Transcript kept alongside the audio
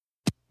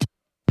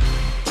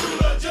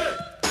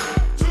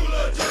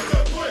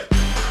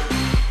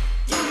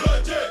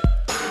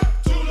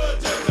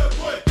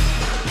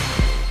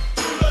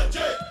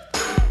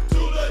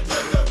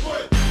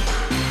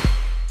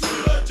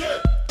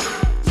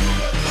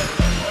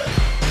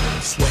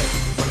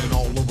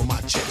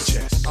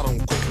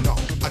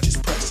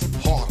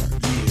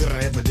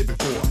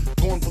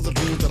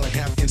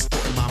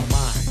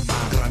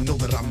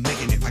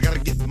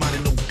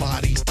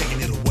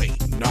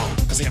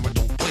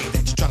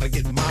to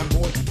get mine,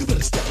 boy, you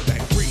better step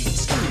back, breathe,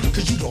 scream,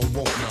 cause you don't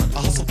want none. I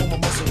hustle for my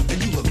muscle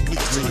and you look weak,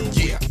 son.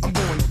 Yeah, I'm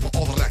going for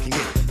all that I can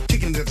get.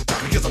 Kicking it at the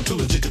top because I'm too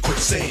legit to quit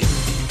saying. Too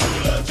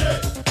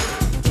legit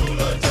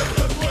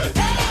to quit.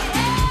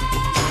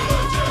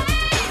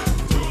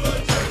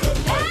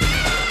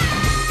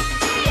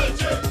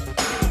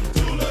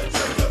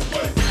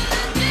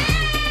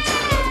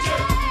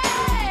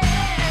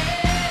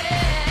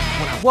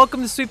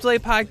 Welcome to Sweep Delay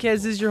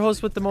Podcast. This is your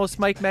host with the most,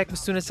 Mike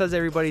Macmastuna. How's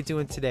everybody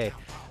doing today?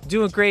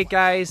 Doing great,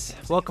 guys.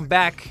 Welcome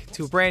back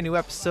to a brand new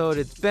episode.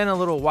 It's been a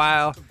little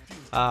while.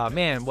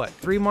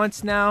 3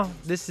 months now?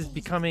 This is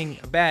becoming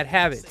a bad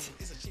habit,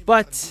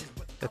 but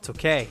that's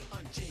okay.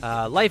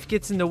 Life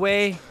gets in the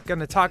way.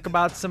 Gonna talk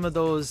about some of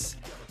those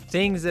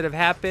things that have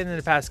happened in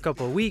the past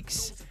couple of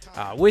weeks.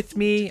 With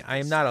me, I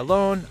am not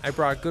alone. I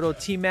brought good old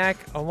T-Mac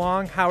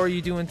along. How are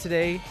you doing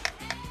today?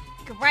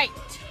 Great.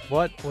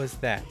 What was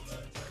that?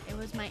 It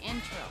was my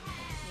intro.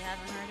 You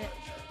haven't heard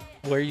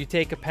it? Where you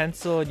take a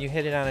pencil and you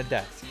hit it on a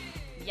desk.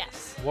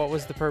 Yes. What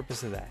was the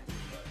purpose of that?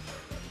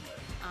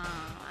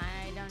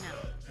 I don't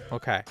know.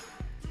 Okay.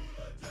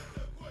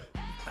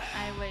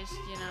 I was,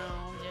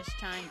 just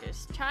trying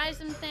to try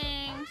some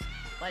things,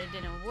 but it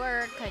didn't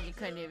work because you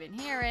couldn't even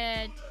hear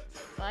it.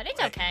 But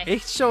it's okay.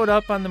 It showed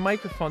up on the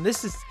microphone.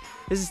 This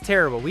is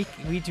terrible.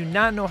 We do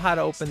not know how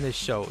to open this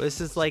show.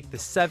 This is like the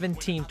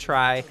 17th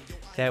try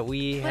that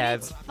we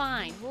have. But it's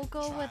fine. We'll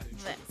go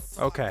with this.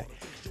 Okay.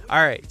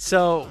 All right.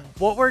 So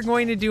what we're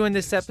going to do in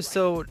this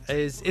episode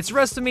is it's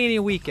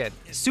WrestleMania weekend.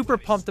 Super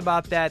pumped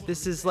about that.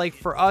 This is like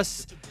for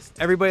us.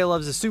 Everybody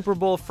loves the Super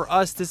Bowl. For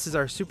us, this is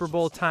our Super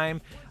Bowl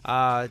time.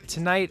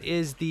 Tonight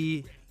is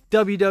the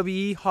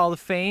WWE Hall of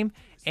Fame,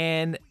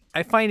 and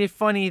I find it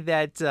funny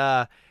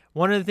that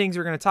one of the things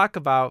we're going to talk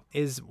about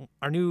is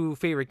our new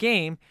favorite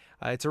game.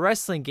 It's a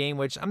wrestling game,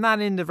 which I'm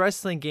not into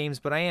wrestling games,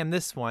 but I am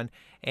this one.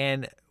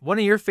 And one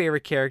of your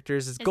favorite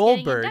characters is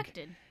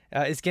Goldberg.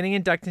 Is getting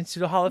inducted into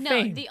the Hall of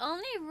Fame. No, the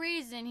only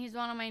reason he's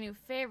one of my new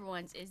favorite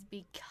ones is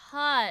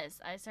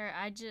because I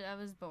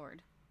was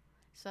bored.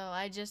 So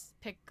I just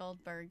picked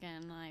Goldberg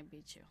and I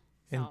beat you.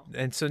 So.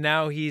 And so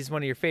now he's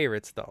one of your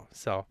favorites, though.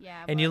 So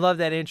yeah, and you love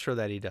that intro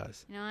that he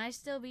does. I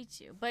still beat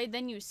you. But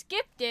then you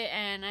skipped it,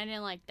 and I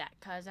didn't like that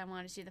because I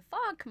wanted to see the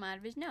fog come out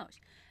of his nose.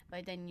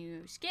 But then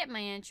you skipped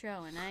my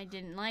intro, and I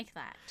didn't like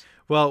that.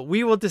 Well,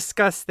 we will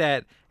discuss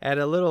that at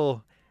a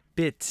little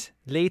bit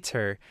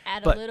later.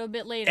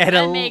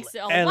 That makes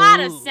a lot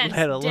of sense,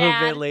 At a little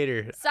bit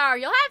later.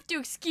 Sorry, you'll have to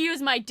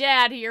excuse my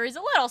dad here. He's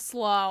a little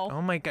slow.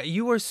 Oh, my God.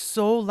 You are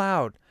so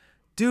loud.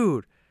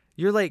 Dude,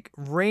 you're like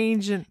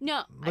ranging.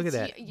 No. Look at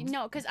that.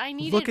 No, because I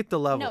needed. Look at the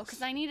levels. No,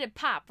 because I needed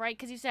pop, right?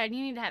 Because you said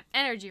you need to have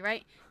energy,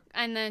 right?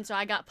 And then so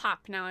I got pop.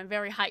 Now I'm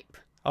very hype.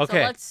 Okay.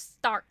 So let's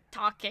start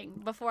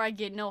talking before I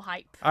get no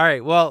hype. All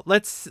right. Well,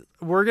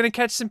 we're going to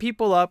catch some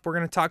people up. We're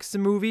going to talk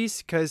some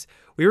movies because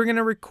we were going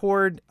to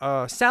record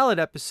a salad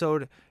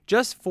episode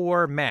just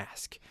for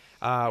Mask.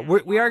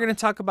 We are going to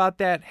talk about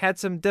that. Had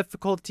some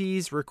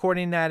difficulties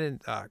recording that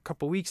a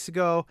couple weeks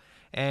ago,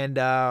 and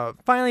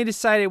finally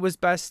decided it was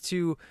best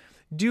to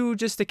do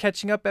just a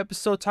catching up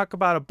episode, talk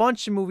about a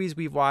bunch of movies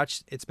we've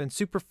watched. It's been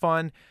super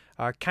fun.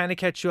 Kind of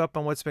catch you up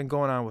on what's been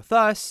going on with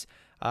us.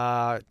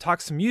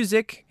 Talk some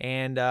music,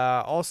 and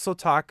also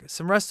talk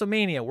some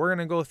WrestleMania. We're going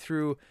to go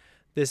through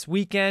this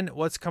weekend,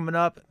 what's coming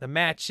up, the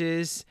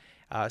matches,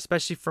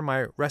 especially for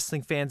my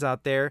wrestling fans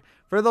out there.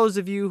 For those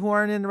of you who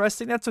aren't into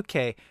wrestling, that's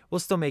okay. We'll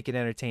still make it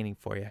entertaining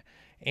for you.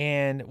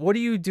 And what are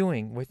you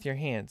doing with your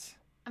hands?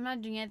 I'm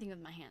not doing anything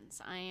with my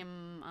hands.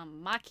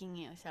 I'm mocking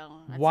you.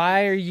 So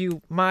why are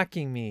you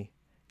mocking me?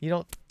 You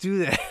don't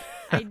do that.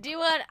 I do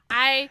what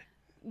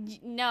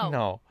no.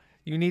 No,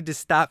 you need to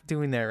stop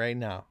doing that right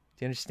now.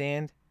 Do you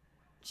understand?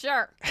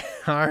 Sure.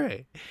 All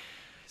right.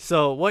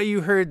 So what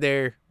you heard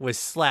there was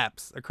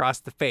slaps across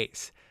the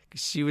face.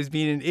 She was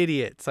being an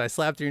idiot, so I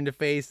slapped her in the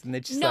face, and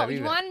then she slapped me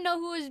back. No, you want to know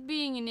who was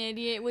being an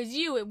idiot? It was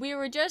you. We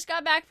just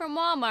got back from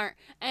Walmart,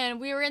 and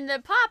we were in the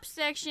pop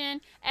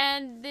section,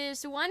 and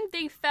this one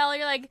thing fell.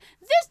 You're like,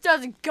 this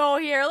doesn't go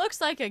here. It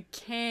looks like a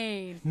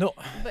cane. No.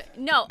 But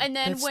no, and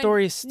then that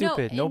story is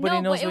stupid.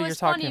 Nobody knows what you're talking about.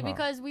 It was funny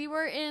because we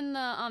were in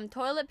the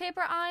toilet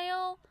paper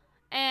aisle.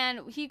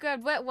 And he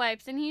grabbed wet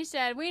wipes, and he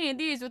said, we need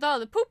these with all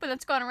the pooping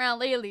that's gone around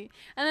lately.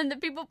 And then the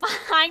people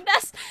behind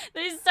us,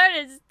 they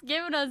started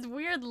giving us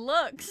weird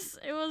looks.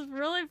 It was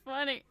really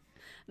funny.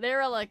 They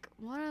were like,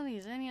 what are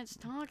these idiots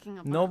talking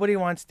about? Nobody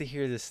wants to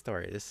hear this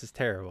story. This is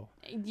terrible.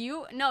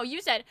 You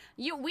said,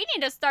 we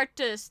need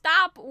to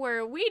stop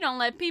where we don't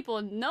let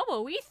people know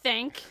what we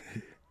think.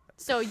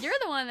 So you're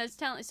the one that's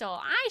telling, so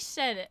I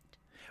said it.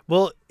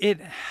 Well, it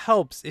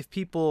helps if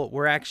people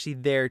were actually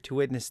there to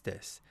witness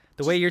this.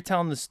 The way you're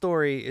telling the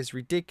story is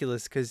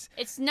ridiculous because...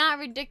 It's not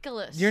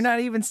ridiculous. You're not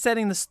even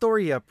setting the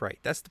story up right.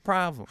 That's the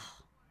problem.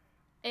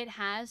 It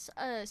has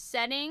a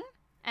setting,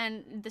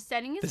 and the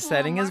setting is Walmart. The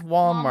setting is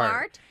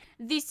Walmart.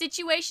 The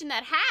situation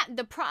that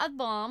the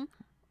problem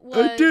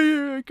was...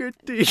 The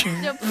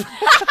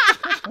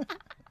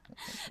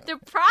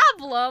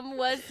problem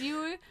was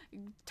you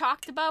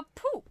talked about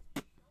poop.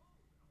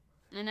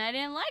 And I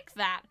didn't like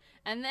that.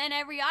 And then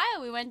every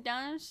aisle we went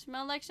down and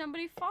smelled like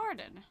somebody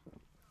farted.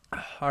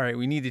 All right,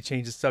 we need to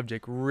change the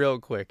subject real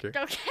quick here.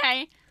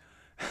 Okay.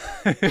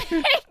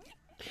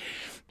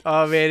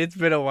 Oh man, it's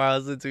been a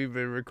while since we've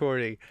been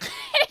recording.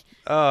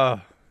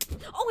 Oh.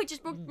 Oh, I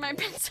just broke my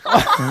pencil.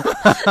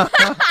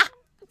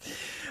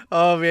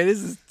 Oh man,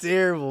 this is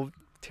terrible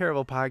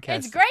podcast.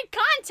 It's great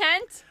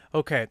content.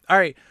 Okay, all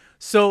right.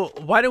 So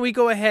why don't we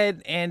go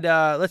ahead and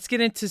let's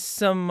get into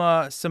some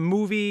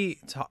movie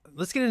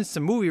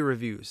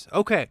reviews.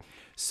 Okay,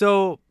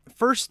 so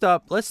first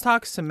up, let's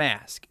talk some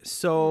Mask.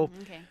 So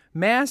Okay.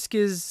 Mask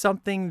is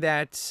something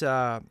that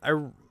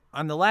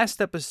on the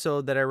last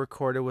episode that I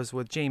recorded was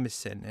with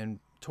Jameson, and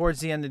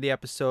towards the end of the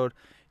episode,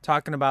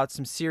 talking about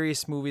some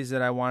serious movies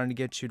that I wanted to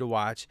get you to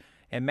watch.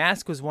 And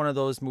Mask was one of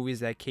those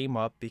movies that came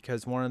up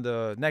because one of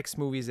the next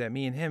movies that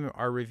me and him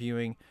are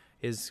reviewing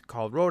is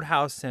called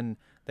Roadhouse, and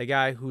the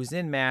guy who's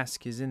in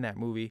Mask is in that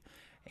movie.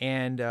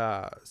 And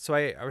so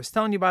I was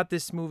telling you about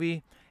this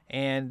movie,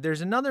 and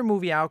there's another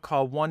movie out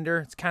called Wonder.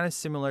 It's kind of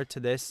similar to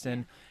this,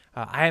 and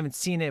I haven't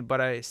seen it,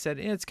 but I said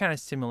it's kind of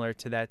similar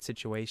to that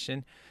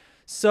situation.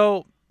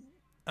 So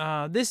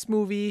this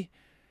movie,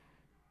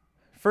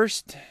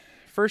 first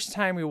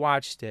time we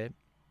watched it,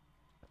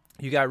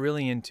 you got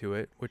really into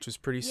it, which was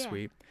pretty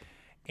sweet.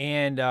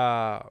 And,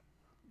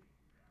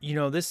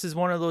 this is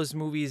one of those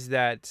movies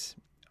that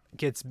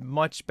gets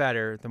much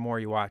better the more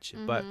you watch it.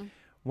 Mm-hmm. But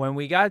when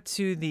we got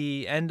to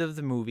the end of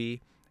the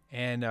movie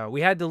and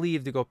we had to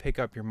leave to go pick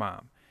up your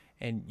mom,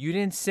 and you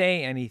didn't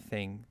say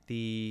anything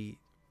the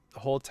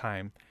whole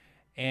time.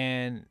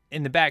 And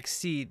in the back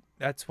seat,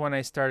 that's when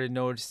I started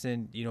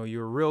noticing, you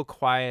were real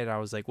quiet. I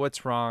was like,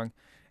 what's wrong?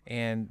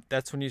 And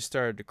that's when you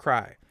started to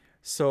cry.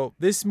 So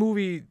this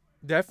movie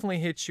definitely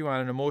hits you on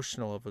an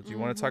emotional level. Do you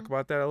want to talk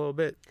about that a little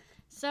bit?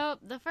 So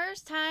the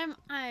first time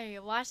I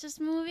watched this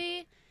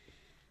movie,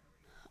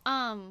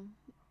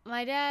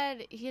 my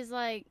dad, he's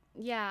like,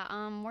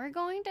 we're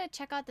going to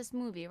check out this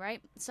movie, right?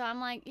 So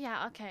I'm like,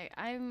 yeah, okay.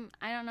 I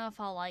don't know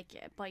if I'll like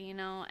it, but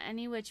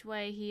any which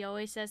way, he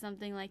always says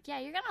something like, yeah,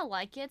 you're gonna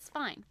like it, it's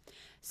fine.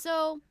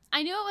 So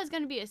I knew it was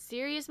gonna be a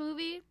serious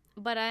movie,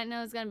 but I didn't know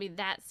it was gonna be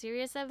that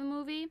serious of a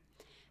movie.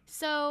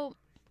 So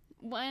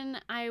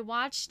when I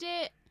watched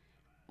it,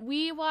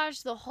 we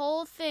watched the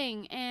whole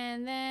thing,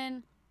 and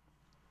then,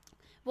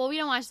 well, we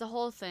don't watch the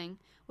whole thing.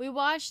 We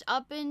watched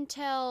up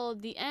until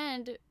the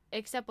end,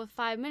 except with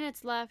 5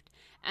 minutes left,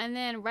 and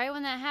then right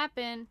when that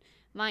happened,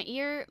 not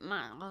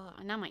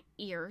my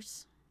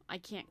ears. I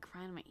can't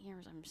cry in my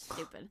ears. I'm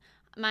stupid.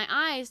 My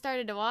eyes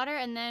started to water,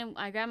 and then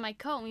I grabbed my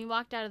coat and we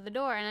walked out of the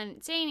door, and I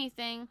didn't say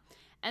anything.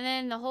 And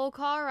then the whole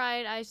car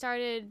ride, I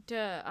started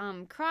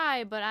to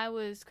cry, but I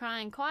was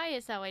crying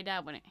quiet so that way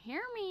Dad wouldn't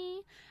hear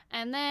me.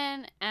 And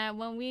then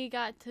when we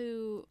got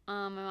to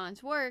my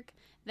mom's work,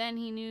 then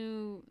he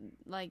knew,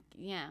 and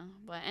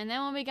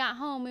then when we got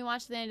home, we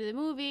watched the end of the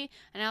movie,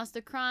 and I was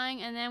still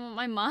crying. And then when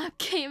my mom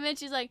came in,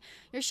 she's like,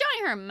 "You're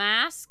showing her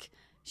Mask."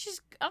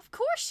 Of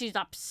course she's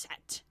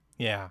upset.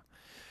 Yeah.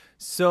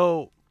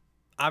 So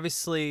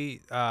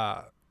obviously,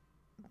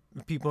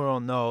 people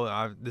don't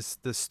know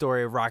the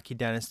story of Rocky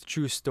Dennis, the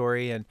true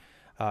story, and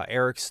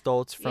Eric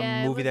Stoltz from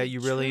a movie that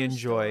you really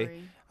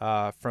enjoy,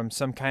 from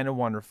Some Kind of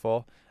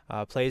Wonderful,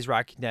 plays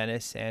Rocky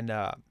Dennis. And,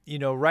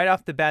 right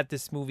off the bat,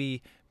 this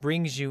movie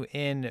brings you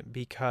in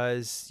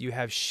because you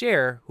have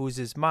Cher, who's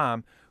his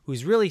mom,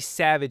 who's really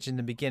savage in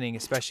the beginning,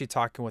 especially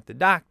talking with the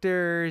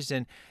doctors.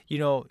 And,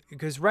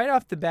 because right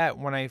off the bat,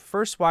 when I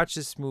first watched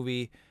this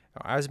movie,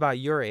 I was about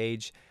your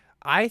age,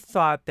 I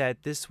thought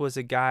that this was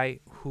a guy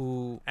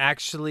who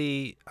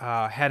actually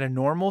had a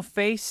normal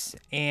face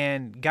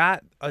and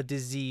got a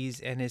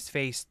disease, and his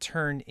face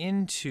turned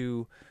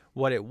into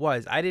what it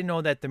was. I didn't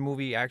know that the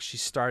movie actually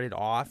started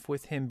off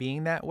with him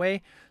being that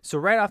way. So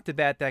right off the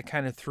bat, that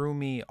kind of threw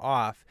me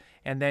off.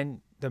 And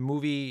then the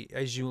movie,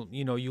 as you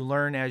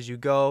learn as you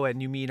go, and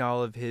you meet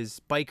all of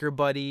his biker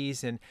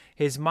buddies, and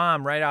his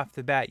mom right off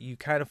the bat, you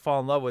kind of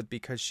fall in love with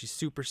because she's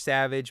super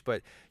savage,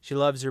 but she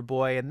loves her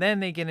boy. And then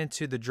they get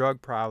into the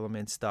drug problem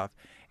and stuff.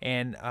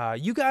 And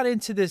you got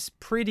into this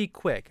pretty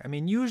quick. I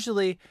mean,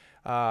 usually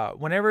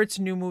whenever it's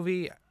a new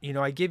movie,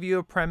 I give you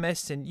a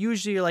premise, and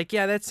usually you're like,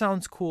 yeah, that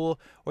sounds cool.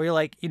 Or you're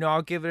like,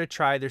 I'll give it a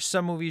try. There's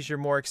some movies you're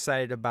more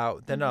excited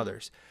about than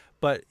others.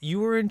 But you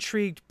were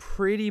intrigued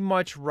pretty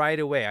much right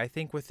away. I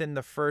think within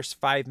the first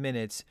 5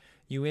 minutes,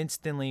 you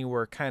instantly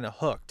were kind of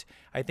hooked.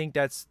 I think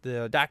that's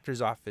the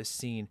doctor's office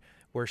scene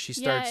where she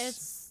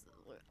starts.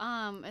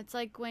 Yeah, it's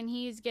like when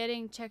he's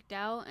getting checked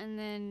out, and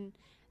then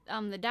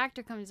the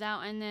doctor comes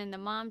out, and then the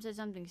mom says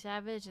something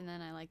savage, and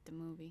then I like the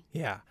movie.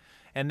 Yeah,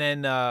 and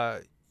then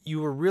you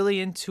were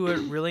really into it,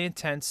 really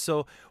intense.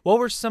 So, what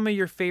were some of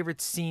your favorite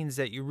scenes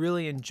that you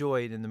really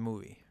enjoyed in the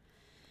movie?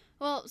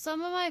 Well,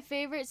 some of my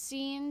favorite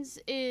scenes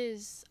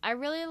is I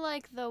really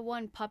like the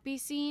one puppy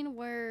scene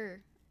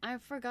where I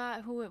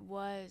forgot who it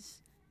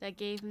was that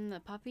gave him the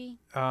puppy.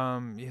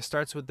 It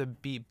starts with the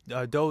beep.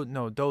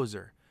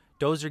 Dozer.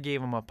 Dozer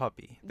gave him a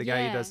puppy. The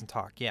guy who doesn't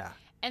talk. Yeah.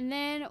 And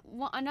then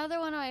another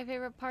one of my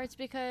favorite parts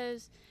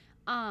because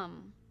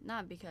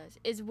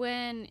is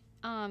when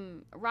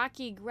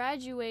Rocky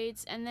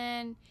graduates, and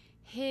then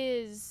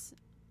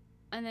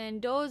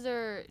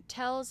Dozer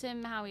tells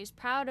him how he's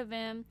proud of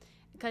him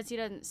because he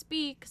doesn't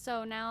speak.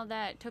 So now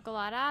that took a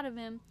lot out of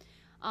him.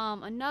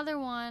 Another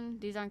one,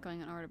 these aren't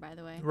going in order, by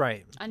the way.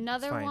 Right.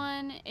 Another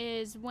one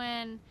is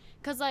when,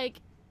 cause like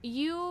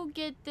you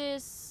get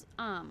this,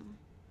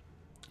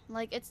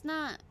 like it's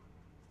not,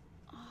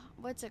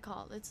 what's it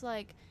called? It's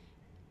like,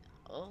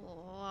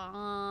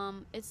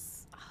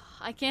 it's,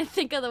 I can't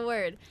think of the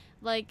word.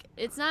 Like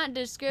it's not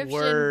description,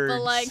 Words.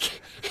 but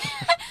like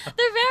they're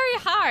very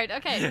hard.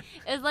 Okay,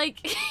 it's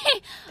like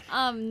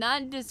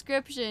not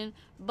description,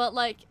 but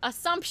like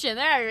assumption.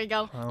 There we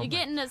go. Oh you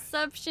get an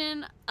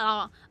assumption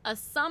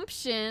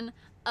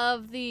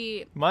of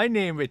the. My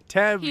name is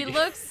Tabby. He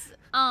looks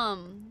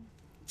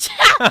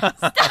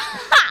Stop.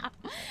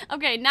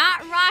 Okay,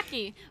 not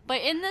Rocky,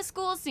 but in the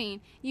school scene,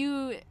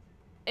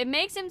 it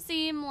makes him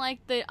seem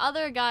like the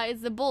other guy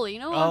is the bully. You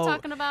know what I'm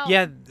talking about?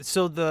 Yeah.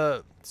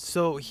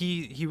 So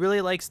he really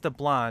likes the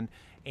blonde,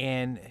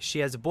 and she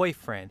has a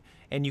boyfriend,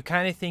 and you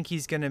kind of think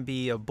he's gonna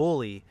be a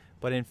bully,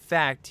 but in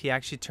fact he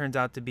actually turns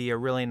out to be a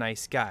really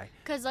nice guy.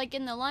 Cause like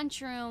in the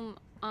lunchroom,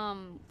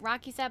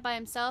 Rocky sat by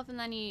himself, and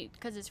then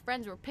cause his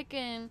friends were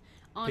picking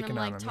on him,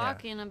 like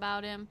talking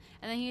about him,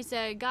 and then he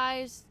said,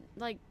 "Guys,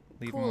 like,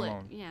 Leave cool him it."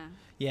 alone.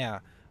 Yeah.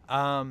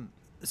 Yeah.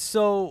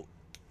 So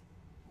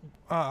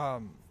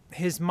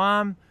his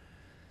mom,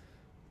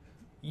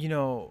 you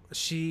know,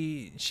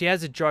 she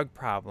has a drug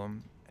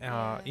problem.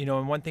 You know,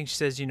 and one thing she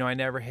says, you know, I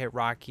never hit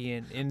Rocky.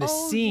 And in the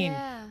scene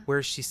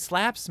where she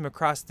slaps him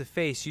across the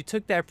face, you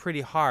took that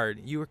pretty hard.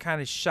 You were kind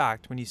of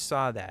shocked when you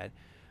saw that.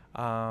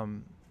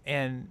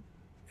 And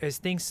as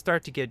things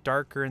start to get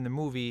darker in the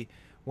movie,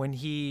 when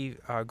he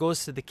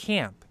goes to the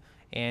camp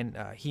and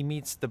he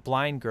meets the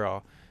blind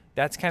girl,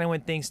 that's kind of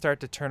when things start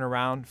to turn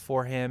around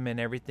for him, and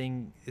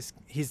everything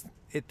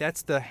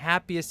that's the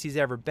happiest he's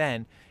ever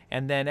been.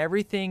 And then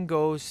everything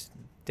goes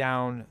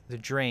down the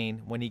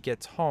drain when he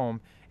gets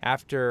home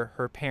after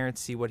her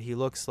parents see what he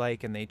looks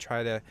like, and they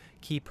try to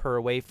keep her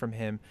away from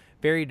him.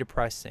 Very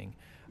depressing.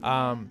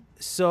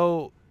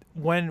 So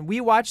when we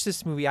watched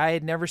this movie, I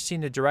had never seen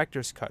the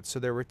director's cut. So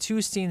there were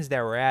two scenes that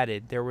were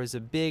added. There was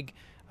a big,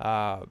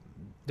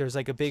 there's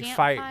like a big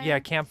fire. Yeah,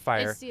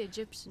 campfire. It's the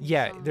Egyptian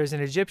song. There's an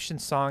Egyptian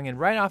song. And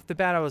right off the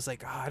bat, I was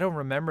like, I don't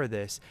remember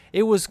this.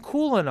 It was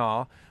cool and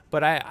all,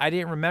 but I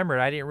didn't remember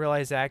it. I didn't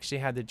realize I actually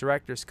had the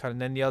director's cut. And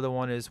then the other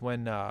one is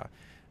when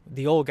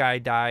the old guy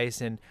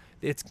dies, and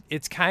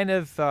it's kind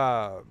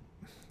of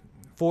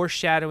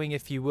foreshadowing,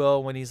 if you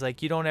will, when he's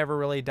like, you don't ever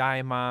really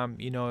die, Mom.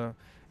 You know,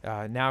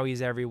 now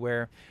he's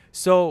everywhere.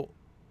 So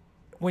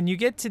when you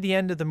get to the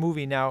end of the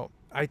movie, now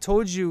I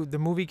told you the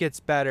movie gets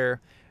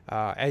better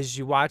as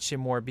you watch it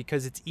more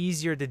because it's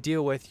easier to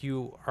deal with.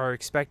 You are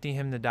expecting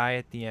him to die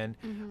at the end.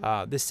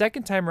 The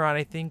second time around,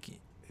 I think,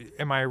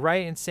 am I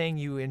right in saying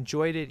you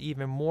enjoyed it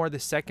even more the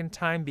second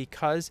time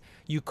because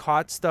you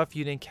caught stuff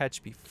you didn't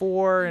catch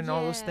before and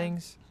all those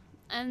things?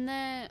 And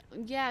then,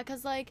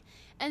 because, like,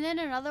 and then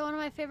another one of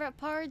my favorite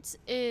parts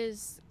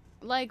is,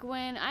 like,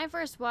 when I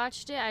first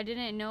watched it, I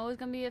didn't know it was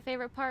going to be a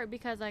favorite part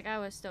because, like, I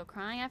was still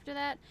crying after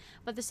that.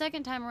 But the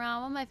second time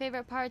around, one of my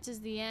favorite parts is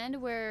the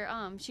end where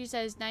she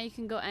says, now you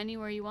can go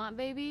anywhere you want,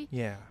 baby.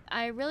 Yeah.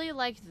 I really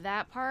liked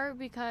that part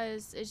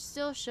because it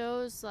still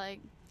shows,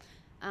 like,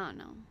 I don't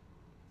know.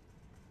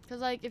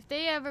 Because, like, if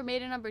they ever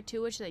made a number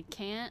 2, which they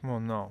can't. Well,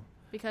 no.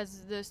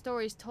 Because the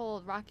story's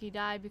told Rocky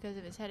died because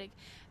of his headache.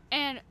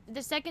 And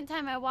the second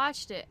time I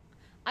watched it,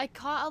 I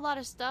caught a lot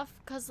of stuff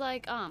because,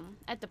 like,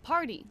 at the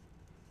party,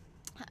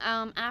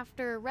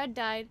 after Red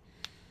died,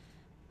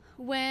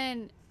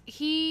 when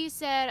he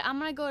said, I'm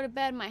going to go to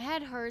bed, my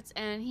head hurts,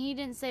 and he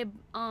didn't say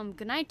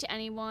goodnight to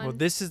anyone. Well,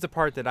 this is the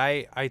part that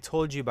I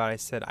told you about. I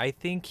said, I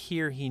think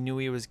here he knew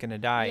he was going to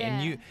die.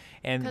 Yeah.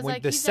 And when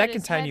like, the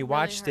second time you really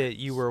watched it,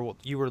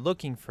 hurts. you were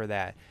looking for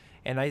that.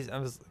 And I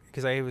was,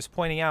 because I was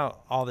pointing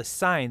out all the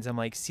signs. I'm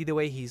like, see the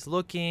way he's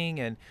looking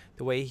and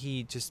the way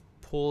he just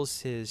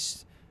pulls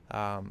his,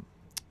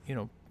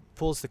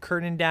 pulls the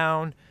curtain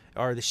down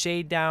or the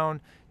shade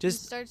down.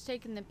 Just he starts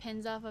taking the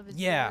pins off of his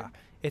beard.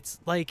 It's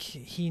like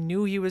he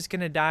knew he was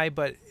gonna die,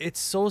 but it's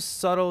so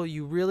subtle.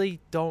 You really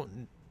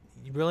don't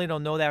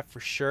know that for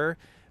sure.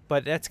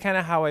 But that's kind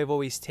of how I've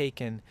always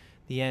taken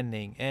the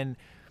ending. And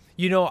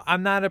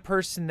I'm not a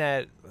person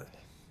that,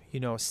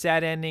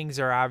 sad endings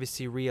are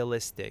obviously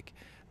realistic.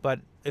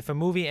 But if a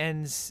movie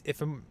ends,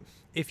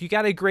 if you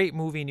got a great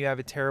movie and you have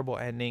a terrible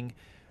ending,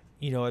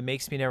 it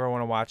makes me never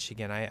want to watch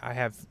again. I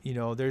have,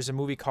 there's a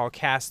movie called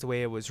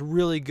Castaway. It was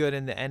really good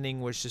and the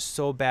ending was just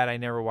so bad I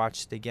never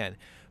watched it again.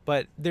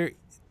 But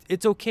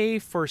it's okay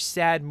for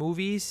sad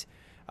movies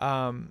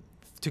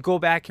to go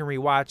back and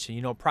rewatch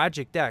it.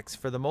 Project X,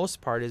 for the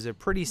most part, is a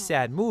pretty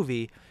sad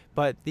movie,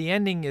 but the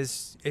ending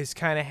is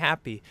kind of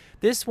happy.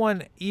 This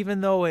one, even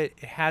though it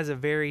has a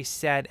very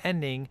sad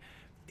ending,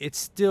 it's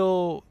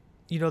still...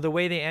 the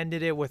way they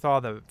ended it with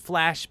all the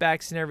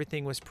flashbacks and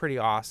everything was pretty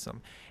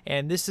awesome.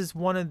 And this is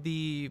one of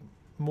the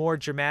more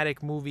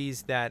dramatic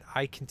movies that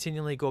I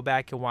continually go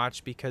back and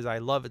watch because I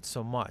love it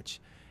so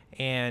much.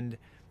 And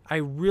I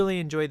really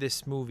enjoy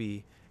this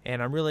movie,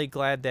 and I'm really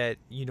glad that,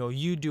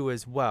 you do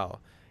as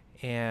well.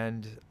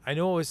 And I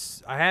know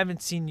I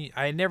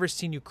had never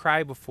seen you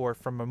cry before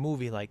from a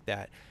movie like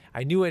that.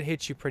 I knew it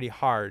hit you pretty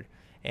hard.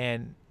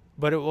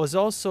 But it was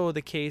also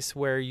the case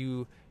where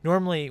you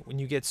normally, when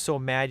you get so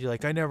mad, you're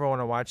like, I never want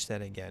to watch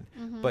that again.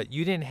 Mm-hmm. But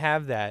you didn't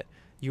have that.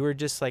 You were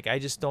just like, I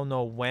just don't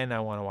know when I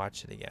want to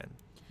watch it again.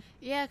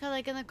 Yeah, because,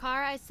 like, in the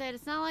car, I said,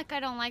 it's not like I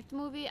don't like the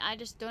movie. I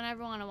just don't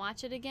ever want to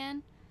watch it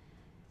again.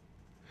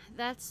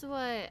 That's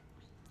what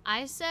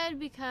I said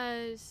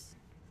because,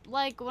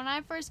 like, when I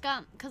first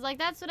got... Because, like,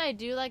 that's what I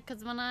do. Like,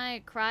 because when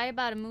I cry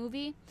about a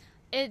movie,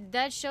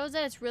 that shows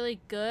that it's really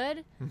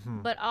good.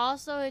 Mm-hmm. But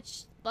also,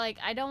 it's, like,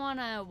 I don't want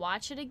to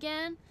watch it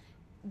again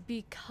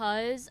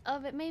because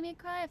of it made me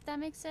cry, if that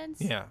makes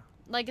sense. Yeah.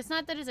 Like, it's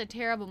not that it's a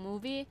terrible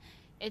movie.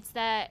 It's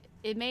that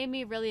it made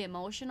me really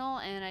emotional,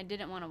 and I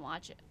didn't want to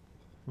watch it.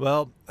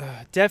 Well,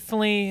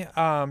 definitely,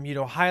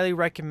 highly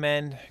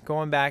recommend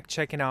going back,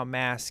 checking out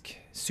Mask.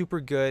 Super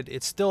good.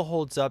 It still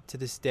holds up to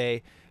this day.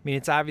 I mean,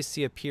 it's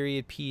obviously a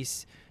period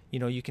piece.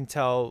 You can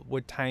tell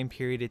what time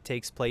period it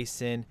takes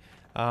place in.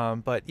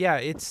 But yeah,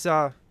 it's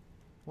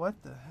what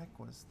the heck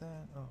was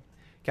that? Oh,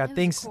 got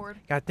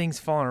things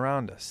falling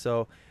around us.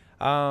 So,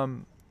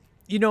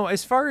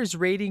 as far as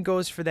rating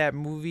goes for that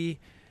movie,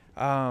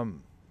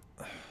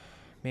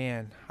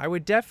 man,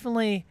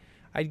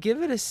 I'd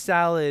give it a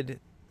solid.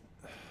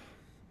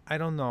 I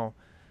don't know.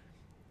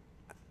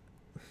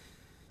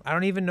 I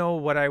don't even know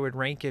what I would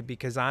rank it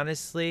because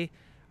honestly,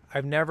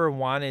 I've never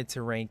wanted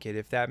to rank it,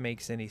 if that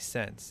makes any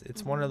sense.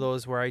 It's one of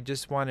those where I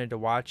just wanted to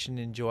watch and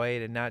enjoy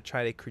it and not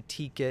try to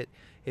critique it,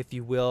 if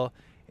you will.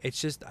 It's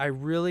just, I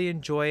really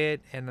enjoy it,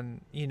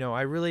 and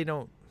I really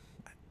don't.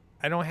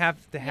 I don't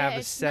have to have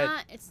a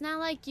set. It's not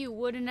like you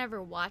would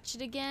never watch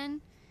it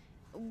again.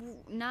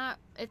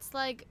 It's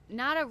like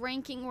not a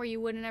ranking where you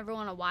wouldn't ever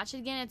want to watch it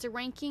again. It's a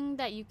ranking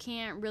that you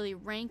can't really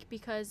rank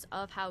because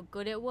of how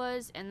good it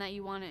was and that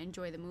you want to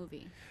enjoy the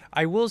movie.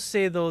 I will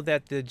say though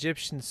that the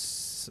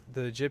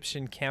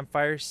Egyptian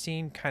campfire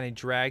scene kind of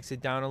drags it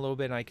down a little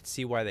bit, and I can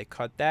see why they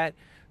cut that.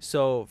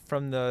 So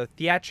from the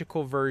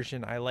theatrical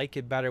version, I like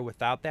it better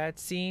without that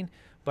scene,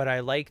 but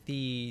I like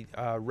the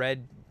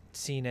red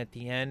scene at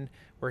the end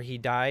where he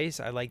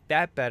dies. I like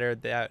that better.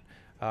 That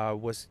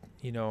was,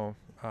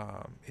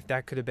 if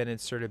that could have been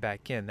inserted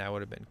back in, that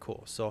would have been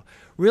cool. So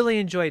really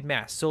enjoyed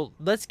Mask. So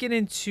let's get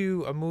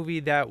into a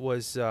movie that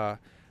was a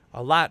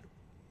lot,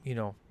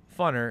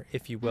 funner,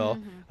 if you will.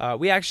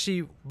 We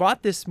actually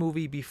bought this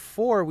movie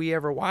before we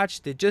ever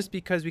watched it, just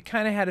because we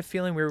kind of had a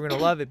feeling we were going to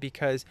love it,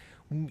 because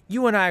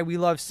you and we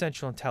love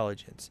Central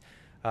Intelligence.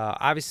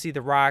 Obviously,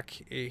 The Rock.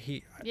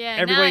 Now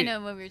I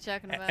know what we were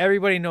talking about.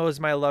 Everybody knows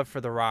my love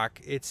for The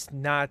Rock. It's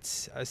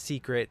not a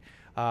secret.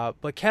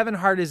 But Kevin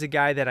Hart is a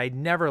guy that I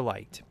never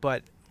liked.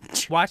 But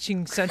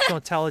watching Central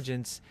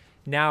Intelligence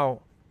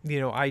now,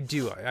 I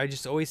do. I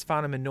just always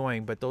found him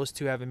annoying. But those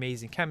two have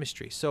amazing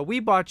chemistry. So we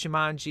bought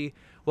Jumanji: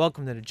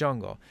 Welcome to the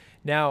Jungle.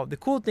 Now, the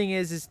cool thing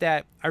is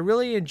that I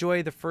really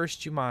enjoy the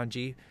first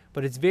Jumanji,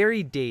 but it's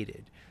very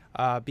dated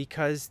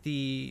because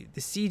the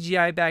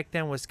CGI back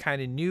then was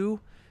kind of new.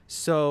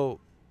 So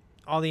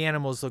all the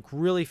animals look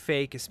really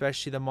fake,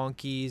 especially the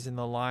monkeys and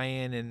the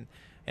lion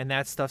and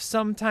that stuff.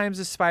 Sometimes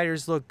the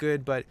spiders look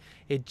good, but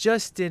it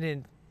just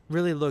didn't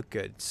really look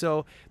good.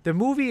 So the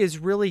movie is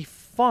really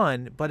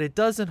fun, but it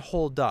doesn't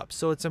hold up.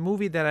 So it's a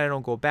movie that I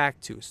don't go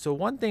back to. So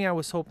one thing I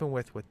was hoping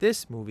with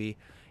this movie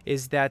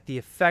is that the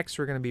effects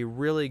were going to be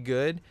really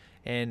good,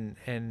 and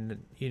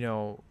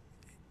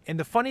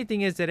the funny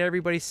thing is that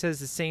everybody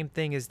says the same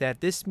thing, is that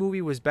this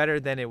movie was better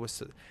than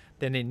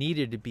it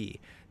needed to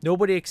be.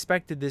 Nobody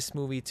expected this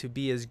movie to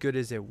be as good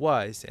as it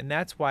was, and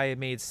that's why it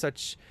made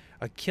such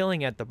a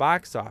killing at the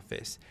box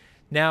office.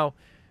 Now,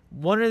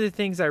 one of the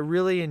things I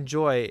really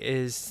enjoy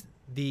is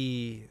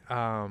the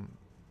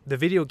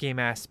video game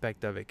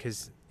aspect of it,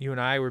 because you and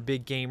I were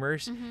big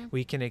gamers.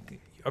 We can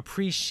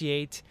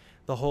appreciate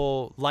the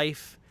whole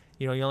life,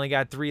 you only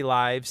got 3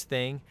 lives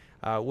thing,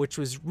 which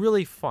was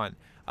really fun.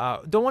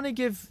 Don't want to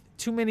give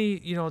too many,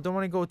 don't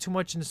want to go too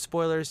much into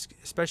spoilers,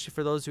 especially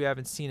for those who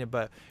haven't seen it,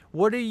 but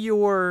what are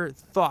your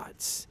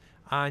thoughts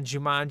on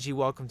Jumanji: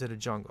 Welcome to the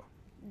Jungle?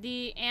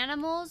 The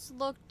animals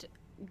looked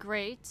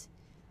great.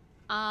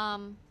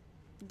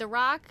 The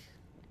Rock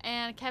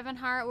and Kevin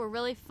Hart were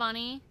really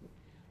funny.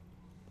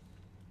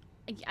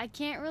 I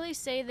can't really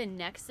say the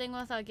next thing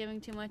without giving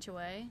too much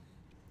away,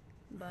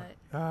 but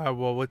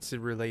well, what's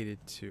it related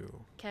to?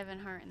 Kevin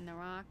Hart and The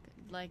Rock,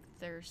 like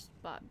their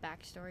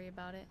backstory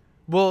about it.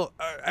 Well,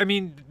 I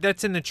mean,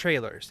 that's in the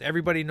trailers.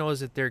 Everybody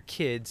knows that they're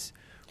kids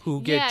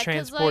who get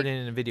transported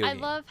in a video game. I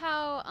love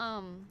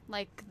how,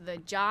 the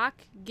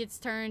jock gets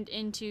turned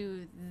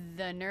into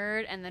the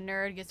nerd, and the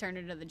nerd gets turned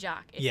into the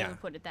jock, if you would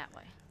put it that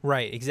way.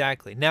 Right,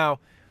 exactly. Now,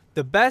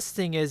 the best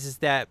thing is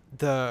that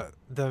the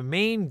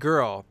main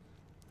girl,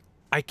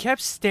 I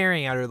kept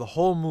staring at her the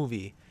whole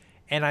movie,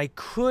 and I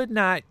could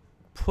not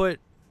put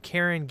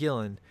Karen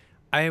Gillan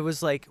I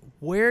was like,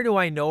 where do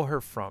I know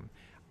her from?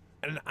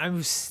 And I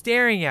was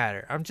staring at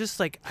her. I'm just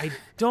like, I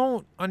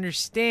don't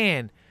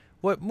understand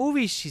what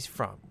movie she's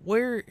from.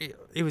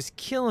 It was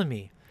killing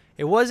me.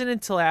 It wasn't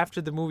until after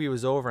the movie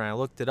was over and I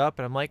looked it up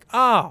and I'm like,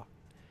 oh,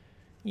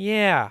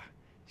 yeah,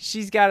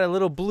 she's got a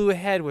little blue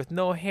head with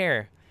no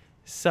hair.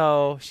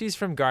 So she's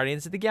from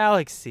Guardians of the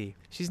Galaxy.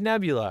 She's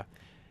Nebula.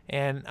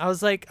 And I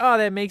was like, oh,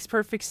 that makes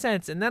perfect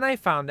sense. And then I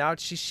found out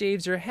she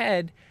shaves her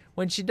head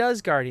when she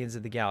does Guardians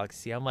of the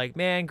Galaxy. I'm like,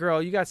 man,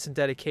 girl, you got some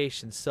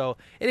dedication. So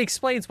it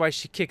explains why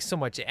she kicks so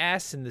much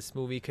ass in this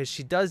movie, because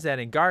she does that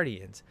in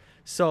Guardians.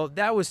 So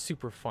that was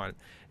super fun.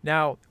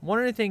 Now, one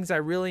of the things I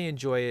really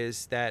enjoy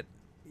is that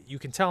you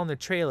can tell in the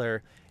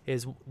trailer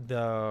is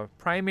the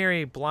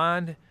primary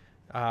blonde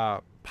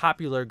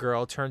popular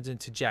girl turns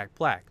into Jack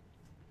Black.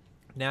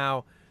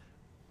 Now,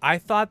 I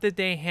thought that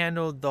they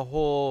handled the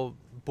whole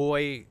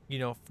boy,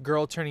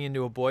 girl turning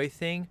into a boy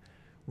thing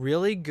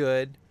really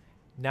good,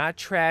 not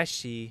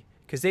trashy,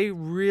 because they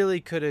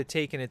really could have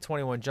taken it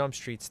 21 Jump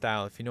Street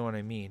style, if you know what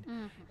I mean.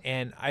 Mm-hmm.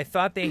 And I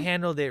thought they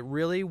handled it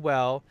really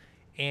well,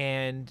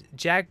 and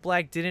Jack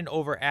Black didn't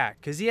overact,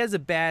 because he has a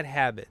bad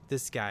habit,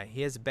 this guy.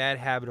 He has a bad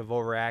habit of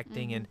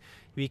overacting, mm-hmm. and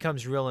he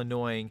becomes real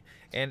annoying.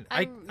 And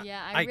I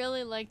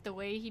really liked the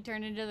way he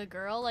turned into the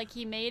girl. Like,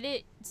 he made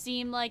it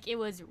seem like it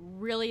was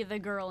really the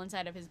girl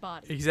inside of his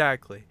body.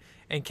 Exactly.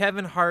 And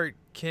Kevin Hart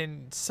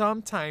can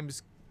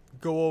sometimes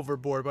go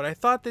overboard, but I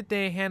thought that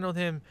they handled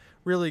him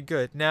really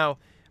good. Now,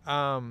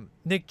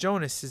 Nick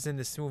Jonas is in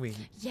this movie.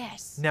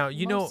 Yes. Now,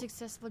 most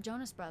successful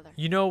Jonas brother.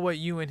 You know what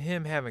you and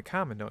him have in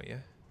common, don't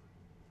you?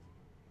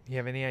 You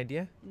have any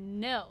idea?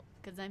 No,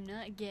 because I'm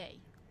not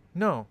gay.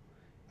 No.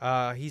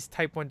 He's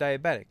type 1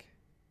 diabetic.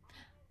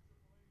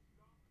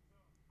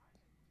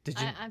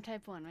 I'm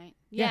type 1, right?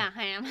 Yeah,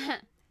 I am.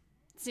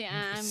 See,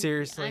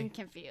 Seriously? I'm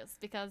confused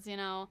because,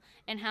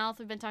 in health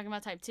we've been talking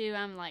about type 2.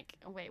 I'm like,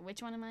 wait,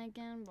 which one am I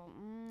again?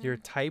 You're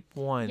type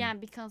 1. Yeah,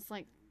 because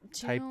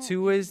type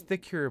 2 is the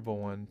curable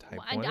one. Type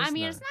 1 I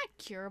mean, it's not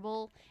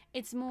curable.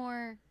 It's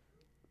more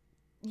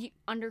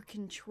under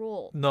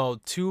control. No,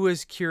 2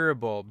 is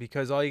curable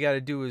because all you got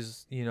to do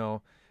is,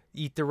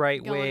 eat the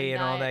right way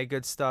and all that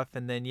good stuff,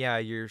 and then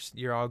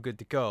you're all good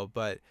to go.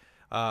 But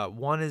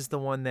 1 is the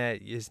one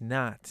that is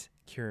not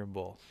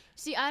curable.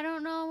 See, I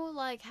don't know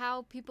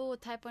how people with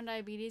type 1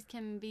 diabetes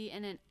can be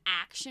in an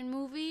action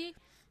movie,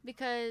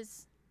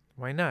 because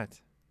why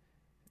not?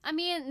 I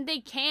mean, they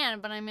can,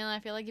 but I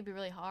feel like it'd be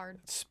really hard.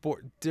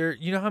 Sport.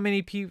 You know how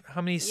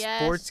many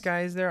sports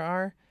guys there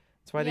are?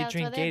 That's why they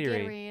drink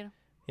Gatorade.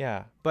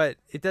 Yeah, but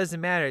it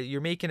doesn't matter. You're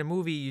making a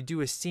movie, you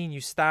do a scene,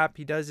 you stop,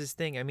 he does his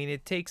thing. I mean,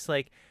 it takes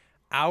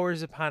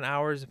hours upon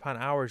hours upon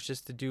hours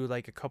just to do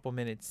a couple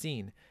minute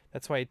scene.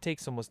 That's why it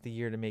takes almost a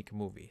year to make a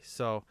movie.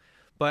 So,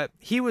 but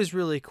he was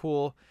really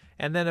cool.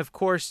 And then of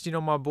course,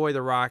 my boy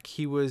The Rock,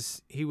 he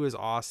was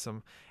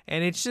awesome.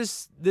 And it's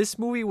just, this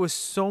movie was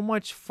so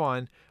much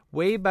fun,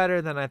 way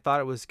better than I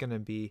thought it was going to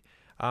be.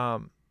 I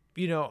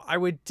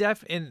would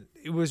and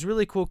it was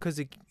really cool because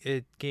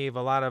it gave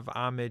a lot of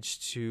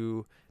homage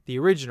to the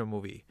original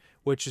movie,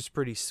 which is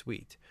pretty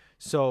sweet.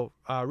 So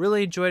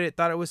really enjoyed it.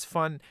 Thought it was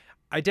fun.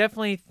 I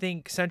definitely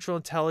think Central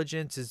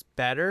Intelligence is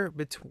better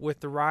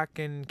with The Rock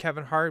and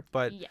Kevin Hart,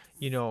 but yes.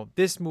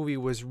 This movie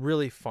was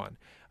really fun.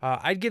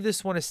 I'd give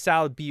this one a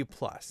solid B+.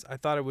 I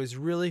thought it was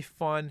really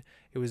fun.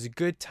 It was a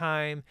good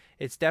time.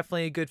 It's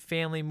definitely a good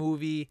family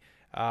movie.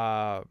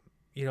 The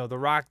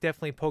Rock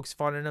definitely pokes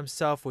fun at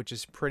himself, which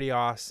is pretty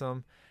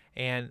awesome.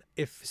 And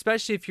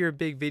especially if you're a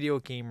big video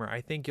gamer,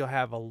 I think you'll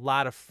have a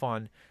lot of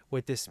fun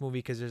with this movie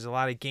because there's a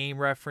lot of game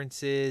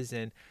references.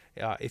 And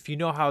if you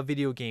know how a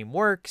video game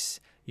works,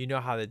 you know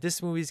how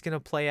this movie is going to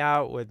play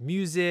out with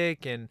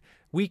music and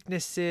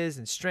weaknesses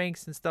and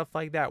strengths and stuff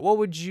like that. What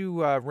would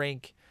you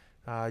rank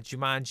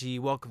Jumanji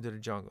Welcome to the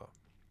Jungle?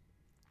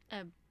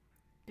 A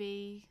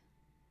B.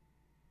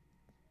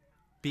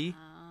 B?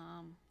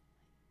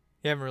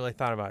 You haven't really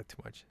thought about it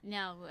too much.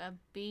 No, a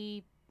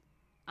B.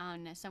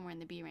 No, somewhere in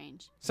the B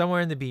range. Somewhere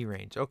in the B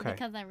range, okay.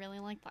 Because I really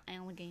like the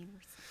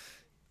alligators.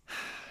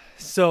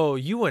 So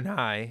you and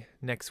I,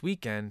 next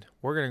weekend,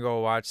 we're going to go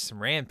watch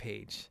some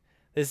Rampage.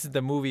 This is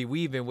the movie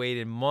we've been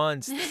waiting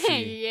months to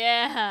see.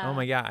 Yeah. Oh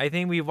my God. I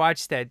think we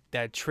watched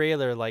that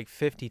trailer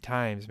 50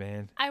 times,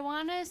 man. I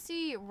want to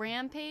see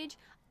Rampage.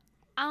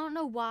 I don't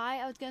know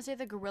why I was going to say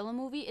the gorilla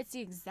movie. It's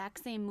the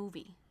exact same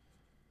movie.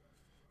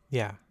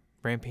 Yeah.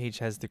 Rampage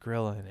has the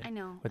gorilla in it. I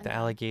know. With the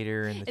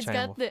alligator and the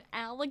giant wolf. It's got the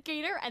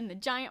alligator and the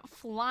giant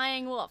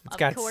flying wolf. It's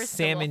got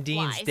Sam and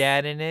Dean's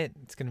dad in it.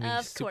 It's going to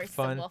be super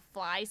fun. Of course, the wolf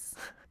flies.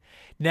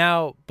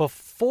 Now,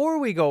 before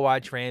we go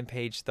watch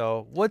Rampage,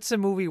 though, what's a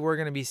movie we're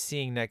going to be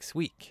seeing next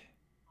week?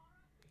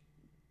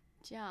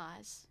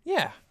 Jaws.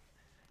 Yeah.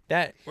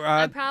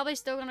 I'm probably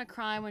still going to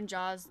cry when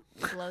Jaws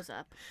blows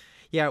up.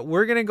 Yeah,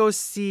 we're going to go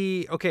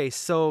see... Okay,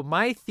 so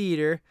my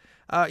theater...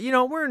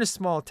 we're in a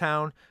small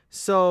town,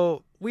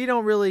 So we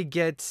don't really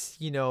get,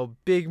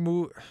 big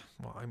movie.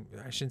 Well,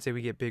 I shouldn't say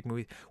we get big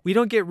movies. We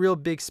don't get real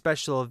big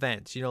special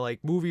events,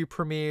 like movie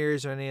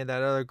premieres or any of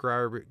that other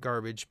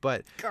garbage.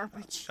 But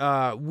Garbage.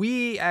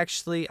 we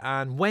actually,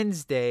 on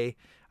Wednesday,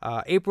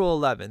 April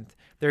 11th,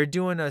 they're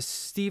doing a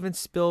Steven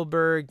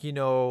Spielberg,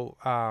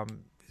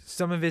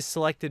 some of his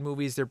selected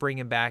movies they're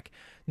bringing back.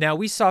 Now,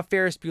 we saw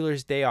Ferris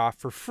Bueller's Day Off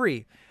for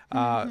free.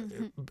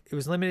 It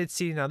was limited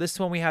seating. Now, this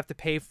one we have to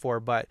pay for,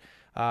 but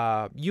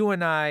you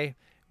and I,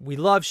 we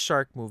love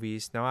shark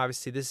movies. Now,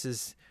 obviously, this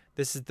is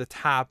the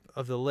top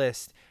of the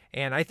list,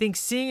 and I think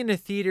seeing in the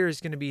theater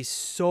is going to be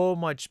so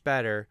much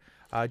better.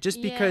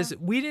 Just because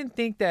we didn't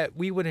think that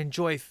we would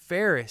enjoy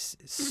Ferris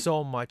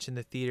so much in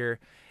the theater,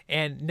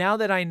 and now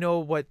that I know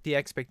what the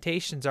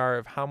expectations are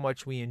of how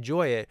much we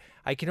enjoy it,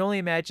 I can only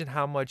imagine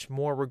how much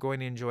more we're going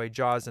to enjoy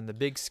Jaws on the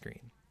big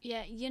screen.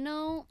 Yeah,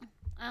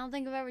 I don't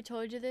think I've ever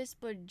told you this,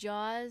 but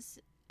Jaws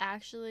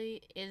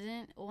actually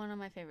isn't one of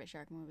my favorite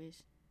shark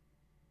movies.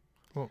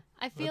 Well,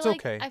 I feel that's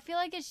like okay. I feel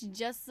like it's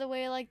just the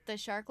way like the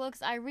shark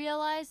looks. I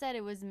realized that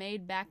it was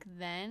made back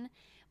then,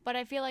 but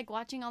I feel like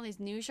watching all these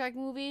new shark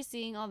movies,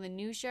 seeing all the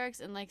new sharks,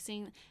 and like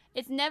seeing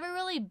it's never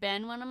really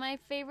been one of my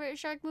favorite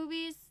shark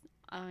movies.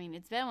 I mean,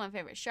 it's been one of my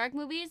favorite shark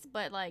movies,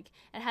 but like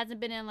it hasn't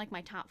been in like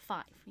my top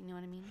 5. You know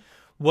what I mean?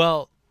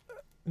 Well,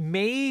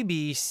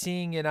 maybe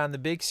seeing it on the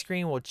big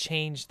screen will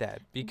change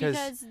that because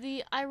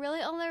I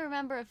really only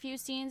remember a few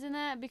scenes in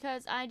that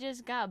because I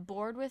just got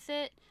bored with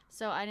it,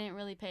 so I didn't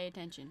really pay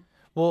attention.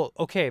 Well,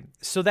 okay,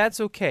 so that's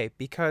okay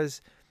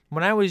because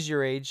when I was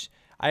your age,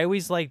 I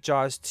always liked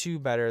Jaws 2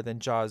 better than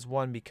Jaws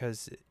 1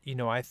 because,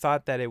 I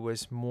thought that it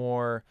had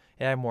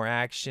more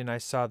action. I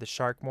saw the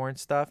shark more and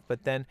stuff,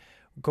 but then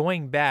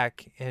going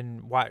back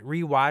and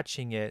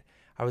rewatching it,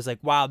 I was like,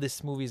 wow,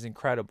 this movie is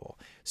incredible.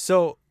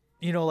 So,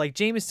 like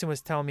Jameson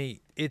was telling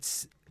me,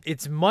 it's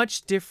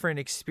much different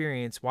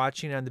experience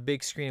watching on the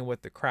big screen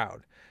with the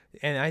crowd.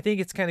 And I think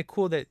it's kind of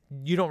cool that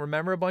you don't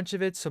remember a bunch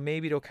of it, so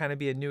maybe it'll kind of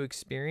be a new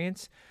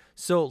experience.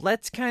 So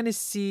let's kind of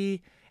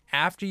see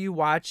after you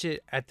watch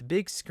it at the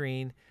big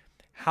screen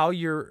how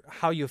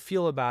you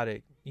feel about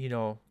it,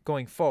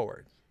 going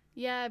forward.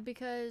 Yeah,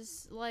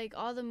 because like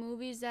all the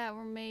movies that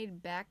were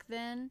made back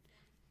then,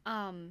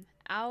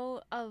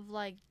 out of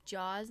like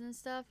Jaws and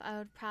stuff, I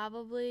would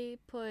probably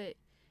put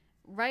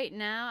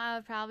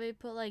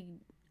like,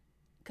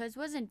 cause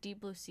wasn't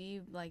Deep Blue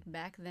Sea like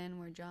back then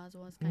where Jaws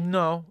was?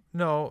 No,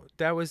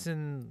 that was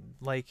in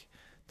like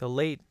the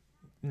late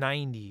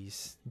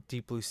 90s.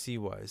 Deep Blue Sea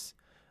was.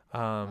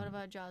 What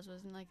about Jaws?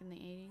 Wasn't like in the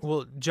 80s?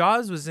 Well,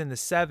 Jaws was in the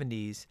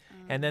 70s,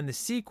 and then the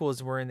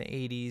sequels were in the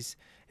 80s,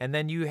 and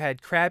then you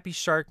had crappy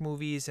shark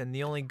movies, and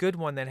the only good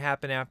one that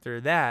happened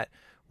after that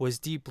was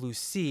Deep Blue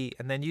Sea,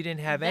 and then you didn't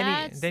have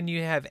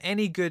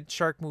any good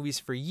shark movies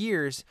for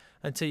years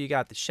until you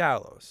got The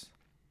Shallows.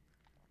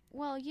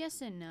 Well, yes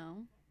and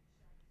no.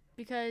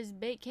 Because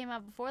Bait came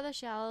out before The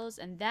Shallows,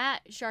 and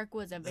that shark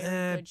was a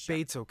very good shark.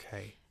 Bait's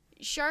okay.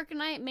 Shark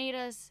Night made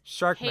us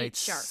Shark hate Night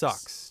sharks.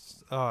 sucks.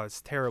 Oh, it's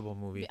a terrible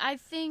movie. I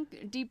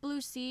think Deep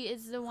Blue Sea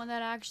is the one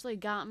that actually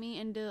got me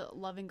into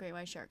loving great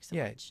white sharks so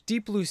much.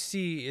 Deep Blue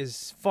Sea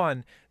is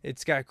fun.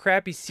 It's got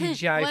crappy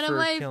CGI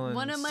for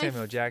killing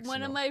Samuel Jackson.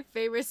 One of my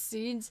favorite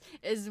scenes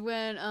is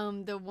when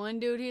the one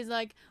dude, he's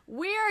like,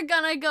 "We're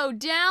gonna go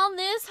down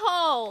this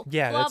hole."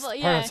 Yeah, blah, that's blah.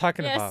 the part I'm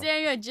talking about. Yeah,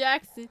 Samuel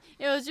Jackson.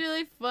 It was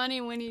really funny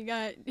when he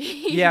got.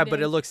 Yeah,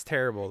 but it looks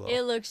terrible though.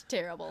 It looks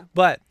terrible.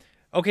 But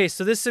okay,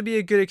 so this would be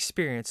a good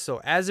experience.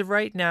 So as of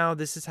right now,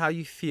 this is how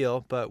you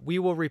feel, but we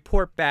will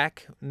report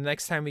back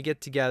next time we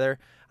get together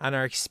on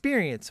our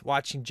experience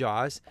watching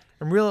Jaws.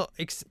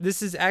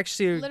 This is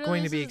actually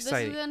going to be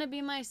exciting. This is going to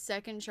be my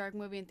second shark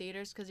movie in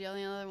theaters because the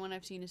only other one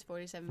I've seen is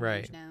 47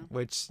 right now.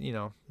 Which,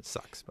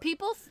 sucks. But.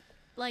 People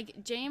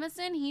like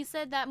Jameson, he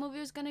said that movie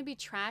was going to be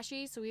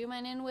trashy, so we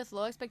went in with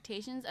low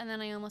expectations, and then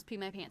I almost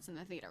peed my pants in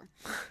the theater.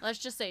 Let's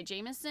just say,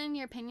 Jameson,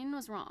 your opinion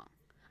was wrong.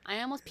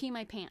 I almost peed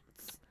my pants.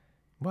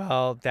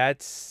 Well,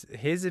 that's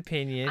his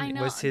opinion. I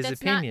know, was his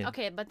opinion.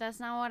 Okay, but that's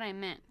not what I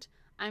meant.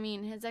 I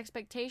mean, his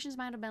expectations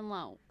might have been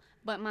low,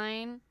 but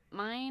mine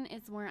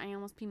is where I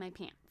almost pee my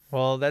pants.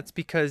 Well, that's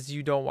because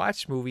you don't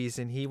watch movies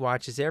and he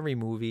watches every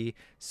movie,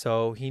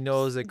 so he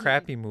knows a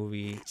crappy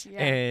movie.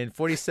 Yeah. And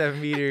 47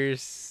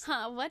 meters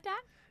what, Dad?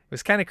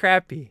 was kind of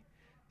crappy.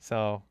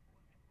 So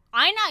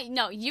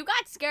No, you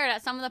got scared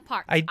at some of the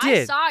parts. I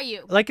did. I saw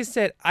you. Like I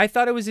said, I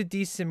thought it was a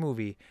decent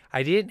movie.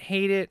 I didn't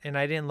hate it and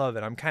I didn't love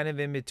it. I'm kind of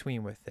in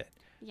between with it.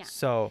 Yeah.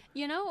 So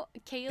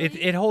Kaylee.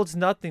 It holds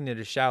nothing to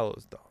The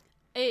Shallows, though.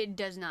 It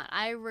does not.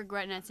 I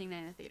regret not seeing that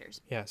in the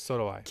theaters. Yeah, so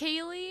do I.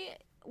 Kaylee,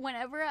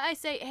 whenever I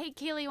say, "Hey,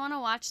 Kaylee, you want to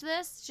watch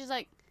this?" She's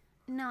like,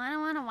 "No, I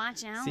don't want to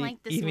watch it. I don't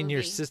like this movie." Even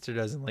your sister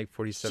doesn't like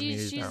 47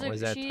 meters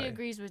down. She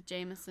agrees with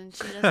Jameson.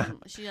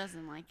 She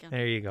doesn't like him.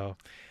 There you go.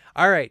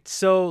 All right,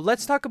 so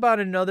let's talk about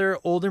another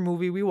older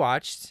movie we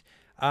watched.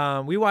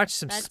 We watched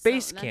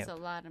Space Camp. That's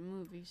a lot of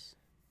movies.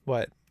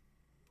 What?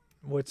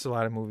 What's a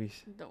lot of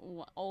movies? The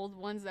old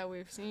ones that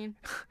we've seen.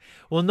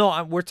 Well,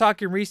 no, we're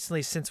talking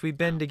recently since we've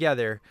been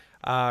together,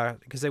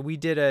 because we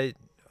did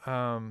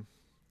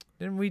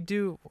didn't we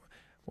do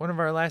one of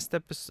our last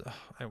episodes?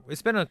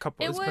 It's been a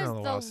couple. It's been a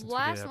little while The since we did an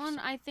last episode. one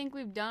I think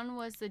we've done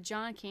was the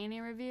John Candy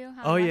review.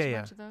 Oh, I yeah, watched a yeah.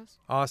 bunch of those.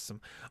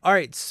 Awesome. All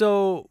right,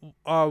 so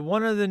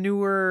one of the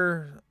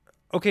newer.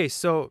 Okay,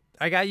 so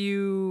I got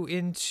you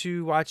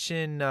into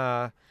watching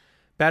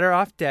Better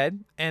Off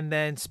Dead and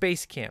then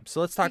Space Camp.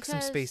 So let's talk some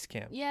Because- Space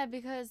Camp. Yeah,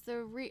 because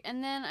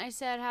and then I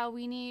said how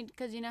we need,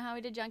 because you know how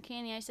we did John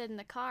Candy. I said in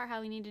the car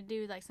how we need to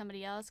do like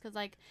somebody else, because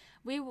like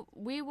we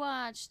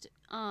watched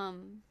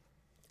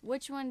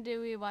which one did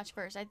we watch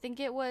first? I think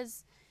it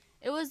was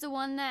the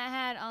one that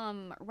had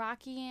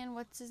Rocky and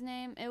what's his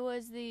name? It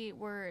was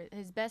where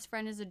his best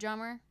friend is a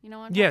drummer. You know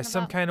what I'm Yeah, talking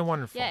Some about? Kind of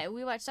Wonderful. Yeah,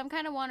 we watched Some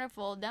Kind of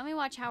Wonderful. Then we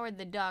watched Howard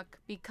the Duck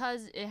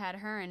because it had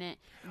her in it.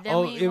 Then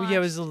Oh, we it was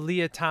watched- the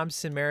Leah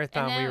Thompson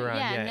marathon and then, we were on.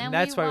 Yeah, and, then and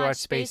that's why we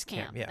watched Space Space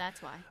Camp. Yeah.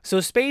 That's why. So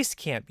Space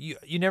Camp,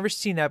 you never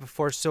seen that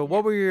before. So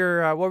what were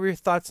your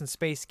thoughts on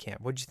Space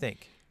Camp? What'd you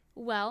think?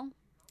 Well,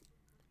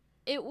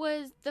 it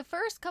was the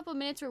first couple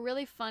minutes were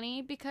really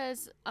funny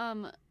because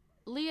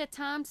Leah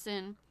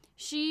Thompson,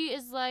 she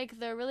is like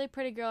the really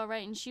pretty girl,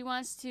 right? And she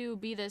wants to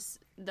be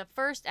the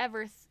first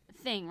ever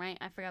thing, right?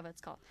 I forgot what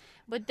it's called.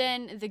 But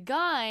then the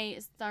guy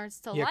starts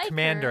to like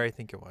Commander, her. I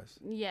think it was.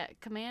 Yeah,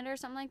 Commander or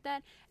something like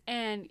that.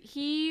 And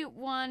he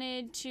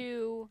wanted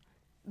to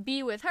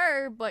be with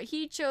her, but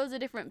he chose a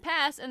different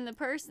pass. And it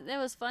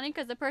was funny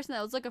because the person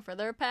that was looking for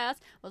their pass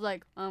was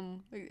like,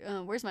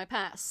 where's my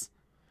pass?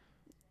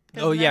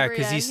 Oh yeah, remember,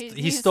 because yeah,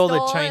 he stole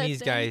the it, Chinese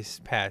and- guy's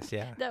pass.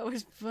 Yeah, That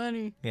was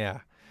funny.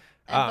 yeah.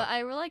 But I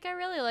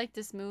really like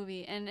this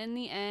movie, and in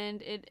the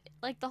end, it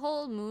like the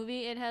whole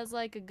movie, it has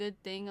like a good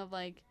thing of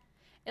like,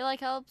 it like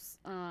helps.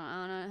 I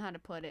don't know how to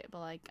put it, but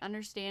like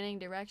understanding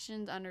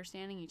directions,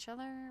 understanding each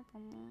other. I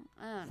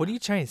don't What are know. you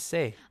trying to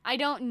say? I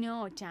don't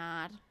know,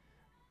 Dad.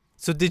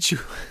 So did you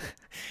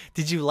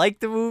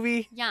like the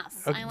movie?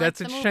 Yes, Okay, I like that's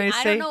the what you're movie. trying to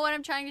I say? don't know what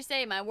I'm trying to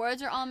say. My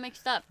words are all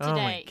mixed up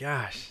today.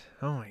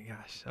 Oh my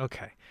gosh.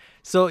 Okay.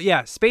 So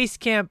yeah, Space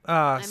Camp.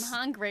 I'm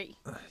hungry.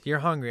 You're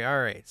hungry. All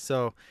right.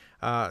 So,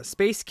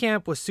 Space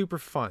Camp was super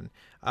fun.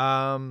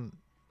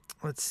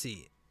 Let's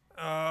see.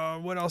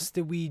 What else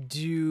did we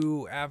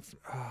do?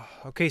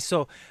 Okay,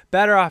 so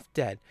Better Off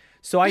Dead.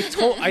 So I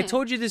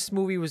told you this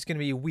movie was gonna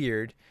be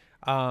weird,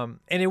 and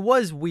it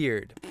was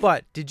weird.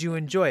 But did you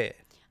enjoy it?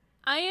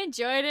 I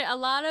enjoyed it. A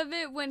lot of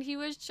it when he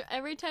was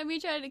every time he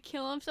tried to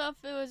kill himself,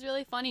 it was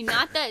really funny.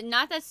 Not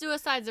that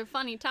suicide's a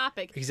funny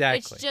topic.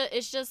 Exactly.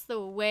 It's just the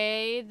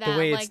way that The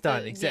way like it's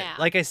done. the, Exactly. yeah.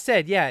 Like I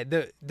said, yeah,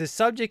 the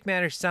subject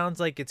matter sounds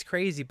like it's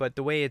crazy, but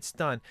the way it's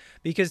done.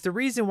 Because the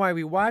reason why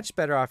we watch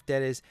Better Off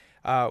Dead is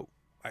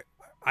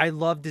I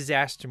love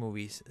disaster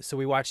movies. So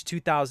we watched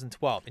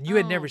 2012, and you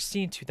had Oh. never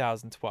seen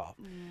 2012.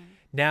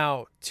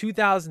 Now,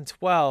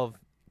 2012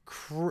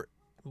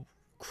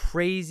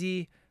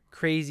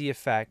 crazy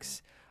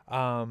effects.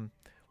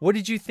 What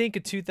did you think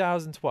of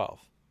 2012?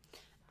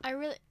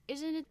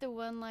 Isn't it the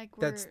one like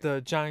where That's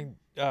the John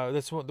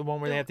the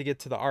one where they have to get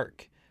to the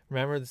Ark.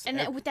 Remember this? and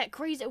that, with that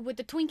crazy with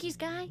the Twinkies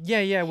guy?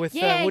 Yeah, with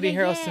Yeah, Woody yeah,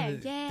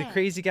 Harrelson, yeah, the yeah.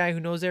 crazy guy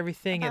who knows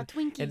everything, About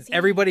and Twinkies, yeah.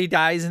 everybody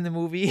dies in the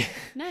movie.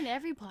 Not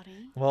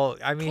everybody. Well,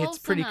 I mean, Close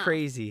it's pretty enough.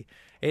 crazy.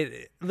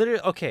 It literally,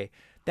 okay,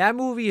 that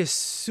movie is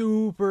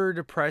super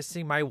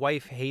depressing. My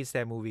wife hates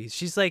that movie.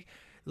 She's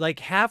like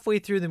halfway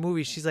through the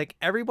movie, she's like,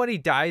 everybody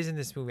dies in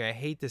this movie. I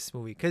hate this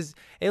movie. Because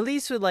at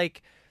least with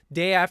like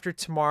Day After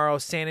Tomorrow,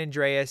 San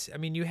Andreas, I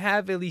mean, you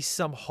have at least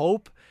some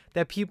hope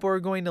that people are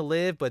going to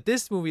live. But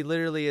this movie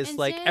literally is And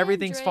like San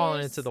everything's falling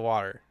Andreas- into the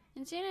water.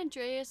 In San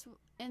Andreas,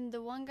 and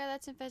the one guy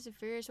that's in Fast and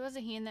Furious,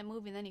 wasn't he in that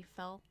movie? And then he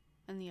fell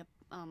in the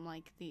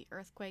like the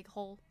earthquake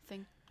hole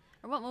thing.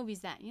 Or what movie is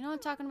that? You know what I'm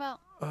talking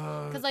about?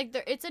 Because like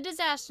it's a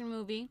disaster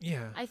movie.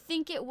 Yeah. I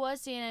think it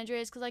was San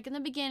Andreas because like in the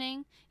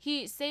beginning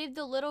he saved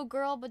the little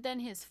girl, but then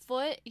his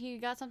foot he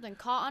got something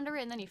caught under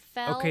it and then he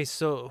fell. Okay,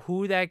 so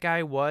who that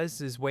guy was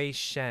is Wei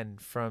Shen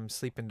from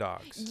Sleeping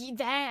Dogs.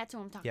 That's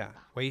what I'm talking Yeah,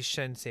 about. Wei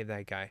Shen saved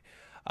that guy.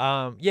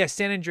 Yeah,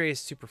 San Andreas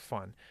is super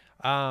fun.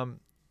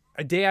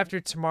 A Day After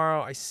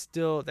Tomorrow,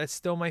 that's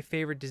still my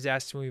favorite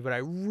disaster movie, but I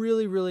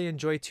really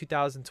enjoy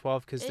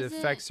 2012 because the Is it-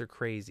 effects are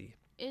crazy.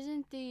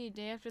 Isn't the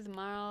Day After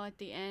Tomorrow at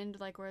the end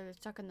like where they're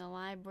stuck in the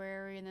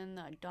library and then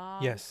the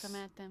dogs Yes. come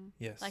at them?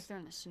 Yes. Like they're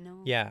in the snow.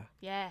 Yeah,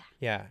 Yeah.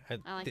 yeah. I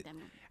like that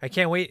movie. I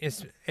can't wait,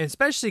 and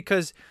especially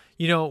because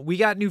we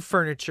got new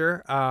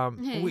furniture.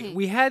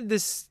 We had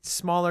this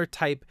smaller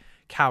type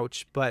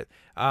couch, but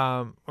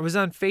I was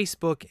on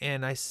Facebook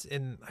and I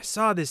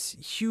saw this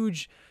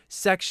huge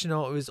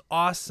sectional. It was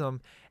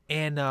awesome,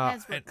 and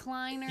Has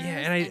recliners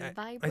yeah, and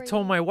I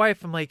told vibrators. my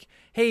wife, I'm like,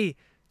 hey,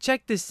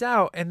 check this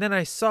out, and then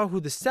I saw who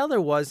the seller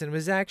was, and it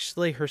was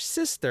actually her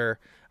sister.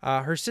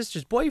 Her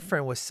sister's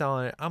boyfriend was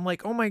selling it. I'm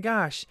like, oh my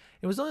gosh,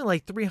 it was only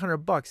like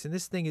 $300, and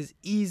this thing is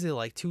easily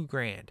like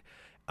 $2,000.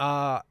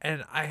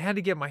 And I had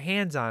to get my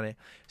hands on it.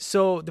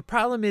 So the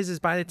problem is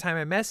by the time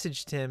I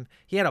messaged him,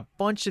 he had a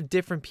bunch of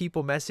different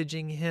people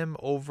messaging him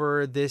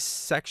over this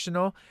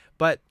sectional.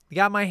 But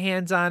got my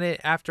hands on it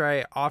after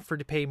I offered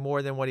to pay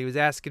more than what he was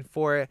asking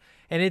for it,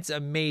 and it's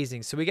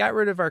amazing. So we got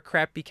rid of our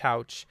crappy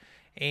couch,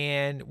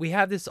 and we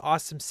have this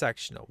awesome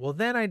sectional. Well,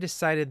 then I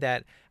decided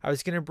that I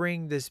was going to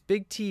bring this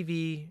big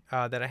TV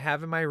that I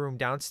have in my room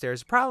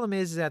downstairs. The problem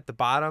is at the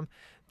bottom,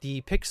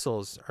 the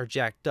pixels are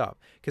jacked up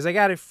because I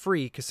got it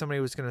free because somebody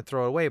was going to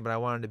throw it away, but I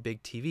wanted a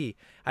big TV.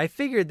 I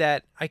figured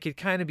that I could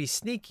kind of be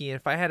sneaky, and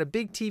if I had a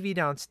big TV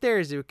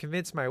downstairs, it would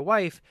convince my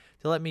wife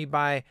to let me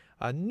buy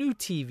a new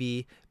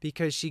TV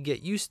because she'd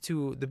get used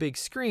to the big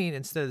screen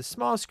instead of the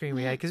small screen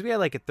we had, because we had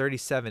like a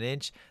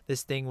 37-inch.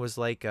 This thing was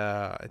like,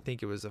 I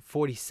think it was a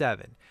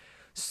 47.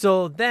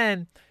 So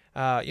then,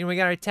 we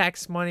got our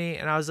tax money,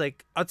 and I was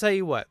like, I'll tell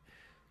you what,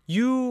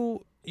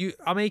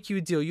 I'll make you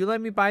a deal. You let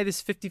me buy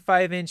this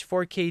 55-inch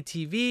 4K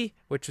TV,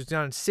 which was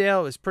on sale.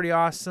 It was pretty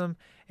awesome.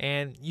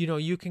 And,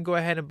 you can go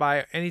ahead and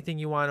buy anything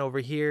you want over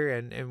here.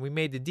 And we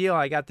made the deal.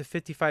 I got the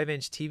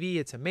 55-inch TV.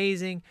 It's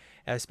amazing,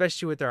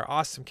 especially with our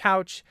awesome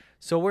couch.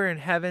 So we're in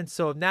heaven.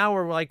 So now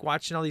we're like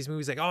watching all these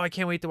movies like, oh, I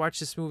can't wait to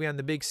watch this movie on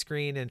the big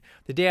screen. And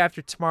The Day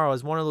After Tomorrow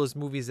is one of those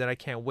movies that I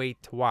can't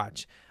wait to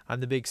watch on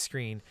the big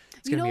screen.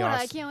 It's you going to know be what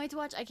awesome. I can't wait to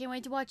watch? I can't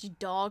wait to watch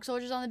Dog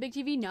Soldiers on the big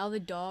TV. Now the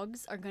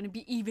dogs are going to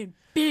be even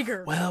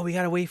bigger. Well, we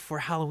got to wait for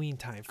Halloween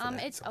time for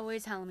that. It's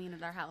always Halloween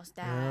at our house,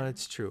 Dad.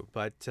 It's true.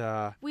 But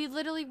We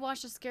literally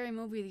watched a scary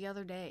movie the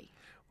other day.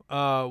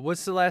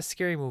 what's the last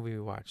scary movie we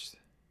watched?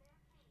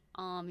 It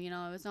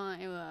was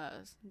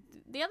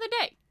the other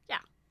day. Yeah.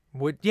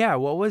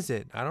 What was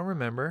it? I don't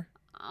remember.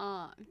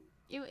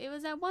 It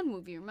was that one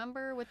movie,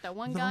 remember, with the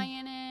one guy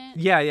in it?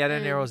 Yeah, that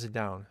And- narrows it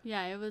down.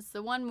 Yeah, it was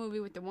the one movie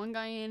with the one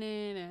guy in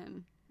it,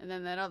 and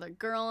then that other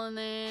girl in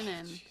it,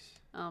 and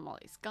all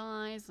these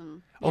guys,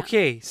 and yeah.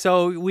 Okay,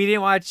 so we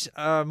didn't watch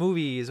a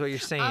movie, is what you're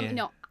saying?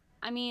 No,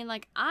 I mean,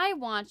 like, I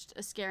watched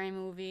a scary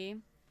movie,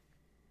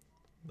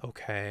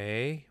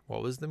 Okay,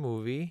 what was the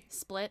movie?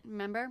 Split,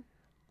 remember?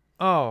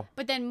 Oh,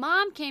 But then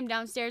Mom came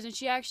downstairs and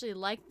she actually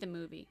liked the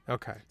movie.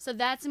 okay. So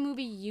that's a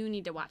movie you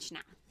need to watch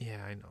now.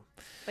 Yeah, I know.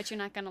 But you're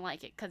not going to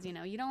like it because, you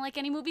don't like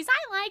any movies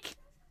I like.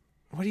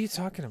 What are you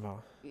talking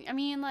about? I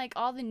mean, like,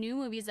 all the new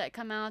movies that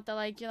come out, I'm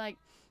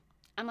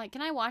like,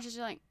 can I watch this?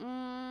 You're like,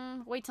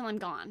 wait till I'm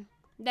gone.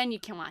 Then you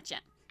can watch it.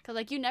 Because,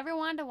 like, you never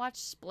wanted to watch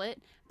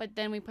Split, but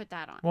then we put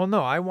that on. Well,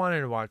 no, I wanted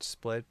to watch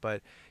Split,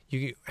 but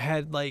you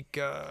had, like,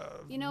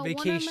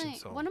 vacation.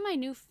 One of my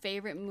new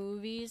favorite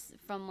movies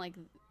from, like,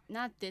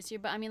 not this year,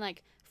 but I mean,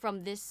 like,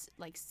 from this,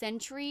 like,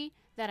 century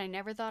that I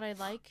never thought I'd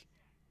like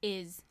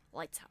is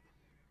Lights Out.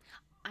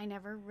 I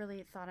never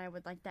really thought I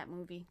would like that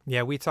movie.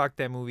 Yeah, we talked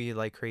that movie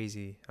like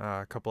crazy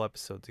a couple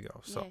episodes ago.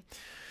 So, Yeah.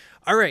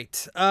 all right.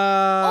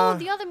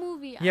 The other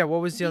movie. Yeah,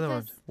 what was the other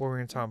one? because What were we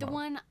gonna talk The about?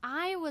 one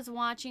I was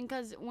watching,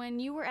 because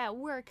when you were at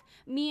work,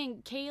 me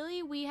and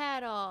Kaylee, we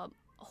had a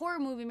horror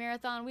movie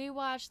marathon. We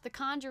watched The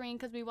Conjuring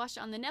because we watched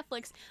it on the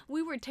Netflix.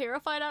 We were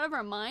terrified out of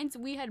our minds.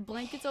 We had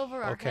blankets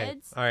over our Okay.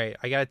 heads. All right.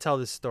 I gotta tell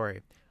this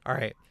story. All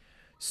right.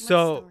 What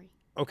So story?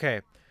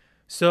 okay.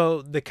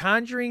 So The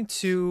Conjuring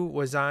 2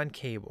 was on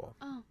cable.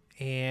 Oh.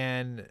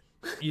 And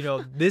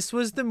this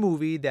was the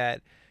movie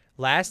that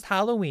last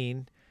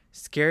Halloween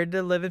scared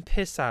the living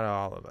piss out of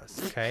all of us,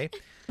 okay?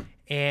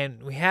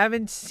 And we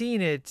haven't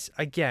seen it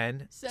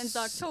again Since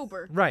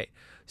October. Right.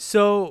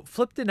 So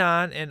flipped it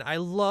on, and I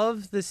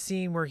love the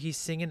scene where he's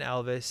singing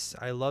Elvis.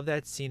 I love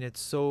that scene.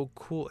 It's so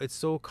cool. It's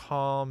so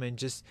calm, and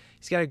just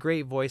he's got a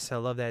great voice. I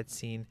love that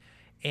scene.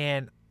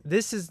 And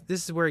this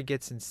is where it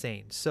gets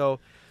insane. So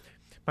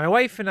my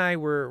wife and I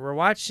were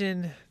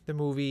watching the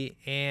movie,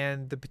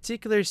 and the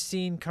particular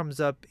scene comes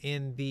up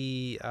in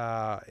the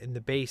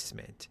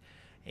basement,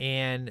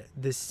 and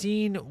the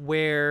scene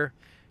where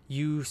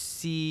you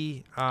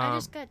see I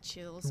just got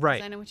chills. 'cause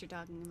right. I know what you're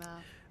talking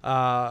about.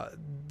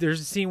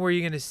 there's a scene where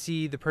you're going to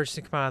see the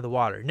person come out of the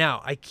water.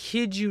 Now, I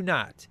kid you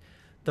not,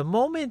 the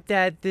moment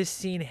that this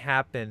scene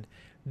happened,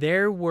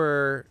 there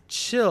were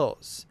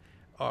chills,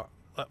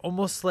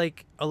 almost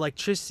like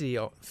electricity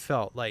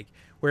felt like,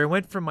 where it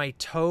went from my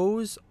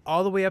toes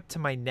all the way up to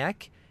my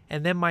neck,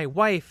 and then my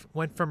wife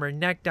went from her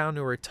neck down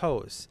to her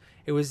toes.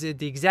 It was at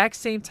the exact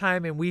same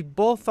time, and we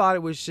both thought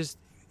it was just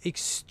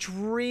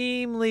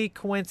extremely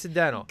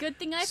coincidental. Good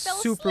thing I fell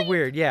Super asleep.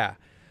 weird, yeah.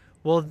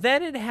 Well,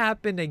 then it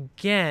happened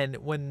again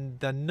when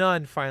the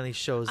nun finally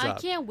shows I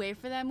up. can't wait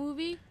for that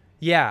movie.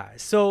 Yeah,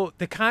 so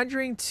The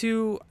Conjuring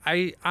 2,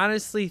 I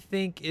honestly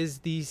think is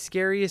the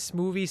scariest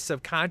movie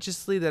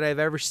subconsciously that I've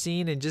ever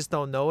seen and just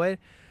don't know it.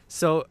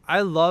 So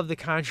I love the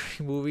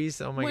Conjuring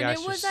movies. Oh my when gosh,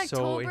 it was they're so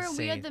October, insane.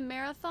 we had the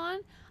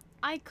marathon.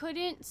 I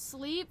couldn't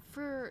sleep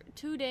for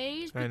 2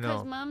 days I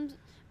because know.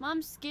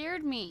 mom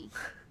scared me.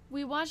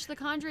 We watched The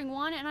Conjuring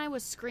 1 and I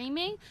was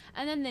screaming,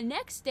 and then the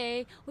next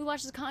day we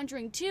watched The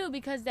Conjuring 2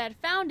 because Dad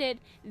found it.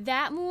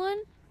 That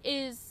one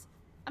is,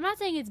 I'm not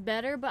saying it's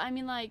better, but I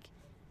mean, like,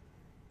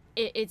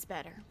 it's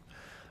better.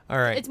 All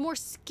right. It's more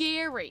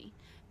scary.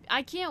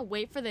 I can't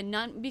wait for the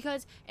Nun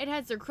because it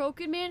has the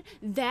Crooked Man.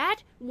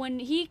 That when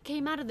he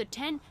came out of the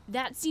tent,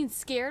 that scene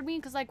scared me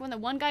because like when the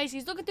one guy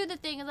he's looking through the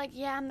thing, it's like,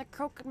 yeah, I'm the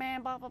Crooked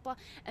Man, blah blah blah,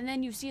 and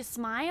then you see a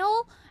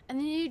smile, and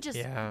then you just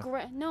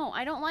no,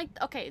 I don't like.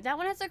 Okay, that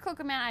one has the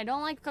Crooked Man. I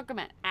don't like Crooked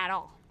Man at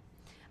all.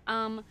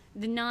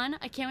 The Nun,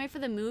 I can't wait for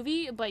the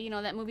movie, but you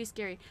know that movie's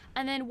scary.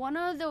 And then one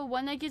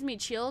that gives me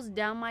chills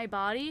down my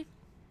body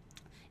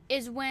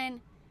is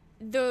when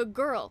the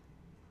girl,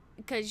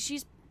 because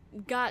she's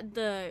got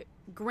the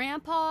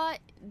grandpa,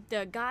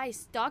 the guy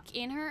stuck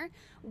in her,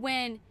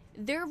 when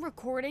they're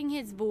recording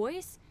his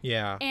voice,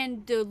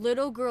 and the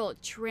little girl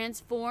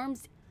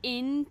transforms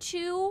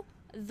into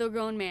the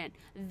grown man.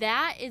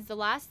 That is the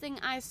last thing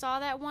I saw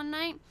that one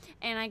night,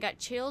 and I got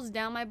chills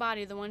down my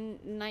body. The one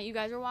night you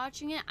guys were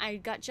watching it, I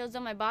got chills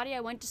down my body. I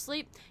went to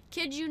sleep.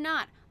 Kid you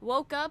not,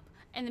 woke up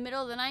in the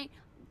middle of the night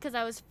because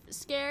I was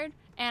scared,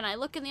 and I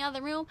look in the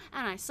other room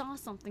and I saw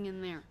something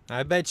in there.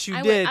 I bet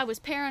you did. I was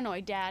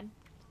paranoid, Dad.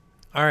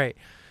 All right.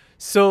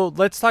 So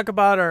let's talk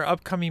about our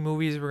upcoming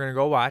movies we're going to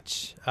go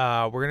watch.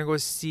 We're going to go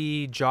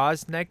see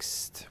Jaws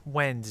next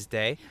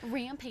Wednesday.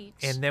 Rampage.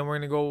 And then we're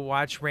going to go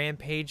watch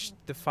Rampage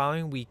the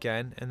following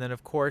weekend. And then,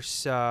 of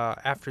course,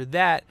 after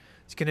that,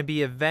 it's going to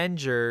be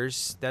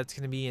Avengers. That's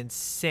going to be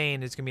insane.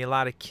 There's going to be a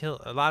lot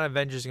of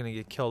Avengers going to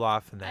get killed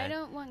off in that. I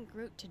don't want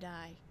Groot to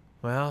die.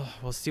 Well,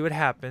 we'll see what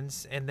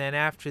happens. And then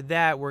after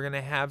that, we're going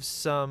to have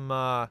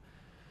some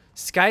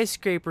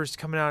skyscrapers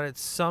coming out at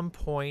some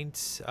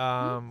point.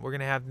 We're going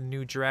to have the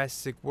new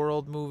Jurassic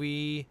World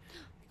movie.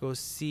 Go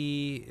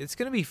see. It's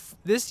going to be,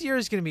 this year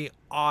is going to be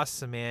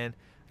awesome, man.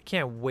 I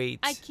can't wait.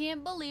 I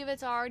can't believe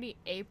it's already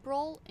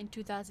April in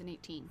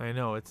 2018. I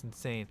know, it's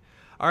insane.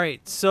 All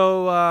right,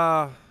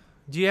 so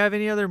do you have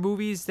any other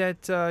movies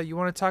that you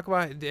want to talk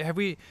about?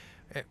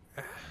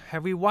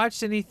 Have we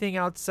watched anything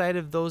outside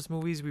of those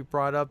movies we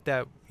brought up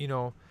that, you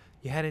know,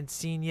 you hadn't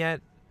seen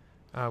yet?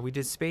 We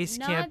did Space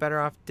Camp, Better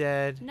Off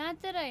Dead.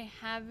 Not that I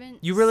haven't.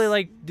 You really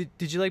like?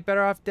 Did you like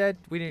Better Off Dead?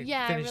 We didn't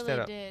finish I really that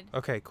up. did.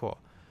 Okay, cool.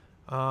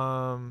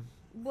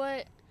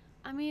 What?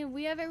 I mean,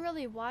 we haven't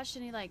really watched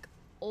any like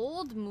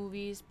old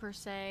movies per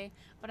se,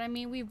 but I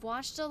mean, we've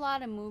watched a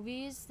lot of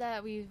movies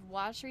that we've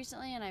watched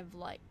recently and I've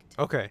liked.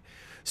 Okay,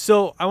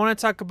 so I want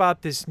to talk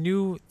about this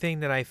new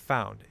thing that I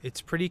found.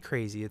 It's pretty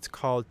crazy. It's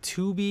called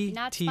Tubi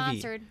Not TV.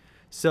 sponsored.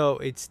 So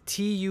it's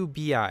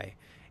TUBI,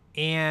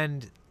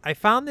 and I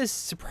found this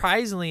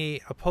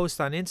surprisingly a post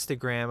on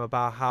Instagram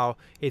about how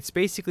it's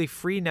basically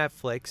free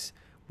Netflix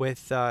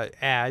with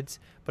ads,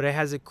 but it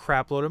has a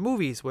crap load of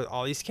movies with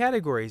all these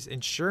categories.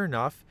 And sure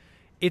enough,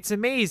 it's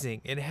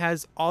amazing. It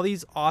has all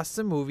these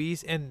awesome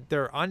movies, and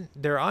they're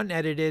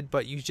unedited,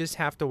 but you just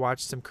have to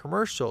watch some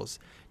commercials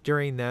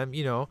during them,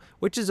 you know,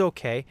 which is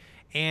okay.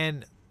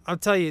 And I'll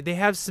tell you, they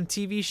have some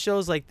TV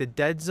shows like The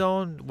Dead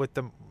Zone with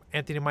the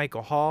Anthony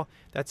Michael Hall.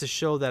 That's a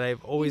show that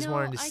I've always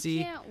wanted to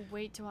see. I can't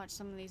wait to watch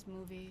some of these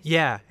movies.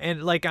 Yeah,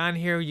 and like on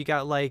here you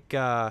got like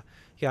you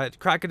got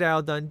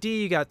Crocodile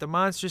Dundee, you got The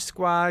Monster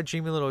Squad,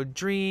 Dream a Little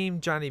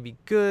Dream, Johnny Be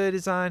Good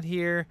is on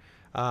here.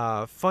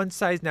 Fun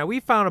Size. Now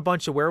we found a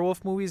bunch of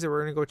werewolf movies that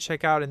we're gonna go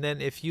check out, and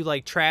then if you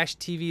like trash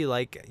TV,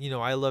 like, you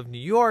know, I Love New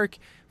York,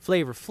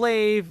 Flavor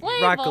Flav,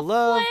 Rock of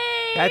Love,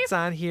 that's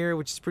on here,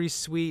 which is pretty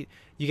sweet.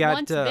 You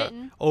got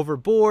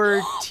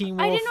Overboard, Teen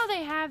Wolf. I didn't know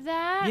they have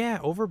that. Yeah,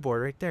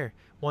 Overboard right there.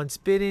 Once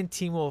Bitten,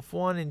 Teen Wolf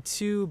 1 and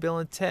 2, Bill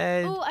and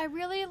Ted. Oh, I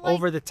really like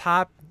Over the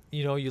Top.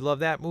 You know, you love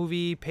that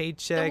movie.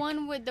 Paycheck.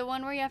 the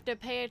one where you have to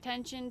pay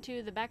attention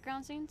to the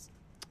background scenes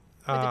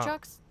with the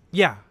trucks.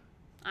 Yeah.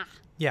 Ah.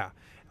 Yeah.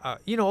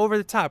 You know, Over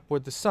the Top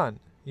with the son.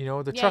 You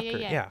know, the trucker.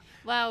 Yeah.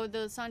 Wow,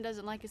 the son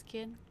doesn't like his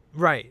kid.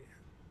 Right.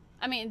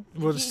 I mean,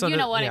 Well, you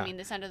know what I mean.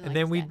 The son doesn't. And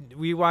like then his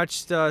we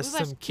watched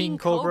some King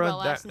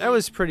Cobra. That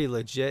was pretty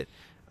legit.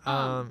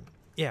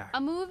 Yeah.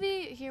 A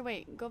movie here.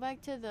 Wait, go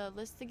back to the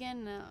list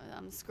again.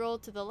 Scroll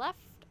to the left.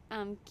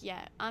 Yeah,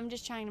 I'm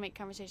just trying to make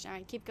conversation. All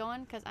right, keep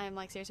going, cause I'm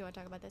like seriously want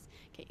to talk about this.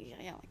 Okay,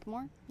 yeah, like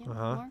more.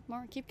 Yeah,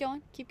 more. Keep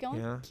going.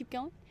 Yeah. Keep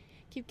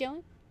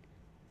going.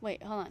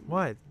 Wait, hold on.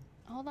 What?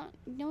 Hold on.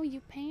 No, you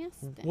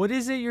passed it. What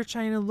is it you're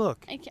trying to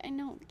look? I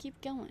know.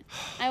 Keep going.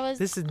 I was.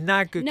 This is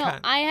not good. No,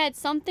 I had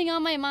something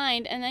on my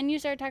mind, and then you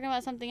started talking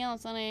about something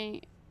else,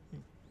 and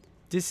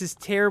This is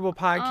terrible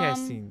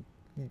podcasting.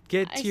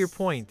 Get to your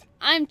point.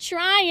 I'm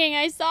trying.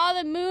 I saw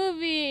the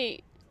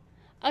movie.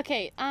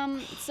 Okay.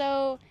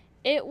 So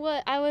it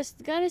was. I was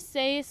gonna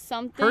say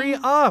something. Hurry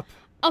up.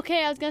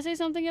 Okay, I was gonna say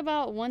something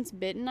about Once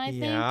Bitten.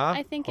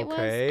 I think it was.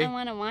 I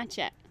want to watch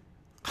it.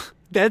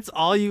 That's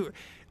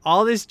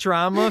all this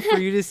drama for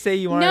you to say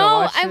you want to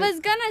watch it? No, I was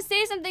gonna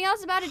say something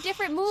else about a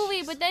different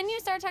movie, but then you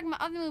started talking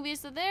about other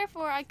movies, so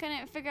therefore I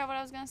couldn't figure out what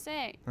I was gonna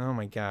say. Oh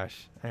my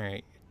gosh! All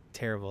right,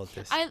 terrible at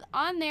this.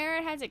 On there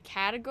it has a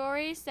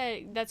category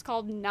that's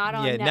called Not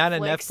on Netflix. Yeah, Not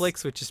on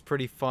Netflix, which is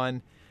pretty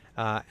fun.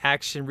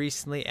 Action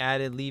recently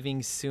added,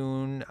 Leaving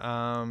Soon,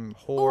 horror.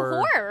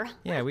 Oh, horror.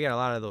 Yeah, we got a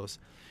lot of those.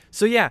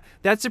 So yeah,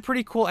 that's a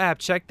pretty cool app.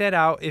 Check that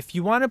out. If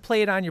you want to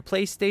play it on your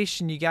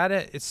PlayStation, you got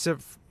it. It's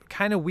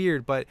kind of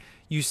weird, but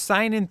you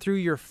sign in through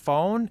your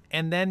phone,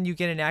 and then you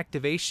get an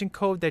activation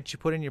code that you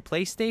put in your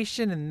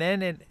PlayStation, and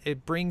then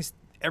it brings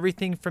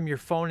everything from your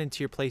phone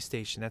into your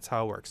PlayStation. That's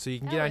how it works. So you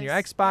can get on your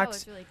That Xbox,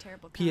 was really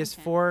terrible content.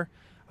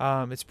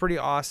 PS4. It's pretty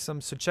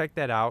awesome. So check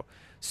that out.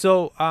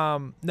 So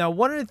now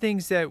one of the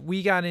things that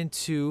we got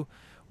into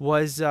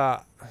was,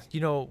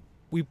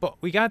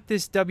 we got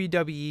this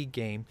WWE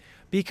game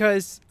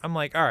because I'm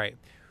like, all right,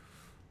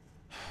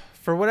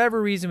 for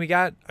whatever reason, we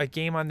got a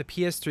game on the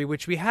PS3,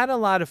 which we had a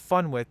lot of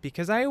fun with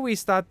because I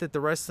always thought that the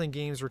wrestling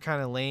games were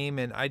kind of lame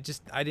and I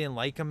didn't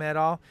like them at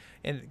all.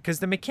 And because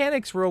the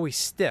mechanics were always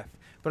stiff.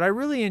 But I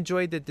really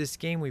enjoyed this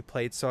game we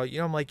played. So,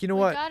 I'm like,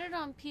 what? We got it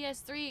on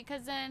PS3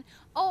 because then,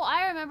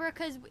 I remember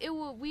because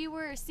we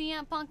were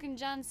CM Punk and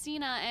John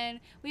Cena and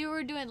we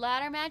were doing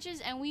ladder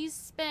matches and we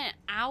spent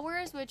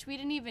hours, which we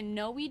didn't even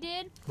know we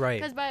did. Right.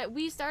 Because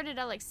we started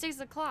at like 6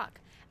 o'clock.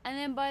 And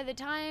then by the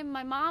time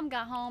my mom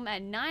got home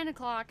at 9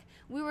 o'clock,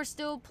 we were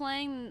still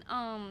playing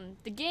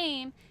the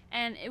game,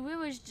 and we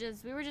were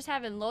just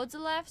having loads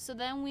of left. So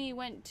then we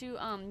went to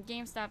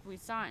GameStop, we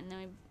saw it, and then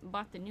we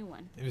bought the new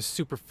one. It was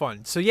super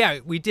fun. So yeah,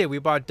 we did. We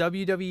bought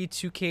WWE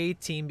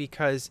 2K18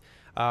 because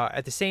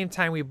at the same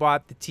time we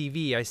bought the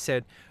TV, I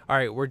said, all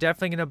right, we're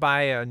definitely gonna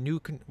buy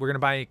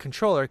a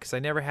controller because I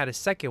never had a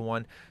second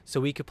one, so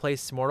we could play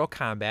some Mortal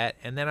Kombat.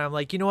 And then I'm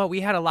like, you know what?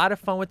 We had a lot of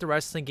fun with the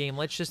wrestling game.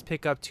 Let's just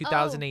pick up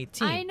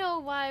 2018. I know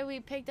why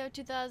we picked up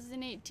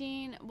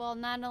 2018. Well,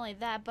 not only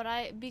that,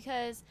 but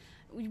because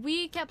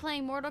we kept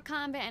playing Mortal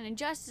Kombat and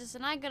Injustice,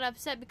 and I got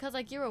upset because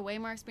you were way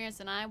more experienced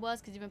than I was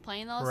because you've been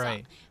playing those.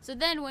 Right. So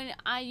then when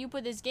you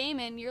put this game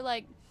in, you're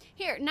like,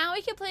 here, now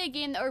we can play a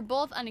game that we're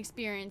both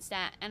unexperienced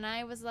at. And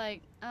I was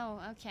like,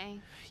 oh, okay.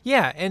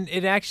 Yeah, and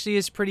it actually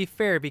is pretty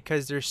fair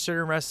because there's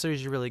certain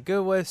wrestlers you're really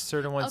good with,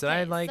 certain ones that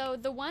I like. So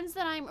the ones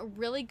that I'm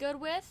really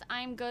good with,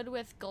 I'm good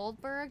with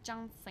Goldberg,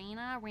 John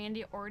Cena,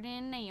 Randy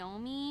Orton,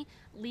 Naomi,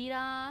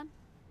 Lita.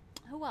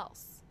 Who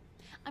else?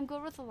 I'm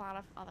good with a lot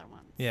of other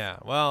ones. Yeah,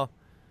 well,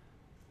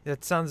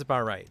 that sounds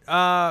about right.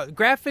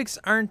 Graphics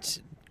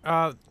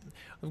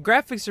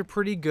are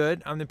pretty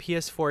good on the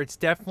PS4. It's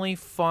definitely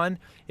fun.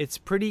 It's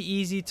pretty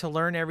easy to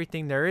learn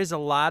everything. There is a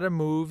lot of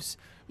moves,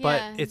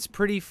 but it's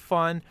pretty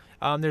fun.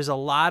 There's a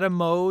lot of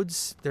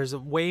modes. There's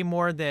way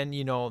more than,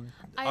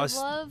 I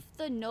love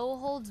the no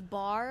holds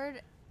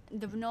barred.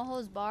 The no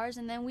holds bars,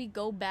 and then we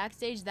go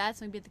backstage. That's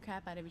when we beat the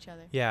crap out of each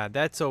other. Yeah,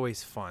 that's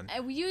always fun.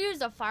 And you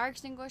use a fire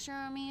extinguisher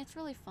on me. It's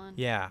really fun.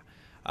 Yeah,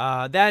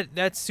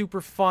 that's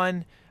super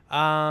fun.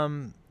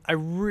 I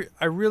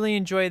really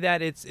enjoy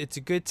that. It's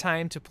a good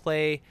time to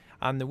play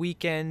on the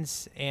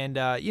weekends, and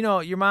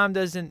your mom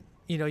doesn't.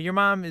 Your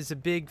mom is a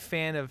big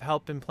fan of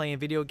helping playing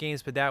video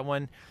games, but that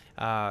one,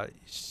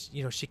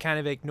 she kind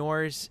of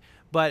ignores.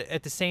 But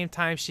at the same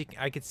time,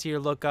 I could see her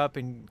look up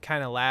and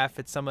kind of laugh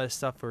at some of the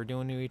stuff we're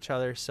doing to each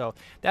other. So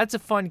that's a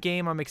fun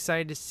game. I'm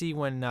excited to see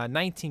when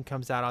 19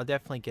 comes out. I'll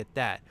definitely get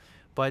that.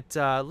 But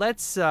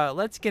let's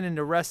get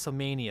into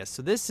WrestleMania.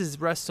 So this is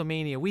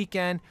WrestleMania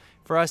weekend.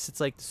 For us, it's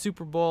like the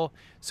Super Bowl.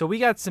 So we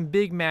got some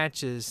big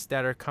matches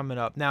that are coming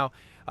up. Now,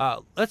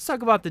 let's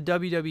talk about the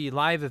WWE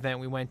live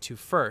event we went to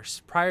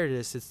first. Prior to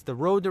this, it's the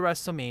Road to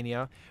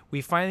WrestleMania.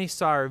 We finally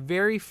saw our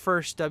very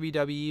first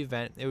WWE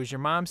event. It was your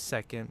mom's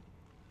second.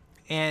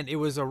 And it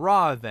was a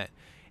Raw event.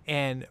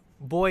 And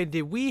boy,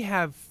 did we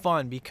have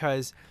fun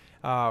because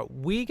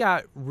we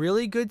got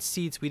really good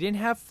seats. We didn't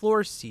have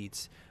floor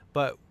seats,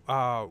 but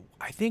I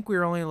think we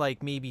were only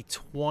like maybe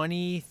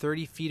 20,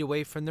 30 feet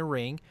away from the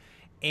ring.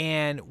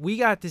 And we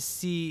got to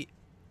see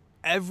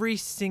every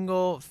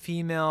single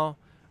female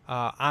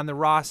on the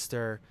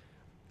roster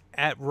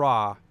at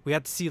Raw. We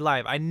got to see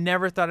live. I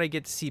never thought I'd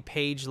get to see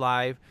Paige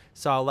live.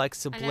 Saw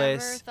Alexa Bliss.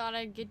 I never thought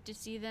I'd get to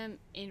see them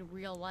in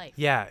real life.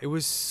 Yeah, it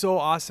was so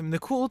awesome. The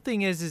cool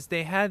thing is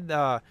they had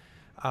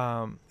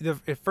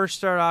it first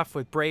started off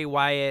with Bray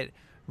Wyatt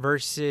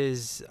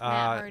versus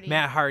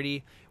Matt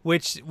Hardy,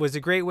 which was a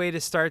great way to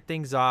start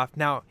things off.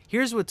 Now,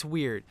 here's what's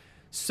weird.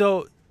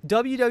 So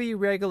WWE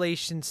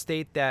regulations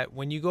state that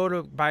when you go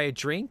to buy a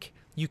drink,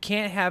 you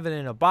can't have it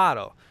in a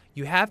bottle.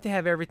 You have to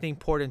have everything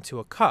poured into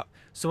a cup.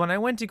 So when I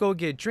went to go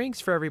get drinks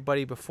for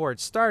everybody before it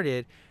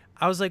started,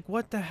 I was like,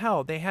 what the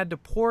hell? They had to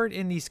pour it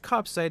in these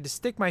cups. So I had to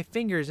stick my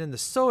fingers in the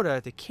soda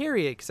to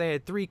carry it because I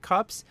had 3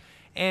 cups.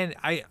 And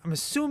I'm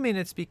assuming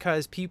it's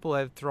because people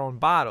have thrown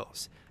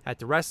bottles at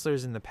the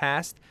wrestlers in the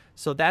past.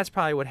 So that's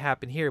probably what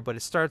happened here. But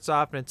it starts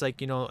off and it's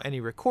like, any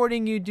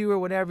recording you do or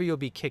whatever, you'll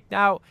be kicked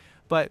out.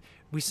 But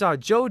we saw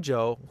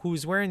JoJo,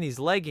 who's wearing these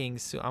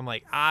leggings. So I'm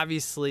like,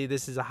 obviously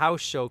this is a house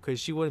show because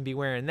she wouldn't be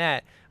wearing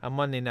that on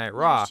Monday Night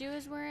Raw. She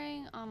was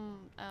wearing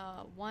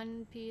a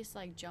one-piece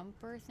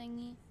jumper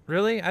thingy.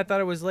 Really? I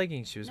thought it was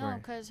leggings she was wearing.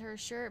 No, because her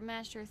shirt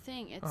matched her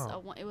thing. It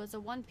was a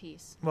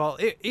one-piece. Well,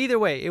 either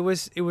way, it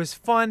was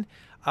fun.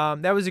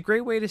 That was a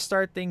great way to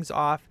start things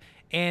off.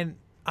 And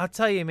I'll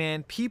tell you,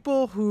 man,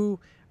 people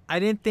who I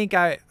didn't think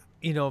I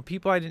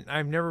people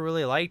I've never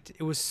really liked.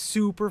 It was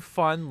super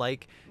fun.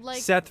 Like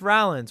Like- Seth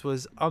Rollins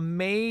was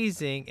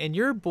amazing, and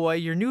your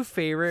new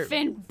favorite,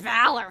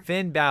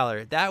 Finn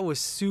Balor. That was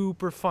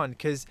super fun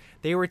because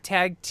they were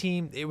tag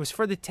team. It was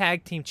for the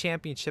tag team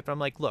championship. I'm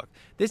like, look,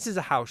 this is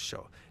a house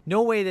show.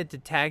 No way that the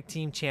tag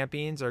team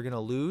champions are gonna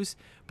lose,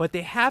 but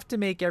they have to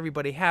make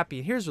everybody happy.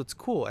 And here's what's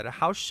cool: at a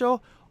house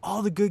show,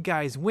 all the good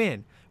guys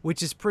win,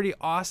 which is pretty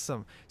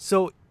awesome.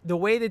 So the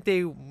way that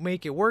they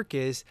make it work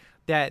is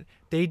that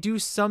they do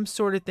some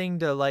sort of thing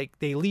to, like,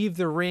 they leave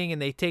the ring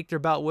and they take their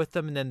belt with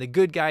them, and then the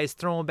good guys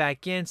throw them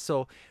back in.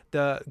 So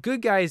the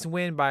good guys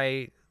win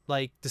by,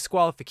 like,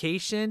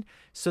 disqualification.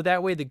 So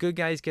that way the good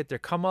guys get their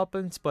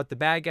comeuppance, but the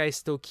bad guys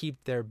still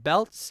keep their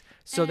belts.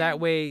 So that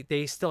And- way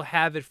they still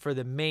have it for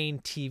the main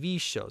TV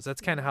shows.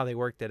 That's kind of how they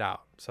worked it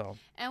out. So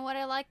And what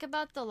I like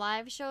about the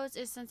live shows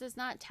is since it's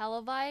not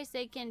televised,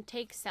 they can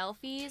take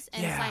selfies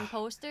and Yeah. sign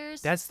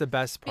posters. that's the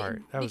best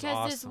part. That was because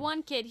awesome. this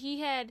one kid, he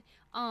had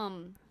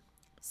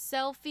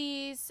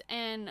selfies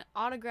and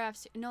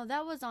autographs. No,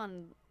 that was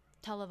on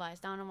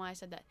televised. I don't know why I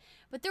said that.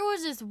 But there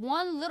was this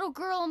one little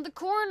girl in the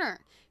corner.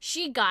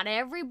 She got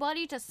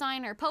everybody to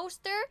sign her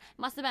poster.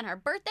 Must have been her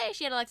birthday.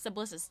 She had Alexa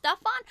Bliss's stuff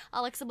on.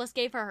 Alexa Bliss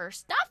gave her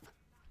stuff.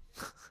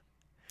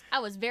 I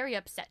was very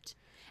upset.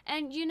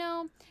 And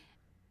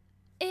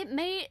it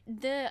made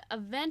the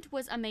event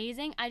was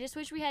amazing. I just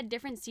wish we had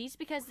different seats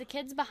because the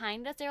kids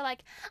behind us, they're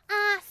like,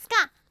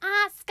 Asuka.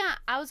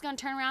 I was going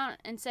to turn around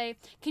and say,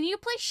 can you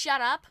please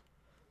shut up?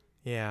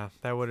 Yeah,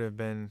 that would have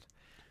been.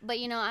 But,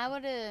 I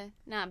would have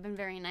not been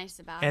very nice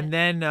about it. And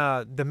then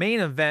the main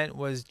event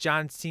was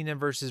John Cena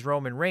versus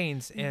Roman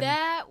Reigns, and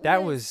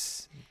that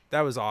was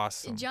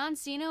awesome. John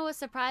Cena was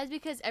surprised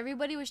because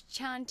everybody was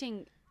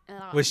chanting.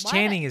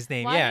 Chanting his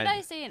name, why yeah. did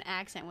I say an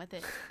accent with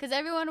it? Because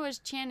everyone was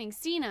chanting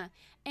Cena,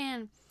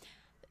 and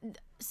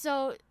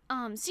so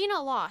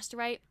Cena lost,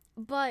 right?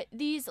 But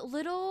this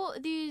little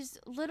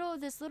girl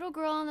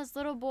and this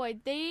little boy,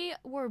 they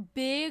were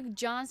big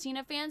John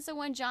Cena fans. So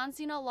when John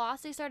Cena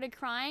lost, they started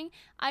crying.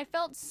 I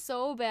felt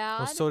so bad.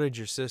 Well, so did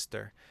your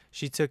sister.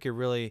 She took it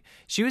really.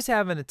 She was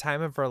having a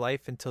time of her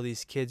life until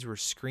these kids were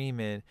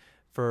screaming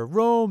for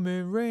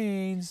Roman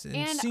Reigns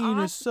and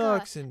Cena Asuka.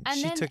 sucks, and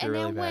she took it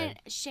really and then when bad.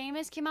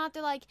 Sheamus came out,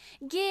 they're like,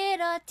 get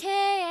a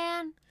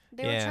tan.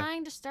 They were Yeah.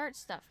 trying to start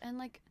stuff, and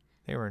like,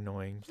 They were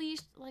annoying.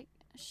 please, like,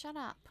 shut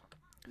up.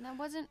 That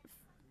wasn't.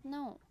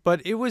 No.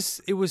 But it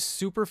was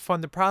super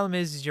fun. The problem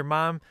is your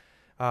mom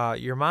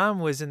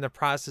was in the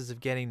process of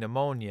getting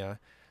pneumonia.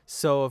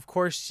 So of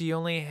course she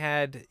only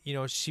had,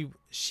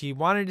 she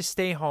wanted to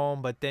stay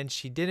home, but then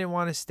she didn't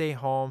want to stay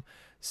home.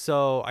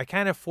 So I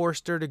kind of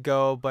forced her to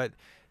go, but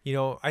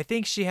I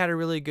think she had a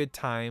really good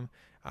time.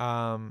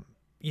 The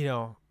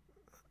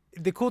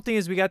cool thing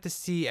is we got to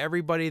see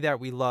everybody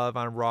that we love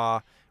on Raw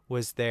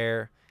was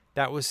there.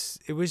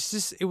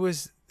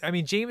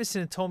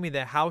 Jameson told me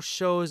that house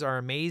shows are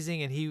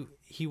amazing, and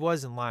he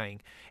wasn't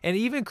lying. And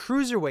even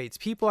cruiserweights,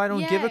 people I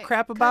don't give a Yeah,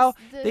 crap 'cause about,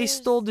 they there's-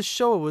 stole the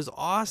show. It was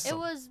awesome.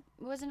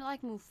 Wasn't it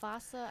like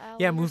Mufasa Ali?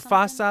 Yeah, or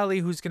Mufasa something? Ali,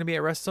 who's going to be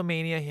at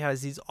WrestleMania. He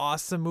has these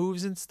awesome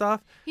moves and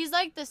stuff. He's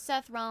like the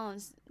Seth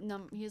Rollins.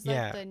 He's like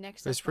Yeah, the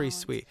next. it was Seth pretty Rollins.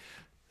 sweet.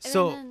 And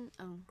So then,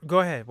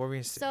 go ahead. What were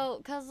you saying?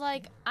 So, cause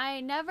like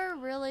I've never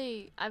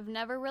really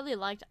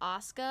liked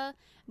Asuka,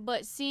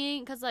 but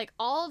cause like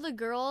all the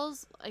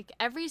girls, like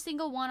every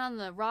single one on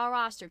the Raw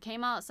roster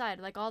came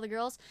outside, like all the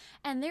girls,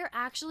 and they're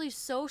actually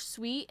so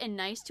sweet and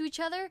nice to each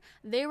other.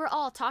 They were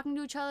all talking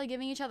to each other,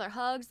 giving each other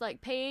hugs.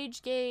 Like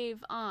Paige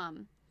gave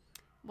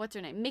what's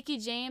her name, Mickey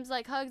James,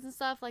 like hugs and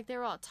stuff. Like they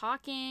were all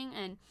talking,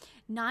 and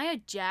Nia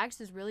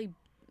Jax is really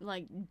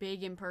like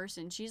big in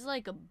person. She's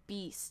like a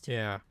beast.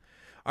 Yeah.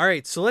 All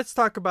right, so let's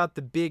talk about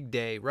the big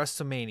day,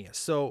 WrestleMania.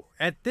 So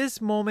at this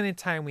moment in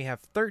time, we have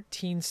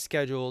 13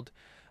 scheduled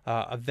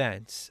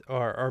events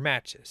or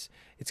matches.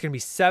 It's going to be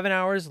 7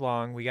 hours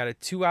long. We got a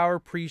 2-hour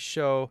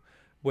pre-show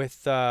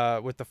with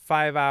the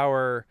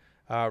 5-hour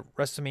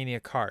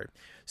WrestleMania card.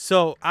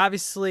 So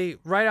obviously,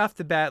 right off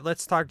the bat,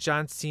 let's talk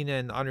John Cena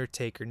and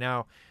Undertaker.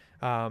 Now,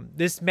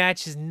 this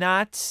match is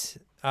not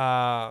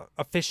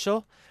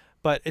official,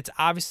 but it's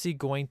obviously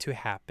going to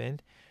happen.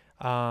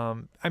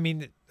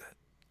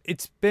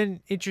 It's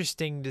been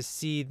interesting to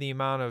see the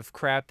amount of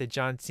crap that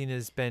John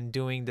Cena's been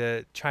doing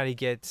to try to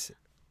get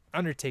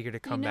Undertaker to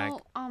come back.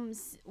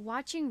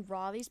 Watching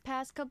Raw these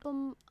past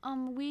couple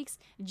weeks,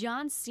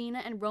 John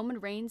Cena and Roman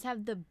Reigns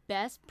have the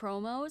best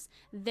promos.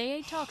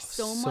 They talk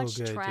so much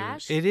good,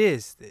 trash. Dude. It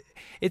is.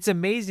 It's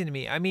amazing to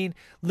me. I mean,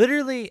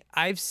 literally,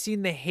 I've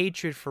seen the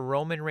hatred for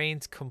Roman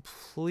Reigns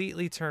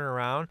completely turn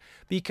around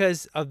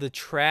because of the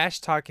trash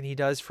talking he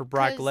does for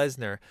Brock 'Cause-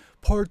 Lesnar.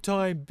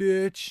 Part-time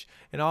bitch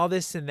and all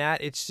this and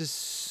that. It's just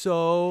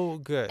so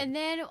good. And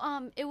then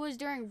it was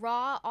during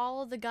Raw,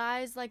 all of the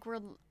guys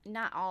were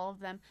not all of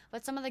them,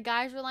 but some of the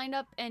guys were lined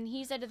up, and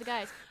he said to the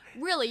guys,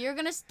 "Really, you're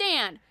gonna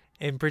stand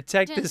And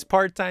protect this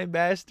part-time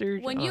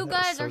bastard. when Oh, you that was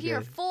guys so are here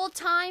good. full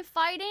time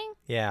fighting?"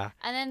 Yeah.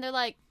 And then they're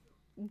like,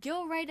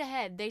 "Go right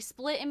ahead." They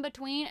split in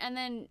between, and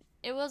then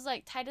it was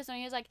like Titus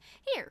O'Neil was like,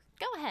 "Here,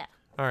 go ahead."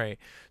 All right.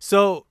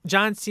 So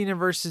John Cena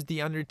versus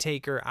The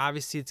Undertaker.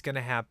 Obviously, it's going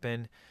to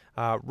happen.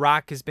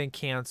 Rock has been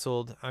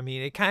canceled. I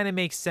mean, it kind of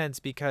makes sense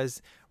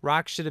because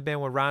Rock should have been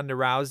with Ronda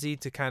Rousey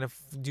to kind of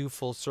do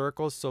full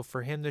circle. So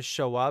for him to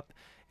show up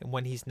and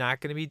when he's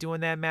not going to be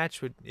doing that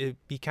match would it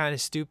be kind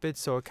of stupid.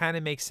 So it kind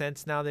of makes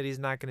sense now that he's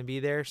not going to be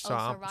there. So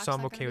Rock's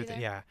I'm not okay gonna with be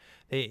it. there?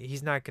 Yeah,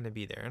 he's not going to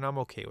be there, and I'm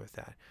okay with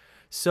that.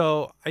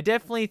 So I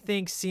definitely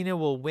think Cena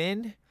will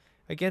win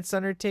against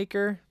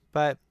Undertaker,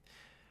 but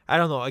I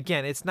don't know.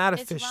 Again, it's not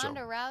It's official.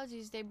 Ronda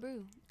Rousey's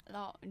debut.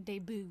 Oh,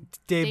 debut.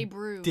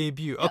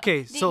 Debut. No,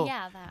 Okay, so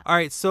yeah, that. all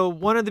right. So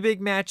one of the big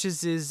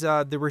matches is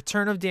the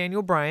return of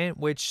Daniel Bryan,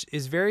 which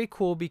is very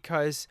cool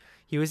because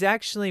he was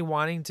actually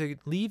wanting to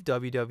leave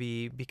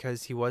WWE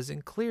because he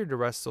wasn't cleared to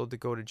wrestle to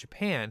go to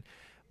Japan.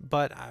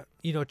 But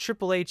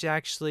Triple H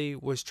actually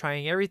was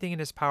trying everything in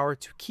his power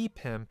to keep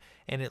him,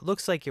 and it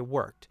looks like it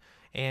worked.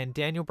 And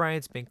Daniel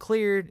Bryan's been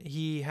cleared.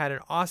 He had an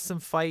awesome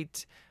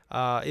fight,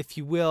 if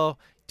you will,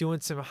 doing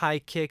some high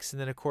kicks,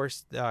 and then of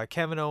course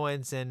Kevin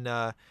Owens and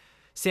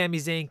Sami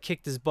Zayn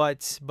kicked his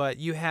butt. But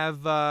you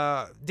have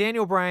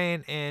Daniel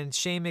Bryan and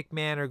Shane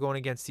McMahon are going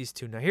against these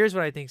two. Now here's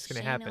what I think is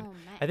going to happen.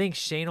 I think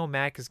Shane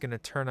O'Mac is going to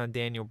turn on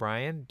Daniel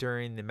Bryan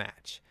during the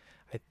match.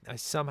 I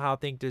somehow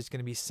think there's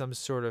going to be some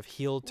sort of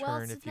heel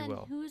turn, so if you then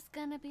will. Who's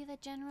gonna be the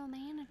general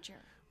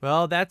manager?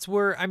 Well, that's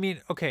where,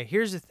 okay,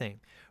 here's the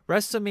thing.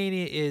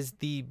 WrestleMania is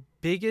the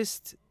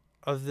biggest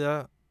of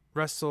the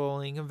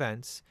wrestling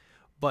events,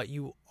 but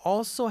you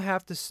also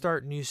have to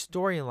start new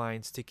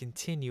storylines to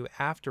continue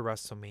after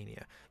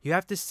WrestleMania. You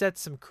have to set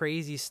some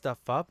crazy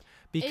stuff up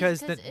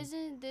because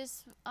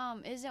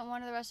isn't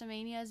one of the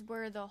WrestleManias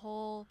where the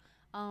whole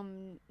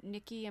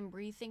Nikki and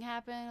Brie thing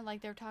happened?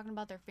 Like they're talking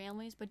about their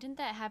families, but didn't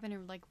that happen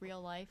in like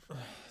real life?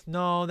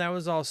 No, that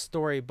was all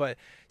story. But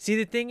see,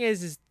 the thing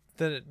is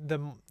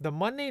the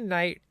Monday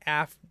night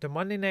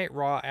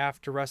Raw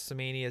after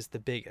WrestleMania is the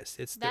biggest.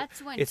 It's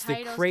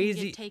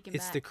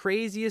the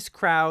craziest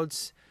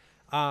crowds.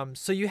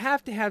 So you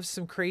have to have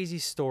some crazy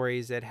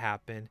stories that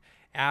happen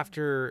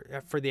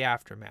for the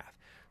aftermath.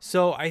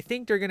 So I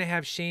think they're gonna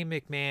have Shane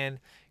McMahon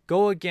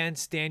go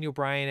against Daniel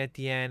Bryan at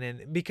the end,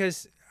 and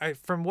because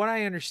from what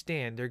I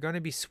understand, they're going to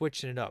be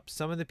switching it up.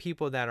 Some of the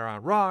people that are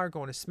on Raw are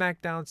going to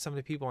SmackDown. Some of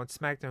the people on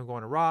SmackDown are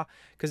going to Raw.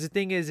 Because the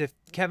thing is, if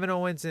Kevin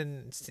Owens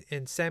and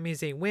Sami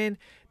Zayn win,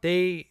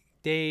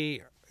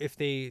 if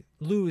they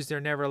lose,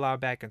 they're never allowed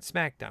back on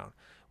SmackDown,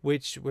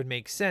 which would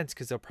make sense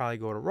because they'll probably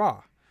go to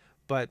Raw.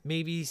 But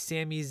maybe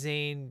Sami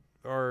Zayn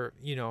or,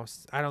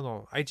 I don't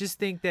know. I just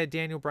think that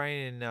Daniel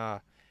Bryan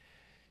and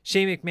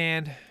Shane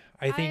McMahon,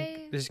 I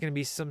think there's going to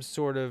be some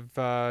sort of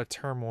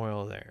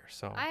turmoil there.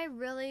 So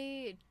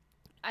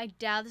I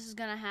doubt this is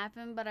going to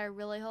happen, but I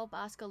really hope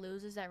Asuka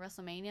loses at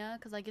WrestleMania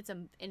because like it's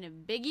in a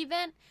big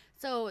event,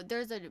 so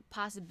there's a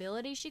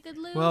possibility she could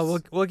lose.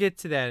 Well, we'll get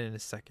to that in a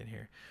second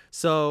here.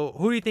 So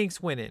who do you think's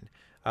winning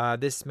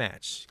this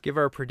match? Give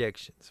our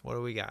predictions. What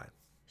do we got?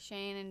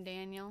 Shane and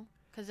Daniel,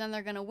 because then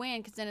they're going to win,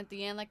 because then at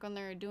the end, like when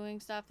they're doing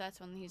stuff, that's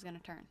when he's going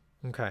to turn.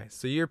 Okay,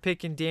 so you're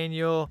picking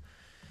Daniel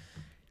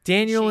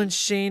and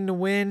Shane to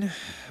win.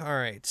 All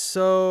right.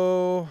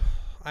 So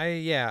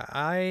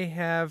I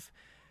have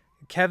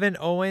Kevin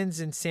Owens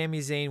and Sami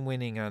Zayn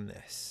winning on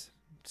this.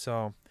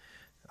 So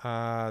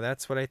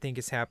that's what I think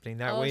is happening.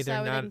 That way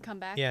they're not. They can come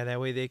back? Yeah, that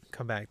way they can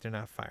come back. They're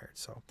not fired.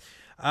 So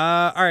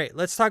all right,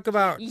 let's talk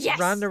about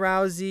Ronda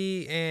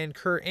Rousey and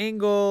Kurt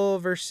Angle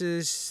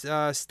versus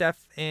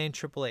Steph and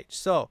Triple H.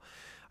 So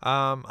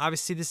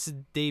obviously this is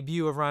the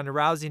debut of Ronda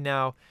Rousey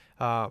now.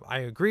 I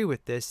agree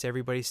with this.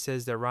 Everybody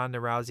says that Ronda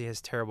Rousey has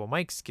terrible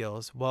mic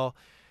skills. Well,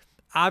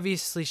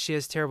 obviously she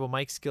has terrible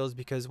mic skills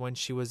because when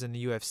she was in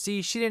the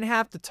UFC, she didn't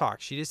have to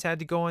talk. She just had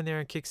to go in there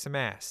and kick some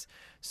ass.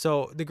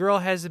 So the girl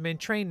hasn't been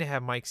trained to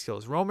have mic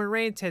skills. Roman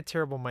Reigns had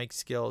terrible mic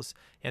skills,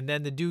 and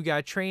then the dude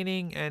got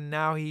training, and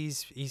now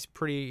he's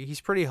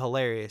pretty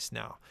hilarious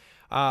now.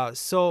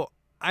 So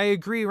I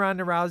agree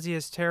Ronda Rousey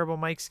has terrible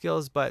mic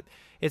skills, but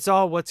it's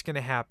all what's going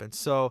to happen.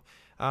 So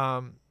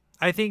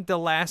I think the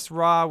last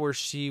Raw where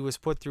she was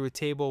put through a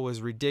table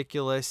was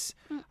ridiculous.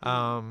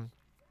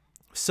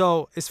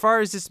 So as far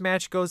as this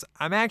match goes,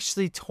 I'm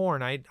actually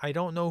torn. I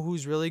don't know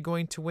who's really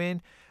going to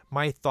win.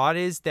 My thought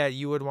is that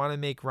you would want to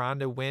make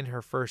Ronda win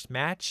her first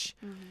match.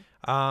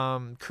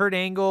 Kurt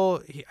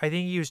Angle, I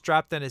think he was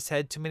dropped on his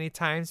head too many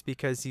times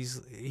because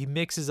he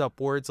mixes up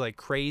words like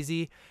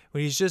crazy.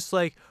 When he's just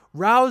like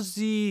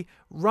Rousey,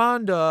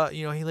 Ronda,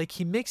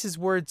 he mixes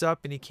words up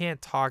and he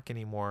can't talk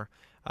anymore.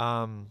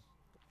 And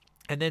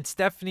then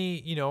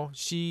Stephanie,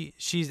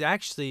 she's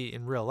actually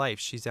in real life,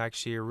 she's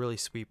actually a really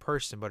sweet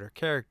person, but her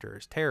character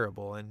is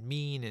terrible and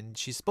mean, and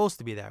she's supposed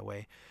to be that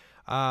way.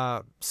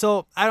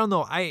 So I don't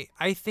know. I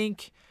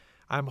think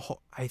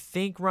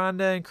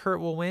Ronda and Kurt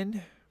will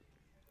win,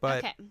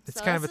 but it's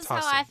kind of a toss-up.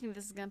 This is how I think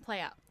this is gonna play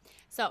out.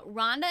 So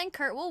Ronda and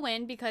Kurt will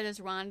win because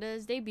it's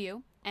Ronda's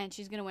debut, and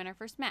she's gonna win her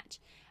first match.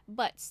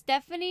 But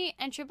Stephanie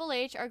and Triple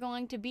H are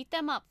going to beat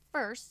them up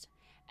first.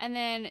 And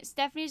then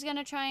Stephanie's going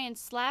to try and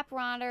slap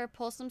Ronda or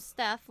pull some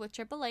stuff with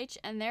Triple H,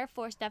 and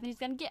therefore Stephanie's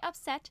going to get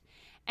upset.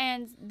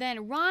 And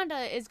then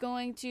Ronda is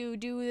going to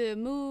do the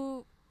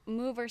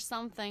move or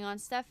something on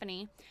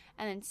Stephanie.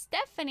 And then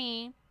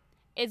Stephanie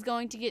is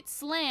going to get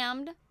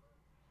slammed,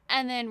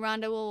 and then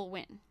Ronda will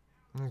win.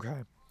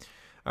 Okay.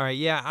 All right.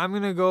 Yeah, I'm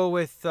going to go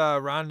with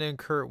Ronda and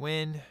Kurt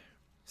win.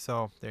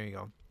 So there you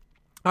go.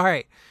 All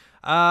right.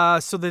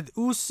 So the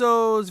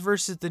Usos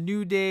versus the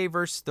New Day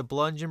versus the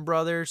Bludgeon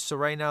Brothers. So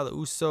right now the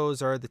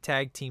Usos are the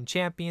tag team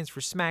champions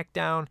for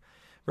SmackDown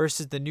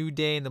versus the New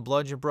Day and the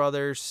Bludgeon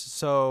Brothers.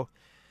 So,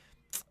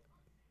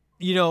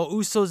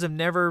 Usos have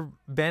never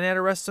been at a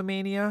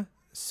WrestleMania.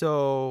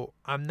 So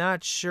I'm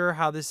not sure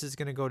how this is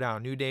going to go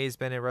down. New Day has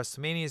been at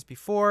WrestleManias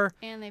before.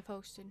 And they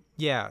posted.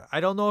 Yeah. I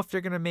don't know if they're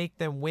going to make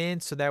them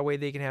win so that way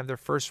they can have their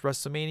first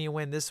WrestleMania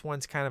win. This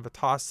one's kind of a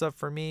toss-up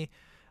for me.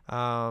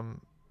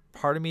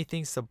 Part of me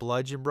thinks the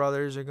Bludgeon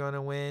Brothers are going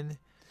to win.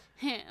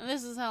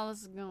 This is how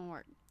this is going to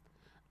work.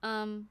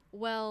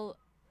 Well,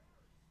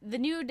 the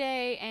New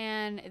Day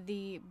and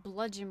the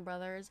Bludgeon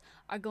Brothers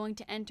are going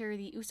to enter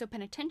the Uso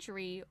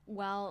Penitentiary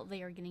while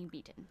they are getting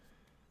beaten.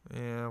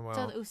 Yeah, well.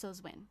 So the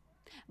Usos win.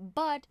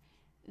 But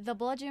the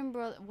Bludgeon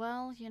Brothers,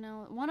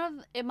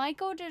 it might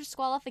go to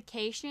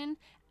disqualification,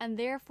 and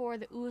therefore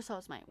the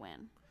Usos might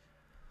win.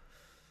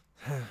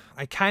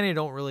 I kind of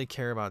don't really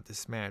care about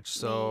this match,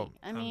 so.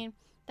 I mean,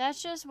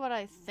 that's just what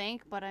I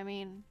think, but I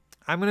mean.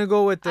 I'm gonna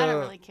go with I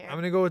don't really care. I'm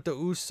gonna go with the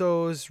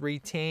Usos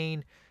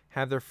retain,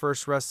 have their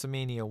first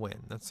WrestleMania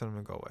win. That's what I'm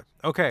gonna go with.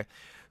 Okay,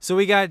 so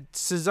we got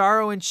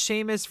Cesaro and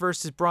Sheamus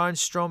versus Braun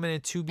Strowman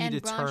and to be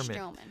determined.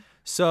 Braun Strowman.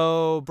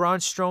 So Braun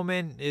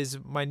Strowman is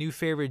my new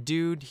favorite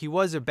dude. He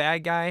was a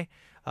bad guy,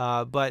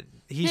 but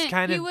he's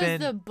kind of been.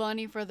 He was the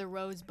bunny for the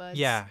Rosebuds.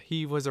 Yeah,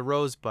 he was a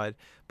Rosebud,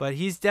 but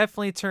he's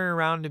definitely turned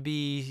around to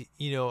be,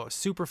 a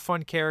super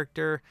fun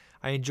character.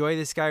 I enjoy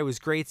this guy. It was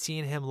great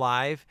seeing him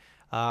live.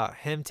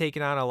 Him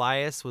taking on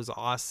Elias was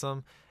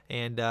awesome.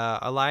 And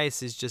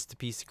Elias is just a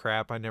piece of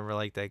crap. I never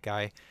liked that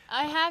guy.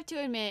 I have to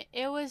admit,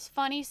 it was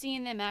funny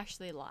seeing them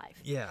actually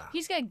live. Yeah.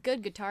 He's got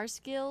good guitar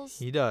skills.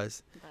 He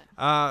does.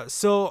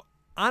 So,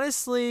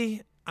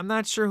 honestly, I'm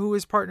not sure who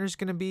his partner's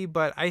going to be,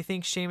 but I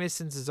think Sheamus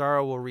and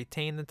Cesaro will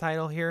retain the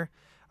title here.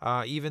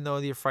 Even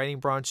though they're fighting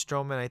Braun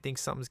Strowman, I think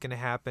something's going to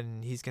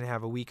happen. He's going to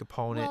have a weak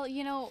opponent.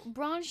 Well,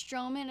 Braun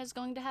Strowman is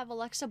going to have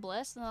Alexa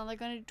Bliss, and then they're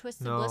going to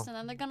twist the Bliss, and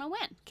then they're going to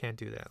win. Can't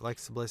do that.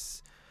 Alexa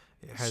Bliss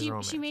has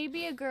romance. She may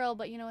be a girl,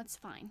 but, it's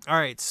fine. All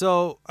right,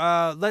 so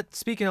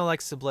speaking of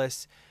Alexa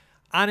Bliss,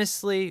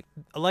 honestly,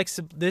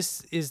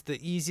 this is the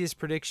easiest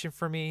prediction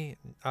for me.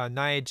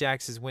 Nia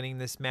Jax is winning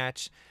this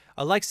match.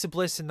 Alexa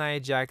Bliss and Nia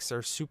Jax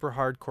are super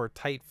hardcore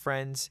tight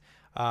friends.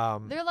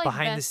 They're like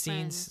behind the best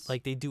scenes, friends.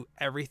 like they do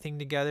everything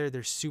together.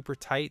 They're super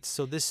tight.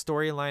 So this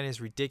storyline is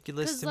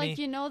ridiculous to me.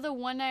 Because, the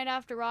one night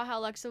after Raw, how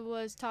Alexa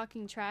was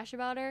talking trash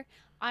about her,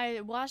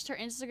 I watched her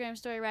Instagram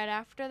story right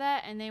after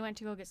that, and they went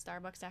to go get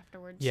Starbucks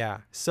afterwards. Yeah.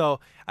 So,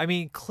 I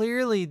mean,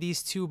 clearly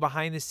these two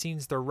behind the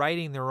scenes, they're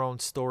writing their own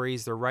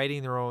stories. They're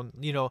writing their own,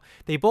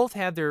 they both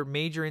have their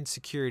major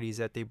insecurities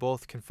that they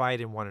both confide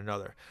in one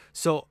another.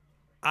 So,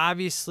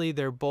 obviously,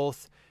 they're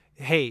both,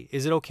 hey,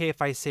 is it okay if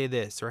I say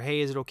this? Or, hey,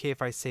 is it okay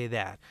if I say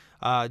that?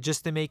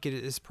 Just to make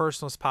it as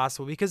personal as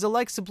possible. Because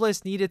Alexa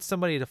Bliss needed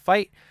somebody to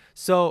fight.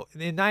 So,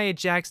 Nia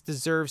Jax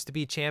deserves to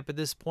be champ at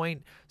this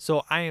point.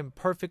 So, I am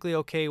perfectly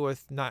okay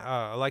with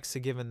Alexa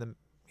giving the,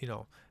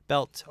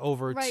 belt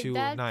over to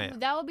Nia.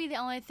 That would be the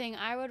only thing.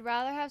 I would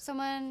rather have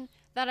someone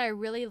that I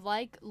really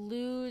like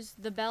lose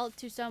the belt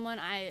to someone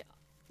I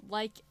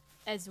like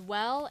as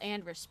well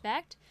and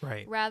respect.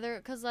 Right. Rather,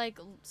 because,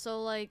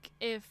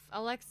 if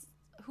Alexa...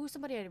 Who's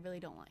somebody I really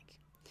don't like?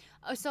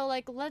 So,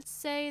 let's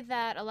say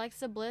that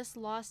Alexa Bliss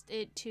lost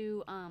it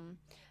to,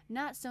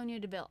 not Sonya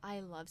Deville. I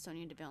love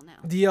Sonya Deville now.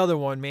 The other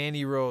one,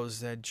 Mandy Rose,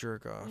 that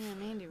jerk off. Yeah,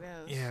 Mandy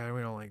Rose. Yeah,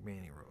 we don't like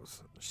Mandy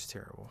Rose. She's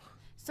terrible.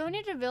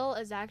 Sonya Deville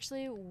is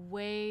actually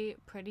way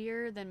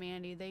prettier than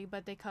Mandy,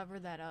 but they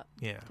covered that up.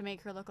 Yeah. To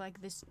make her look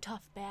like this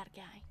tough bad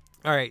guy.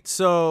 All right,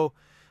 so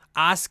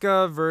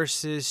Asuka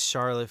versus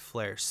Charlotte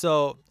Flair.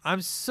 So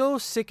I'm so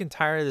sick and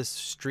tired of this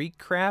streak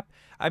crap.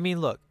 I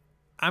mean, look.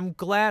 I'm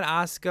glad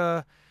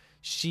Asuka,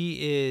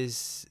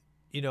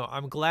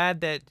 I'm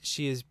glad that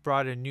she has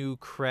brought a new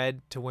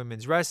cred to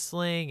women's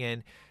wrestling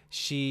and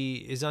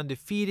she is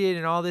undefeated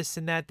and all this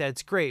and that.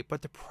 That's great.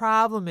 But the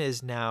problem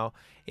is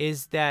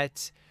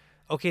that,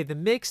 the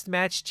mixed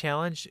match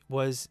challenge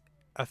was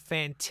a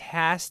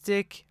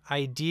fantastic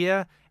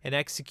idea and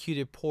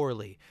executed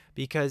poorly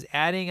because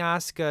adding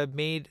Asuka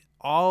made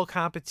all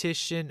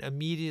competition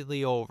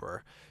immediately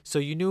over. So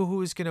you knew who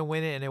was going to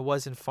win it and it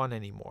wasn't fun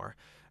anymore.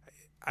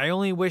 I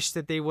only wish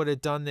that they would have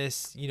done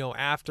this,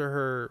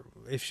 after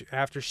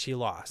she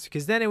lost,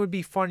 because then it would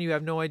be fun. You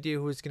have no idea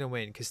who was going to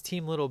win, because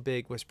Team Little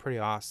Big was pretty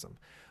awesome.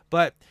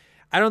 But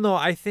I don't know.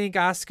 I think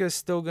Asuka's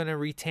still going to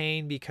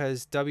retain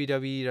because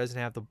WWE doesn't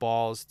have the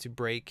balls to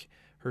break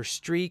her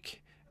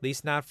streak, at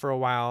least not for a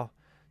while.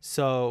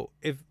 So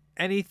if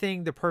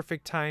anything, the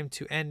perfect time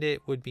to end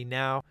it would be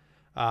now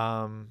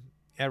at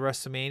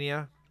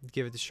WrestleMania.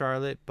 give it to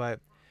Charlotte, but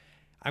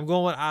I'm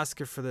going with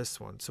Asuka for this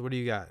one. So what do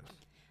you got?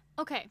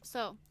 Okay,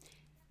 so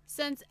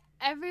since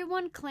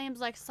everyone claims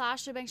like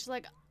Sasha Banks, she's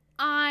like,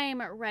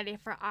 I'm ready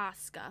for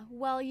Asuka.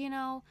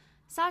 Well,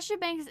 Sasha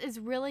Banks is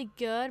really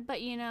good, but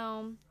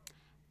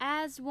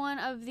as one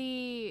of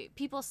the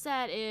people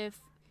said,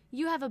 if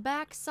you have a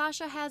back,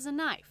 Sasha has a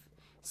knife.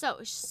 So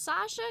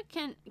Sasha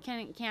can't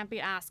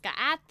beat Asuka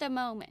at the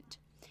moment.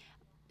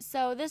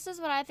 So this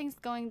is what I think is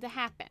going to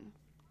happen.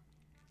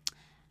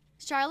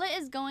 Charlotte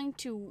is going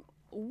to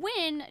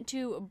win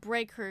to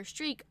break her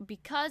streak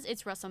because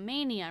it's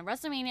WrestleMania.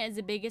 WrestleMania is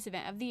the biggest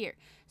event of the year.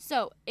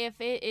 So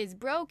if it is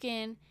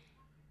broken,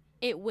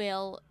 it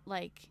will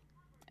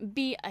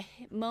be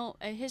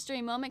a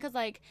history moment,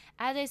 because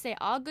as they say,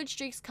 all good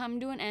streaks come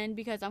to an end,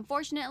 because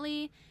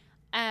unfortunately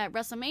at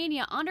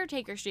WrestleMania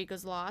Undertaker's streak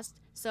was lost.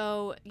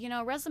 So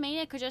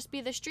WrestleMania could just be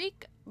the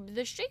streak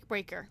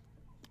breaker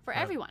for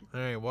everyone.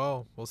 All right,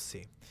 well, we'll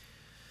see.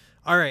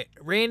 All right,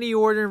 Randy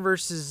Orton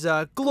versus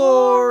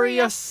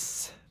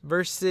Glorious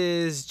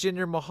versus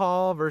Jinder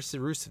Mahal versus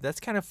Rusev. That's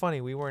kind of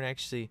funny. We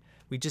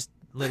just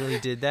literally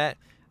did that,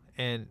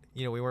 and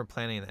we weren't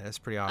planning that. That's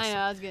pretty awesome. I know,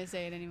 I was gonna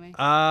say it anyway.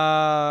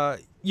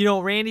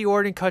 Randy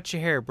Orton, cut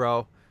your hair,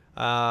 bro.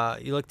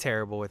 You look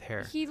terrible with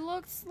hair. He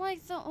looks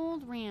like the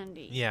old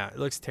Randy. Yeah, it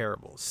looks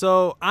terrible.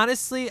 So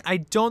honestly, I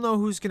don't know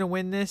who's gonna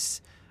win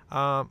this.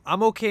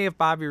 I'm okay if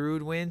Bobby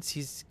Roode wins.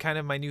 He's kind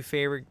of my new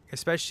favorite,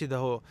 especially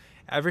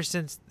ever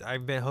since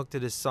I've been hooked to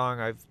this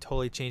song, I've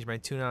totally changed my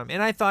tune on him.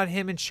 And I thought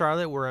him and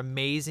Charlotte were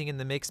amazing in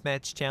the mixed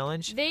match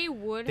challenge. They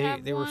were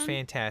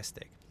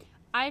fantastic.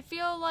 I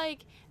feel like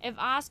if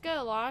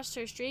Asuka lost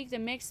her streak,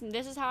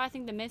 this is how I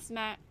think the mixed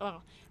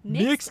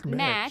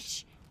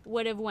match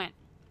would have went.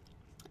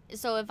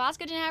 So if Asuka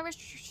didn't have her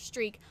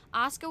streak,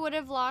 Asuka would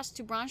have lost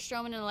to Braun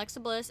Strowman and Alexa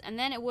Bliss, and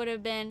then it would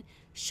have been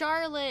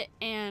Charlotte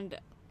and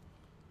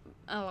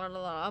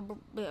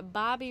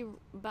Bobby Roode.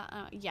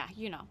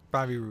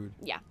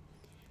 Yeah.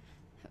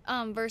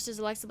 Versus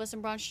Alexa Bliss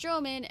and Braun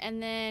Strowman, and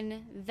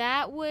then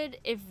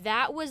if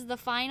that was the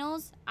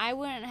finals, I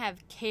wouldn't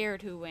have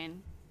cared who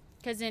win,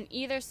 because in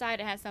either side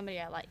it has somebody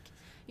I like.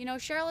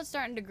 Charlotte's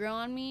starting to grow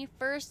on me.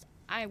 First,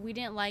 I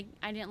didn't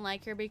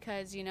like her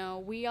because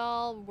we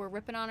all were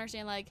ripping on her,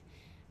 saying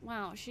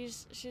wow,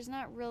 she's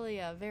not really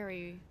a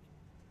very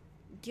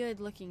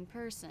good looking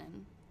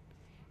person.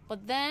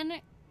 But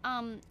then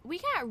we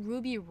got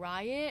Ruby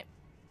Riott,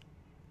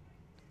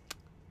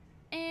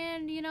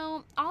 and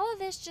all of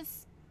this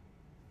just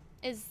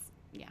is,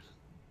 yeah.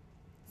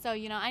 So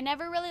I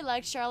never really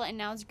liked Charlotte, and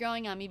now it's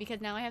growing on me because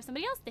now I have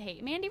somebody else to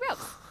hate, Mandy Rose.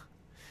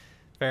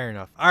 Fair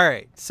enough. All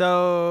right,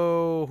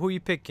 so who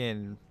you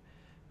picking?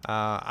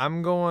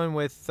 I'm going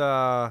with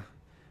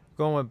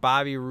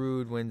Bobby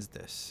Roode wins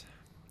this.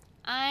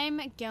 I'm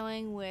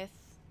going with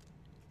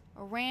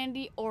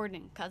Randy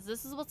Orton, because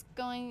this is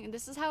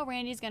how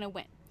Randy's gonna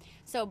win.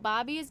 So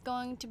Bobby is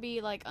going to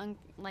be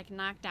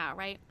knocked out,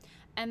 right?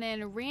 And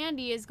then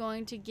Randy is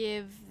going to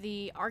give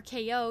the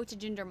RKO to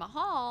Jinder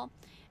Mahal,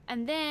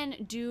 and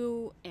then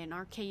do an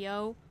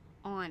RKO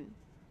on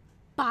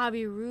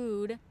Bobby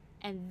Roode,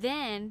 and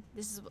then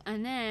he's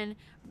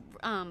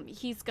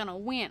gonna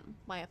win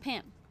by a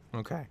pin.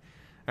 Okay.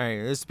 All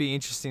right. This will be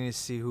interesting to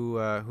see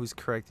who's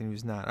correct and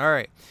who's not. All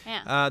right.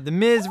 Yeah. The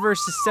Miz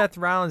versus Seth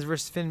Rollins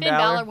versus Finn Balor. Finn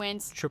Balor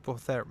wins. Triple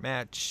threat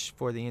match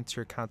for the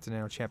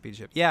Intercontinental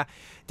Championship. Yeah,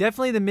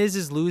 definitely the Miz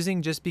is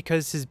losing just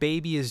because his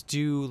baby is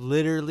due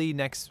literally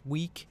next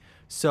week.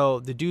 So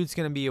the dude's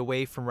going to be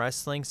away from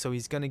wrestling, so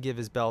he's going to give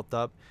his belt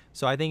up.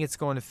 So I think it's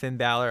going to Finn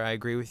Balor. I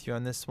agree with you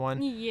on this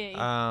one.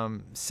 Yeah.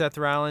 Seth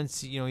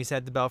Rollins, he's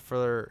had a belt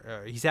for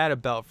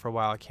a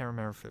while. I can't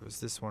remember if it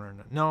was this one or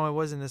not. No, it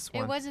wasn't this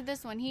one. It wasn't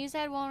this one. He's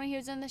had one when he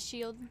was in the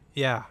Shield.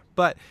 Yeah,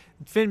 but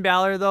Finn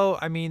Balor though,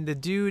 I mean, the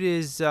dude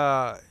is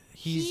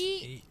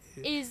he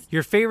is.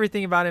 Your favorite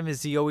thing about him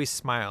is he always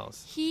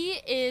smiles. He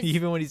is.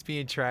 Even when he's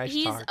being trash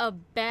He's talked. a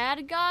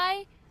bad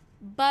guy,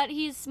 but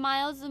he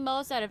smiles the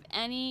most out of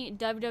any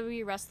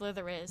WWE wrestler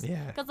there is.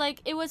 Yeah. Because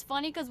it was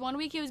funny because one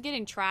week he was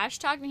getting trash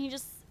talked, and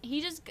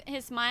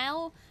his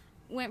smile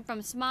went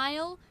from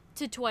smile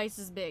to twice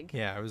as big.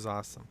 Yeah, it was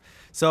awesome.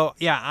 So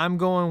yeah, I'm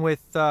going with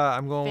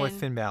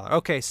Finn Balor.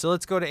 Okay, so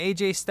let's go to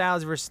AJ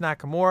Styles versus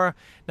Nakamura.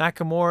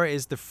 Nakamura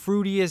is the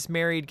fruitiest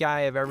married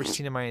guy I've ever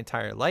seen in my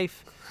entire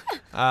life.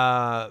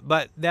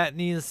 But that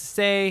needless to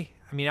say,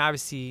 I mean,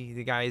 obviously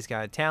the guy's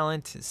got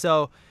talent.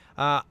 So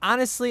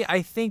honestly,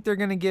 I think they're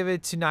gonna give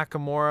it to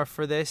Nakamura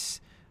for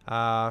this,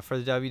 for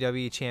the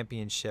WWE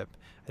Championship.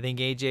 I think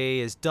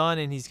AJ is done,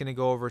 and he's gonna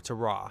go over to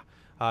Raw.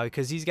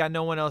 Because he's got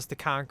no one else to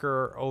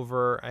conquer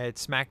over at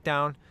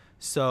SmackDown.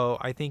 So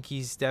I think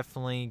he's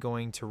definitely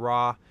going to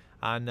Raw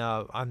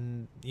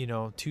on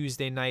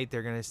Tuesday night.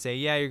 They're going to say,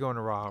 yeah, you're going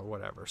to Raw or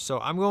whatever. So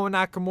I'm going with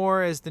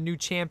Nakamura as the new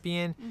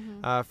champion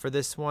for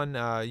this one.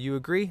 You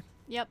agree?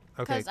 Yep.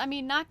 Okay. Because,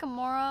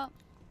 Nakamura,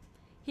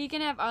 he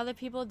can have other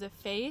people to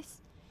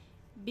face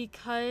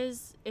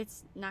because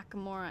it's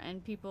Nakamura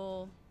and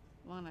people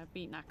want to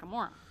beat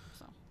Nakamura.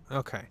 So.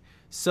 Okay.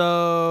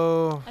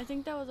 So I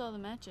think that was all the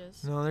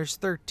matches. no, there's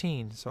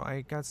 13. So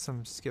I got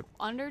some skip.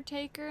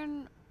 Undertaker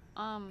and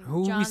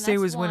Who John, we say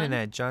that's was winning one.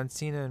 that? John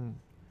Cena and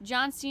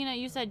John Cena.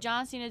 You said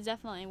John Cena's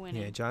definitely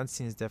winning. yeah, John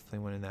Cena's definitely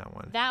winning that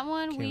one. That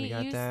one Okay, we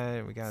got you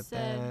that. We got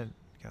said- that.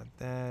 We got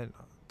that.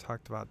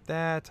 Talked about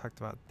that. Talked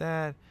about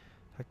that.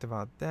 Talked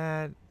about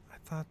that. I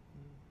thought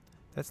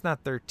that's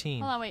not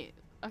 13. Hold on, wait.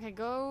 Okay,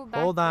 go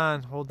back. Hold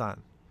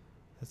on.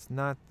 That's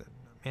not.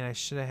 Man, I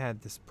should have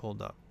had this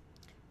pulled up.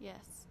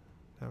 Yes.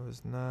 That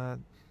was not. What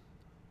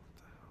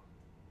the hell?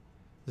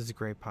 This is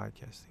great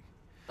podcasting.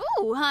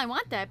 Ooh, I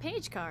want that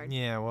page card.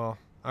 Yeah. Well.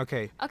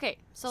 Okay. Okay,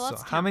 so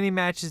let's how count. many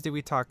matches did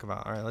we talk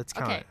about? All right, let's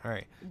count Okay. it. All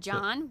right.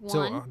 John, So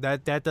one.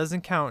 that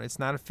doesn't count. It's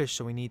not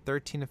official. We need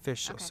 13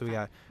 official. Okay, so we fine.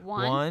 got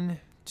One, 1,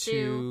 two,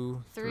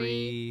 2, 3,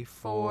 three,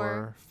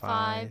 4,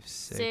 5,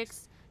 6,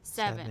 6,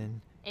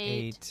 7,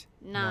 8,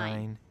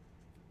 9.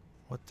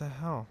 What the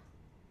hell?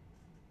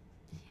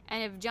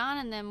 And if John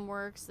and them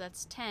works,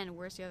 that's 10.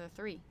 Where's the other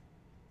 3?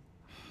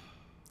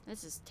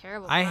 This is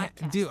terrible.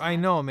 I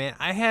know, man.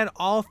 I had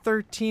all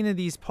 13 of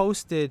these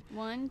posted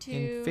 1, 2,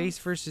 in face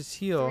versus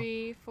heel.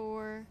 3,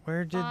 4,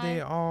 Where did they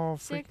 5, all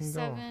 6, freaking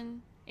go?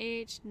 7,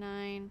 8,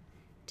 9,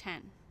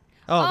 10.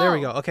 Oh, there we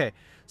Oh. go. Okay.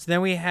 So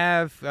then we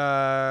have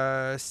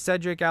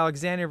Cedric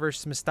Alexander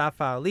versus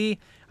Mustafa Ali.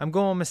 I'm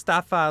going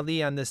Mustafa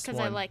Ali on this one.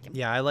 'Cause I like him.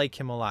 Yeah, I like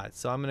him a lot.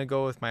 So I'm going to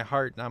go with my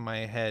heart, not my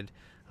head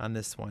on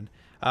this one.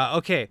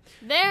 Okay.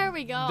 There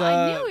we go.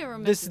 I knew we were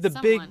missing This is the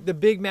someone.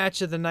 big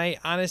match of the night.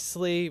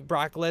 Honestly,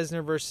 Brock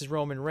Lesnar versus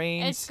Roman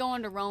Reigns. It's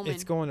going to Roman.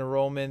 It's going to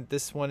Roman.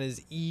 This one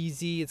is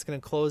easy. It's going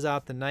to close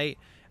out the night.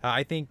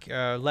 I think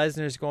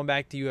Lesnar's going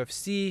back to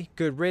UFC.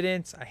 Good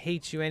riddance. I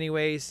hate you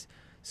anyways.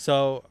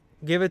 So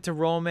give it to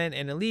Roman,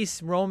 and at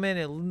least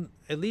Roman,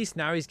 at least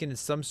now he's getting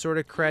some sort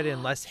of credit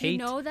and less hate. You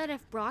know that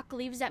if Brock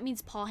leaves, that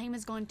means Paul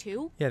Heyman's gone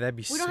too? Yeah, that'd be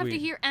We sweet. don't have to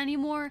hear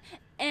anymore.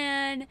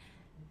 And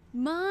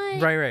my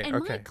Right, and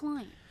okay. my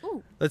client.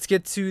 Ooh. Let's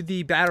get to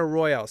the battle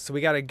royale. So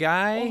we got a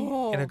guy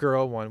and a Oh.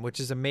 girl one, which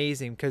is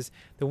amazing because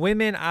the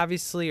women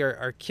obviously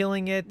are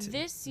killing it.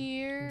 This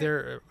year,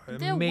 They're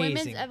the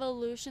amazing. women's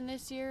evolution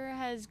this year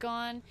has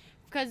gone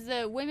because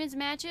the women's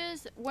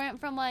matches went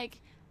from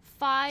like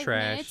 5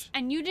 Trash. minutes,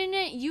 and you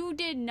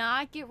did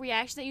not get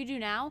reaction that you do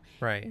now.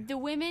 Right. The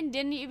women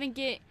didn't even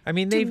get I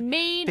mean, to they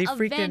main they event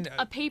freaking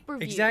a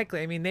pay-per-view.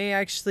 Exactly. I mean, they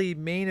actually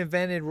main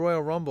evented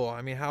Royal Rumble.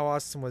 I mean, how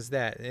awesome was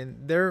that?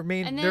 And their And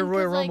then, their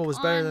Royal 'cause, like, Rumble was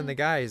better than on- the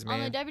guys, On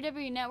man. the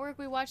WWE Network,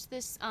 we watched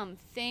this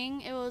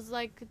thing. It was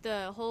like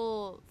the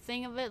whole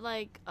thing of it,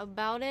 like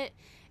about it,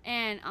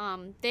 and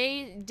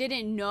they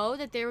didn't know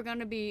that they were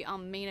gonna be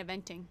main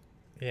eventing.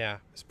 Yeah,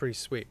 it's pretty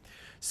sweet.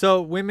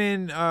 So,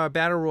 women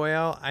battle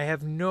royale. I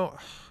have no.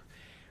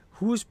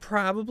 Who's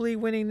probably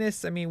winning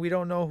this? I mean, we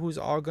don't know who's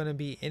all gonna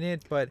be in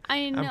it, but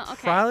I know. I'm Okay.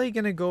 probably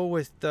gonna go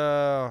with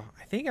I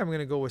think I'm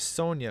gonna go with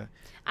Sonya.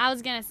 I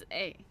was gonna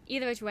say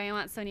either which way. I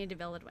want Sonya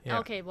Deville to win. Yeah.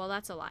 Okay, well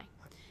that's a lie.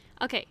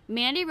 Okay,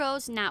 Mandy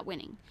Rose not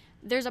winning.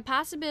 There's a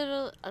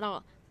possibility.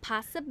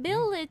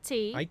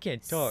 I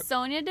can't talk.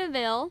 Sonya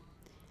Deville.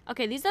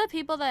 Okay, these are the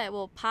people that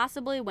will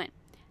possibly win.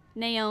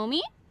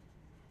 Naomi.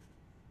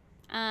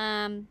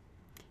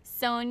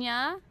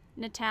 Sonya,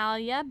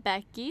 Natalia,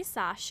 Becky,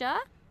 Sasha,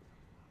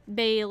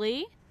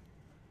 Bailey,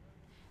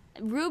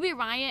 Ruby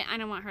Riott. I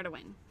don't want her to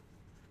win.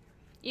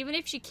 Even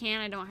if she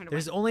can, I don't want her to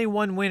There's win. only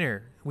one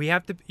winner. You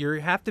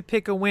have to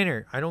pick a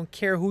winner. I don't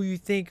care who you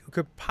think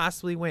could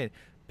possibly win.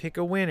 Pick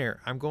a winner.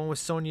 I'm going with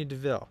Sonya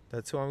Deville.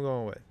 That's who I'm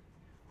going with.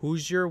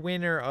 Who's your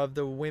winner of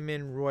the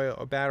women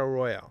battle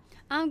royale?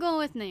 I'm going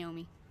with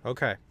Naomi.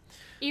 Okay.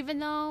 Even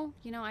though,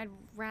 I'd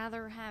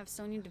rather have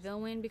Sonya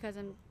Deville win because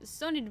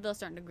Sonya Deville's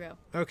starting to grow.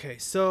 Okay,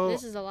 so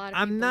This is a lot of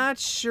I'm people. not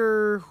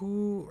sure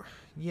who.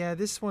 Yeah,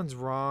 this one's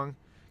wrong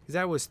because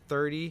that was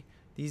 30.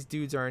 These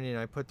dudes aren't in.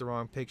 I put the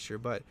wrong picture.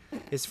 But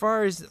as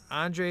far as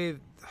Andre,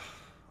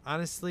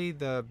 honestly,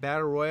 the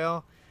battle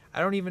royal,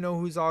 I don't even know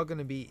who's all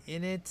gonna be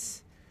in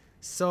it.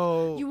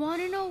 So You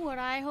want to know what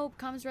I hope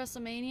comes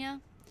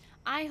WrestleMania?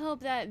 I hope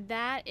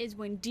that is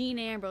when Dean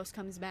Ambrose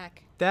comes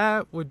back.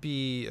 that would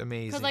be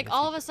amazing. Because, if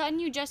all you- of a sudden,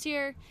 you just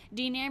hear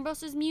Dean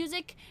Ambrose's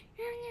music.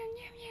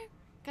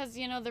 Because,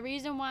 the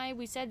reason why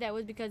we said that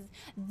was because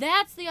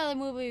that's the other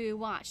movie we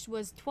watched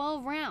was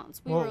 12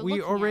 Rounds.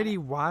 We already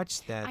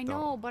watched that. I though.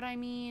 know, but I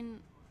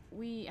mean,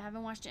 we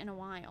haven't watched it in a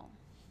while.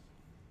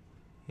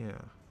 Yeah.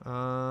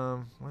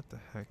 What the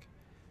heck?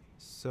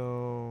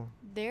 So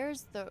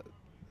There's the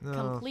no.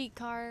 complete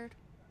card.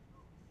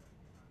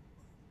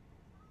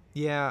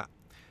 Yeah.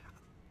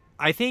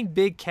 I think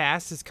Big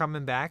Cass is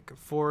coming back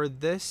for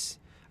this.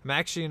 I'm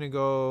actually gonna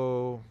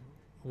go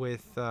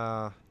with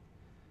I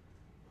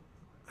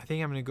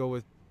think I'm gonna go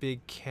with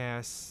Big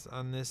Cass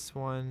on this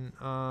one.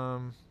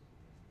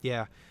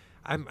 Yeah.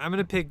 I'm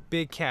gonna pick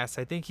Big Cass.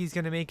 I think he's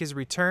gonna make his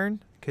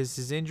return because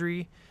his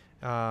injury,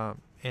 and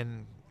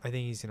I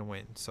think he's gonna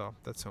win. So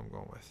that's who I'm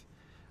going with.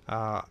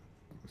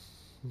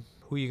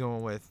 Who you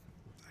going with?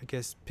 I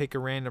guess pick a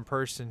random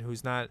person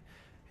who's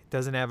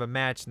doesn't have a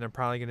match, and they're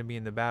probably gonna be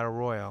in the battle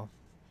royal.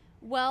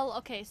 Well,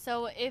 okay,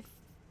 so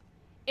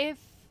if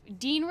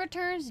Dean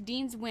returns,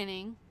 Dean's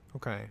winning.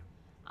 Okay.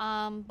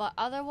 But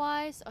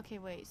otherwise, okay,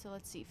 wait. So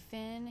let's see.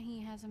 Finn,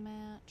 he has a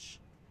match.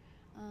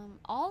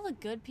 All the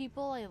good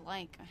people I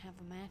like have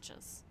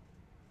matches.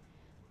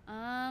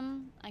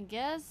 I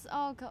guess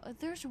I'll go.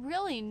 There's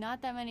really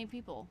not that many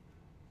people,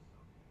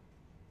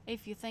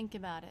 if you think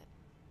about it.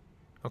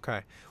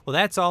 Okay. Well,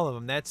 that's all of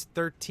them. That's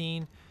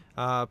 13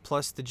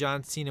 plus the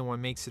John Cena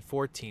one makes it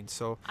 14.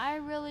 So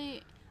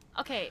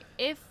Okay,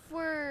 if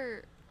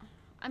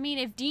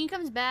Dean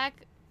comes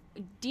back,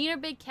 Dean or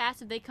Big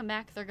Cass, if they come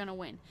back, they're going to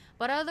win.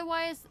 But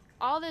otherwise,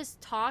 all this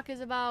talk is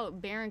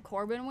about Baron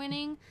Corbin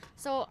winning.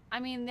 So,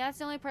 that's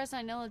the only person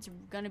I know that's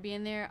going to be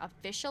in there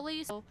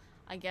officially. So,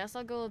 I guess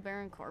I'll go with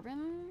Baron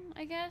Corbin,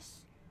 I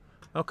guess.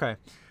 okay.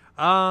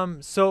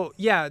 So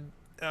yeah,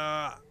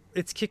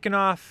 it's kicking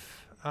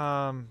off.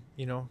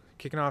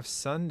 Kicking off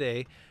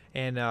Sunday,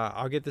 and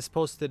I'll get this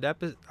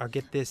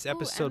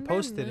episode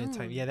posted in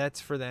time. Yeah,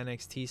 that's for the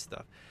NXT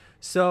stuff.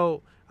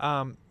 So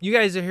you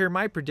guys will hear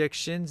my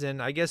predictions,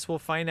 and I guess we'll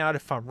find out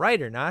if I'm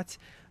right or not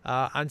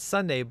on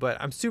Sunday. But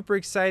I'm super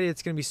excited.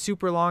 It's gonna be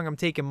super long. I'm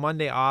taking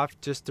Monday off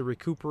just to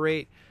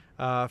recuperate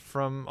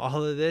from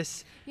all of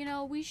this.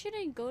 We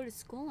shouldn't go to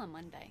school on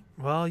Monday.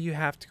 Well, you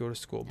have to go to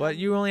school, but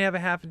you only have a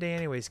half a day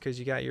anyways because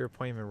you got your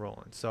appointment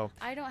rolling. So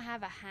I don't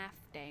have a half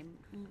day,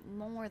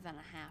 more than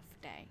a half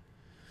day.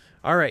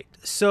 All right,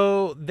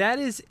 so that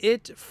is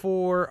it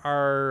for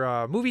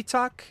our movie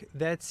talk.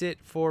 That's it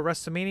for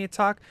WrestleMania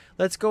talk.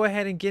 Let's go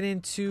ahead and get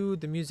into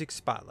the music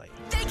spotlight.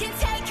 They can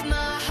take my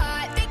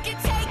heart, they can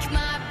take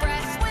my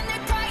breath when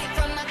they're crying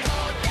from my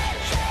cold dead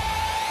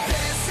chest.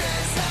 This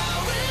is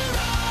how we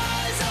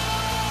rise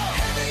up,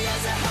 heavy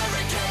as a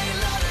hurricane,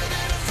 louder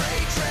than a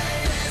freight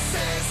train. This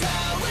is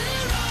how we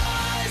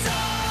rise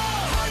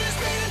up, heart is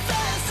beating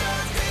faster,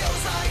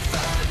 feels like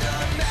thunder,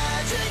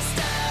 magic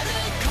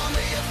static, call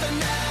me a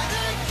fanatic.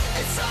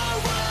 It's our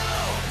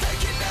world, they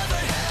can never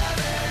have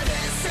it.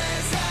 This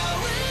is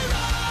how we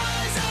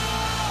rise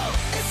up,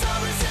 it's our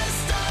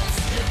resistance,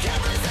 you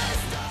can't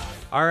resist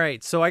us. All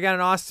right, so I got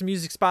an awesome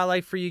music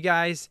spotlight for you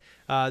guys.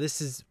 This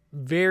is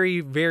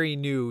very, very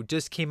new.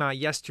 Just came out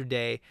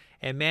yesterday,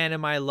 and man,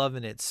 am I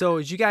loving it. So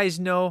as you guys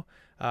know,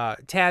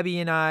 Tabby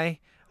and I,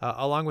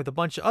 along with a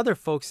bunch of other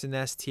folks in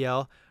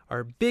STL,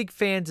 are big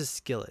fans of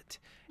Skillet.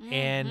 Mm-hmm.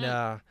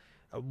 And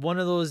one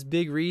of those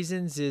big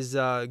reasons is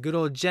good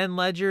old Jen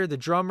Ledger, the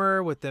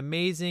drummer with the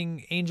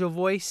amazing angel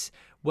voice.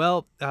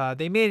 Well,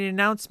 they made an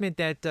announcement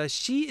that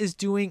she is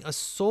doing a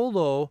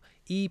solo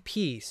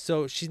EP.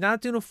 So she's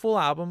not doing a full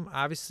album.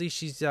 Obviously,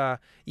 she's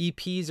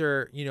EPs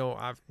are, you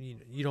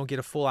don't get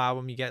a full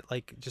album. You get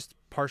like just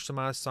partial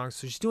amount of songs.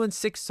 So she's doing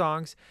 6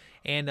 songs,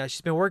 and she's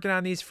been working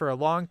on these for a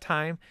long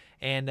time.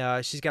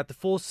 And she's got the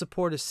full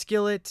support of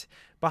Skillet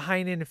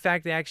behind it. In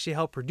fact, they actually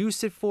helped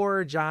produce it for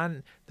her.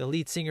 John, the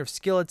lead singer of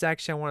Skillet's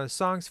actually on one of the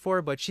songs for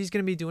her. But she's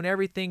going to be doing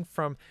everything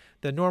from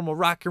the normal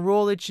rock and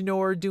roll that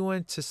her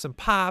doing to some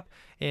pop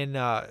and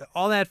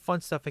all that fun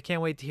stuff. I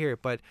can't wait to hear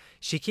it. But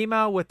she came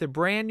out with a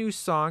brand new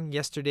song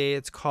yesterday.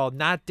 It's called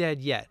Not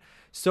Dead Yet.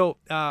 So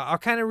I'll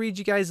kind of read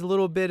you guys a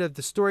little bit of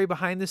the story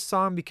behind this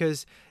song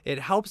because it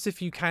helps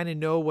if you kind of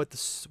know what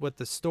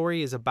the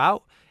story is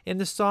about in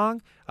the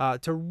song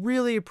to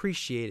really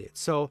appreciate it.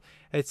 So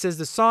it says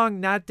the song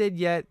Not Dead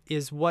Yet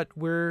is what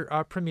we're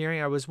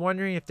premiering. I was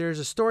wondering if there's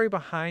a story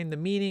behind the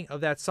meaning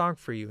of that song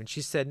for you. And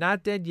she said,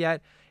 Not Dead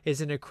Yet is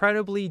an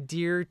incredibly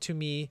dear to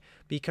me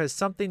because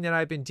something that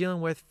I've been dealing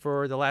with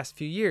for the last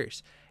few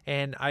years.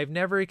 And I've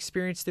never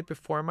experienced it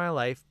before in my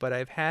life, but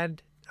I've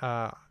had,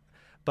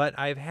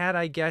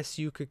 I guess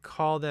you could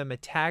call them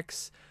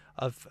attacks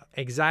of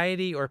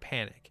anxiety or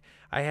panic.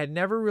 I had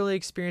never really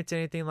experienced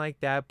anything like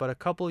that, but a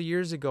couple of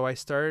years ago, it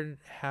started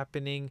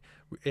happening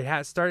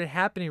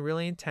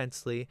really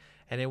intensely,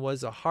 and it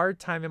was a hard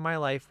time in my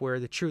life where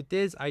the truth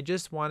is I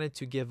just wanted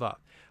to give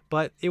up.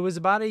 But it was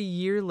about a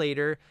year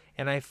later,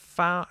 and I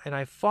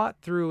fought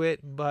through it,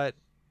 but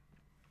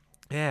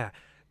it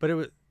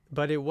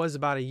was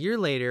about a year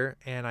later,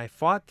 and I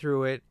fought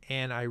through it,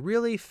 and I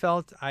really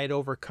felt I'd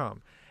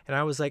overcome. And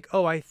I was like,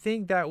 oh, I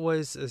think that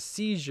was a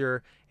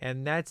seizure,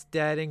 and that's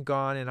dead and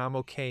gone, and I'm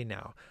okay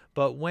now.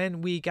 But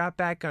when we got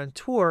back on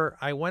tour,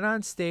 I went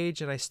on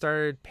stage, and I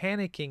started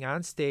panicking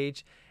on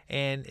stage,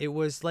 and it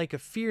was like a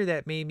fear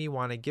that made me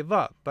want to give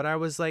up. But I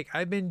was like,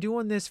 I've been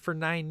doing this for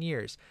 9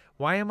 years.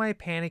 Why am I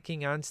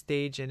panicking on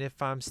stage? And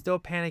if I'm still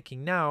panicking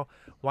now,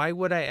 why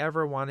would I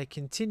ever want to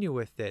continue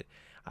with it?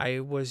 I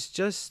was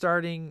just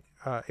starting,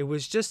 it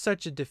was just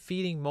such a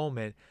defeating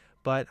moment.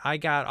 But I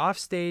got off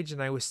stage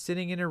and I was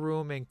sitting in a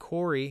room, and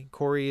Corey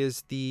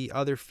is the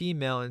other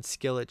female in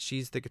Skillet.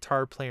 She's the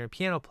guitar player and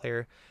piano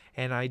player,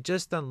 and I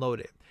just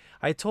unloaded.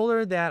 I told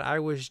her that I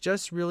was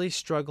just really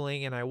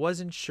struggling and I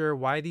wasn't sure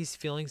why these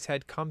feelings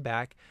had come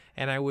back,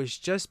 and I was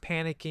just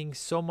panicking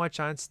so much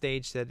on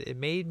stage that it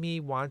made me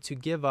want to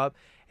give up,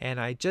 and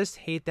I just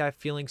hate that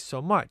feeling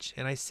so much.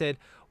 And I said,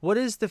 what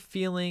is the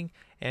feeling,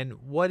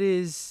 and what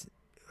if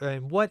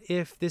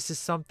this is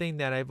something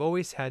that I've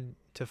always had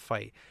to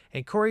fight.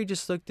 And Corey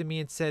just looked at me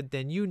and said,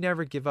 then you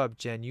never give up,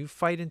 Jen. You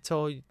fight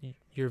until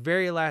your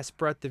very last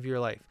breath of your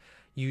life.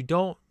 You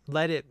don't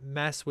let it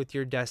mess with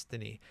your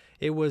destiny.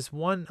 It was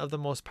one of the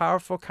most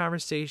powerful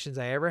conversations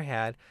I ever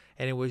had,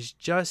 and it was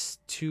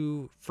just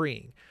too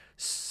freeing.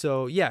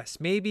 So yes,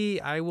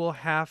 maybe I will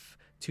have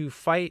to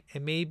fight,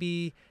 and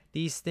maybe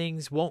these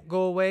things won't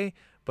go away,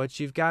 but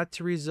you've got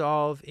to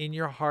resolve in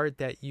your heart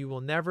that you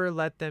will never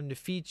let them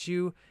defeat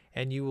you,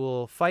 and you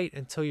will fight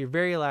until your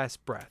very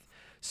last breath.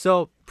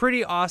 So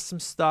pretty awesome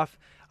stuff.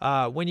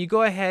 When you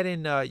go ahead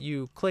and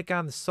you click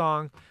on the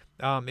song,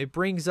 it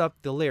brings up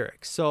the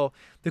lyrics. So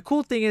the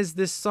cool thing is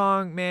this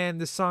song, man,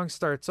 the song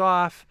starts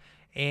off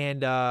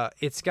and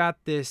it's got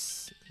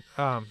this,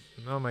 oh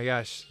my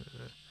gosh.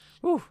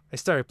 I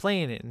started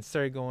playing it and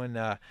started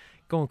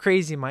going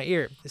crazy in my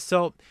ear.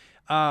 So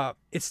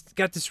it's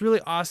got this really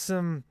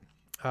awesome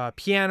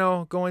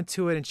piano going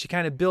to it, and she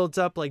kind of builds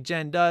up like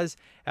Jen does.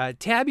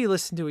 Tabby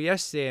listened to it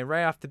yesterday, and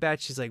right off the bat,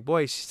 she's like,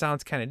 boy, she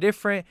sounds kind of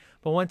different.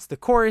 But once the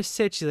chorus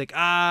hits, she's like,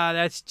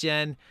 that's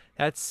Jen.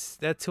 That's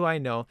who I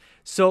know.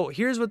 So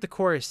here's what the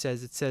chorus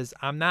says. It says,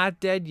 I'm not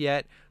dead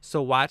yet,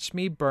 so watch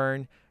me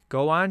burn.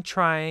 Go on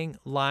trying,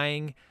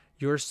 lying.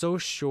 You're so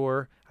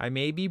sure. I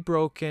may be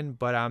broken,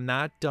 but I'm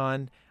not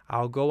done.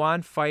 I'll go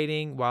on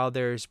fighting while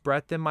there's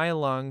breath in my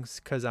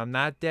lungs, because I'm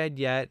not dead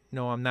yet.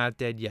 No, I'm not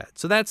dead yet.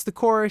 So that's the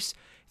chorus.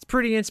 It's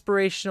pretty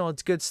inspirational.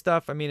 It's good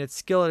stuff. I mean, it's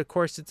Skillet. Of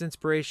course, it's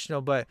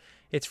inspirational, but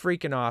it's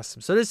freaking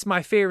awesome. So this is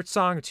my favorite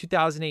song of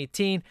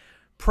 2018.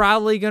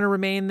 Probably going to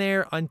remain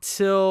there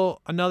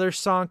until another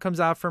song comes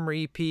out from her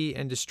EP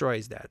and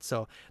destroys that.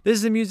 So this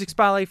is a music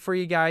spotlight for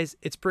you guys.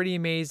 It's pretty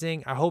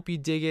amazing. I hope you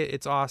dig it.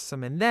 It's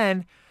awesome. And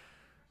then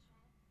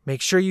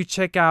make sure you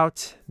check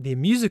out the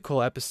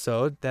musical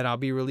episode that I'll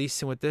be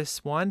releasing with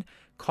this one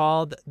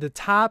called The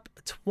Top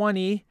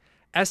 20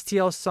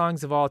 STL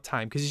Songs of All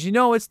Time. Because as you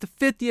know, it's the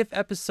 50th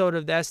episode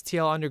of the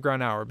STL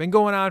Underground Hour. Been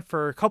going on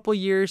for a couple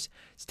years.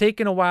 It's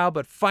taken a while,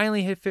 but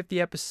finally hit 50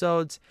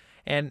 episodes.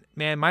 And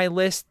man, my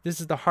list, this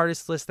is the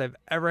hardest list I've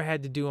ever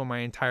had to do in my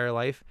entire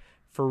life.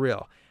 For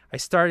real. I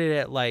started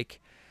at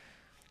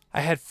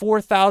I had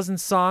 4,000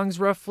 songs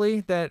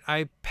roughly that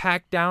I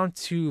packed down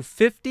to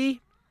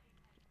 50.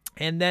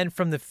 And then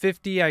from the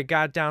 50, I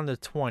got down to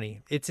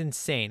 20. It's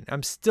insane.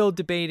 I'm still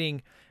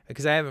debating,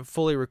 because I haven't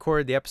fully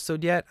recorded the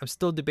episode yet. I'm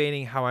still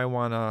debating how I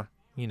want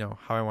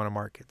to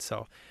mark it.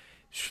 So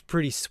it's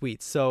pretty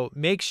sweet. So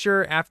make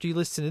sure after you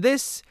listen to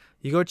this,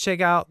 you go check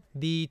out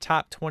the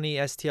top 20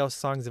 STL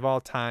songs of all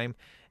time.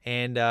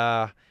 And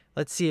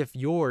let's see if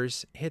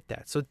yours hit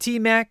that. So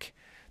T-Mac,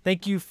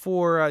 thank you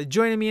for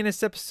joining me in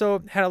this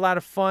episode. Had a lot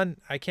of fun.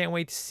 I can't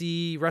wait to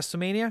see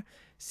WrestleMania,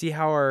 see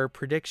how our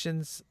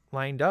predictions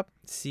lined up,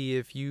 see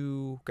if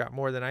you got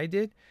more than I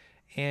did.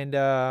 And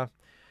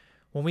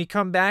when we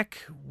come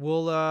back,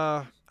 we'll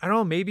I don't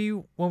know, maybe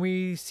when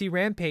we see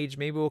Rampage,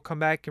 maybe we'll come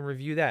back and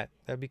review that.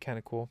 That'd be kind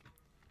of cool.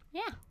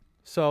 Yeah.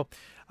 So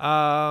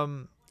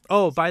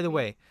by the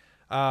way,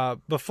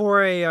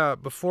 before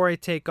I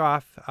take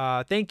off,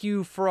 thank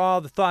you for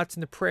all the thoughts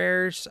and the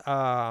prayers.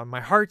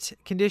 My heart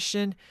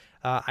condition,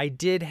 I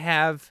did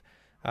have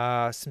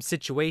some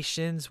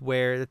situations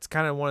where that's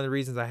kind of one of the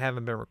reasons I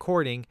haven't been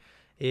recording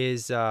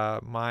is I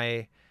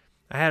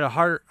have a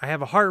heart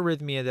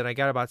arrhythmia that I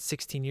got about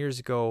 16 years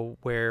ago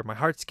where my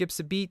heart skips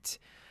a beat,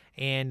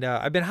 and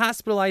I've been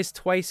hospitalized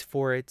twice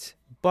for it.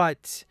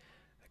 But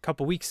a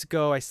couple weeks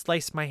ago, I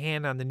sliced my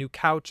hand on the new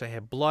couch. I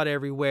had blood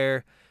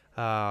everywhere.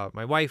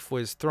 My wife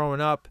was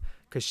throwing up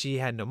because she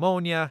had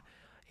pneumonia,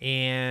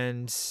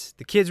 and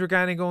the kids were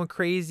kind of going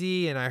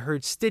crazy, and I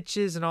heard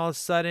stitches, and all of a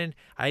sudden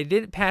I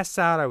didn't pass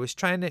out. I was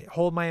trying to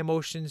hold my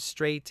emotions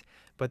straight,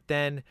 but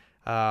then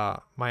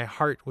my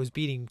heart was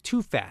beating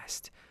too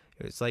fast.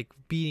 It was like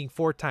beating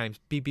 4 times,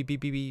 beep, beep, beep,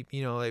 beep, beep.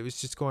 It was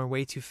just going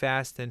way too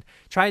fast, and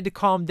tried to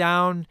calm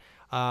down.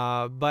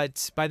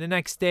 But by the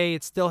next day,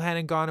 it still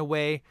hadn't gone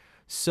away.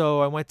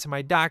 So I went to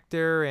my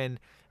doctor, and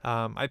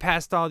I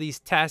passed all these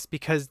tests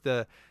because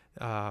the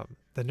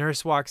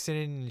nurse walks in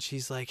and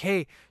she's like,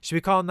 hey, should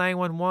we call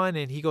 911?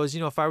 And he goes,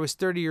 if I was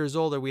 30 years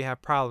older, we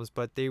have problems.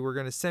 But they were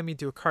going to send me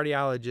to a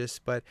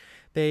cardiologist. But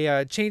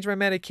they changed my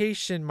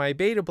medication, my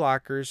beta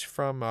blockers,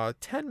 from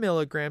 10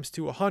 milligrams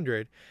to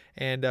 100.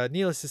 And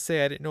needless to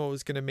say, I didn't know it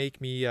was going to make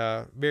me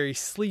very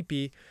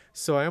sleepy.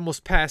 So I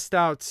almost passed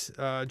out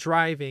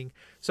driving.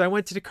 So I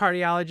went to the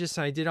cardiologist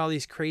and I did all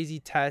these crazy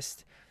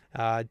tests,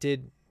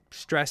 did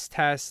stress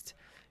test,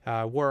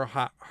 wore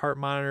a heart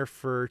monitor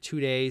for 2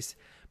 days.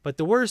 But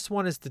the worst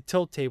one is the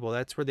tilt table.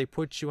 That's where they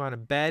put you on a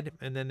bed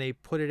and then they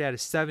put it at a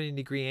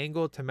 70-degree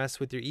angle to mess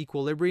with your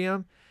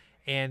equilibrium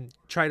and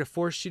try to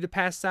force you to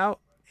pass out.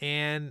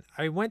 And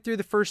I went through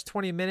the first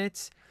 20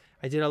 minutes.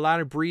 I did a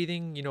lot of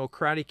breathing,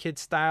 Karate Kid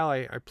style.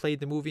 I played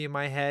the movie in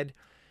my head.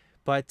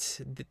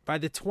 But by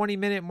the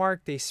 20-minute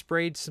mark, they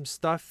sprayed some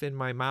stuff in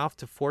my mouth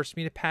to force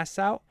me to pass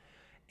out.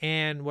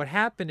 And what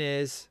happened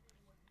is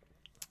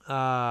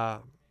I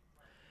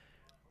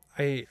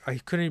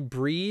couldn't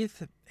breathe,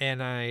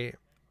 and I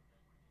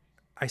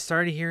I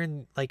started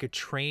hearing like a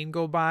train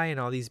go by and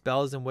all these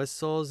bells and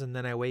whistles, and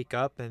then I wake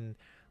up and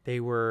they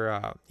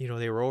were,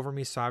 they were over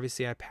me. So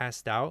obviously I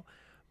passed out,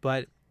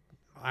 but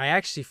I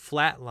actually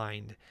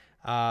flatlined.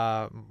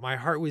 My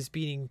heart was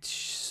beating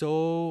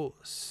so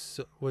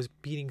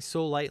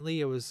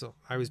lightly. I was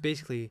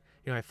basically,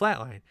 I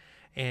flatlined,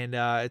 and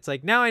it's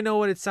like now I know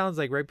what it sounds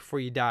like right before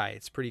you die.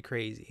 It's pretty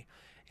crazy,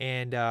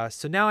 and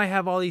so now I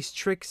have all these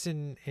tricks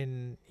and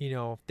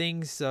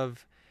things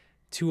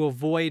to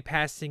avoid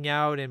passing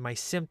out, and my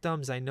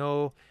symptoms. I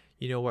know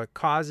what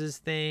causes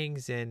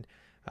things, and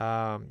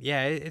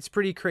it's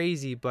pretty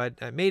crazy, but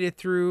I made it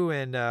through,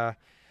 and I'm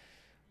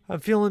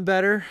feeling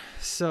better.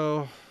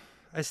 So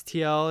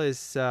STL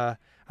is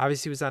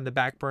obviously was on the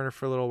back burner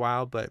for a little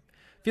while, but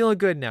feeling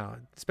good now,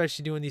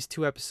 especially doing these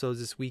 2 episodes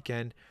this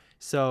weekend.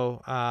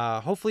 So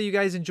hopefully you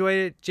guys enjoyed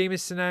it.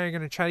 Jameson and I are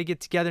going to try to get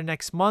together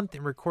next month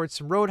and record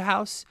some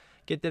Roadhouse,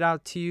 get that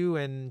out to you,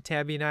 and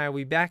Tabby and I will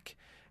be back.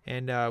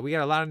 And we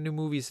got a lot of new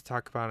movies to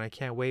talk about, and I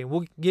can't wait. And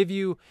we'll give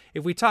you,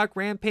 if we talk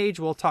Rampage,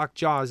 we'll talk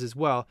Jaws as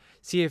well.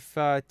 See if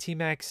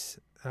T-Mac's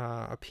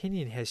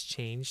opinion has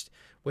changed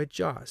with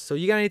Jaws. So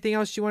you got anything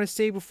else you want to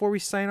say before we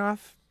sign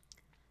off?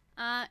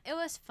 It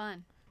was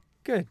fun.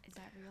 Good. Is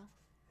that real?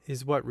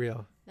 Is what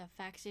real? The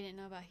facts you didn't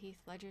know about Heath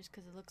Ledger's,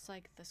 because it looks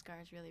like the scar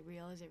is really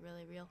real. Is it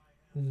really real?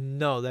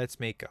 No,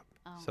 that's makeup.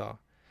 Oh. So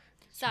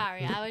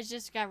Sorry, I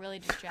got really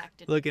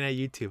distracted. looking at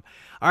YouTube.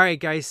 All right,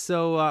 guys.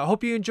 So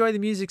hope you enjoy the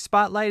music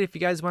spotlight. If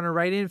you guys want to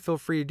write in, feel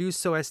free to do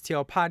so.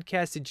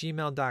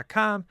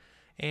 stlpodcast@gmail.com.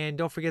 And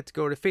don't forget to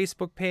go to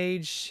Facebook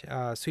page,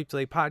 Sweep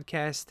Delay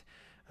Podcast.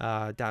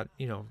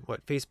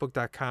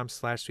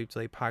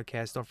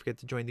 Facebook.com/SweepDelayPodcast. Don't forget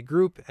to join the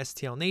group,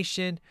 STL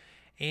Nation.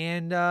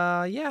 And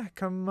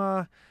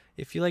come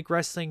if you like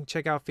wrestling,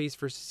 check out Face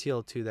vs.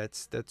 Heel too.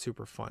 That's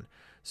super fun.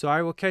 So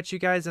I will catch you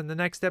guys on the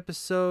next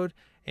episode.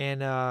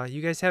 And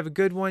you guys have a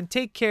good one.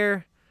 Take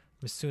care.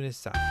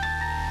 Masuna out.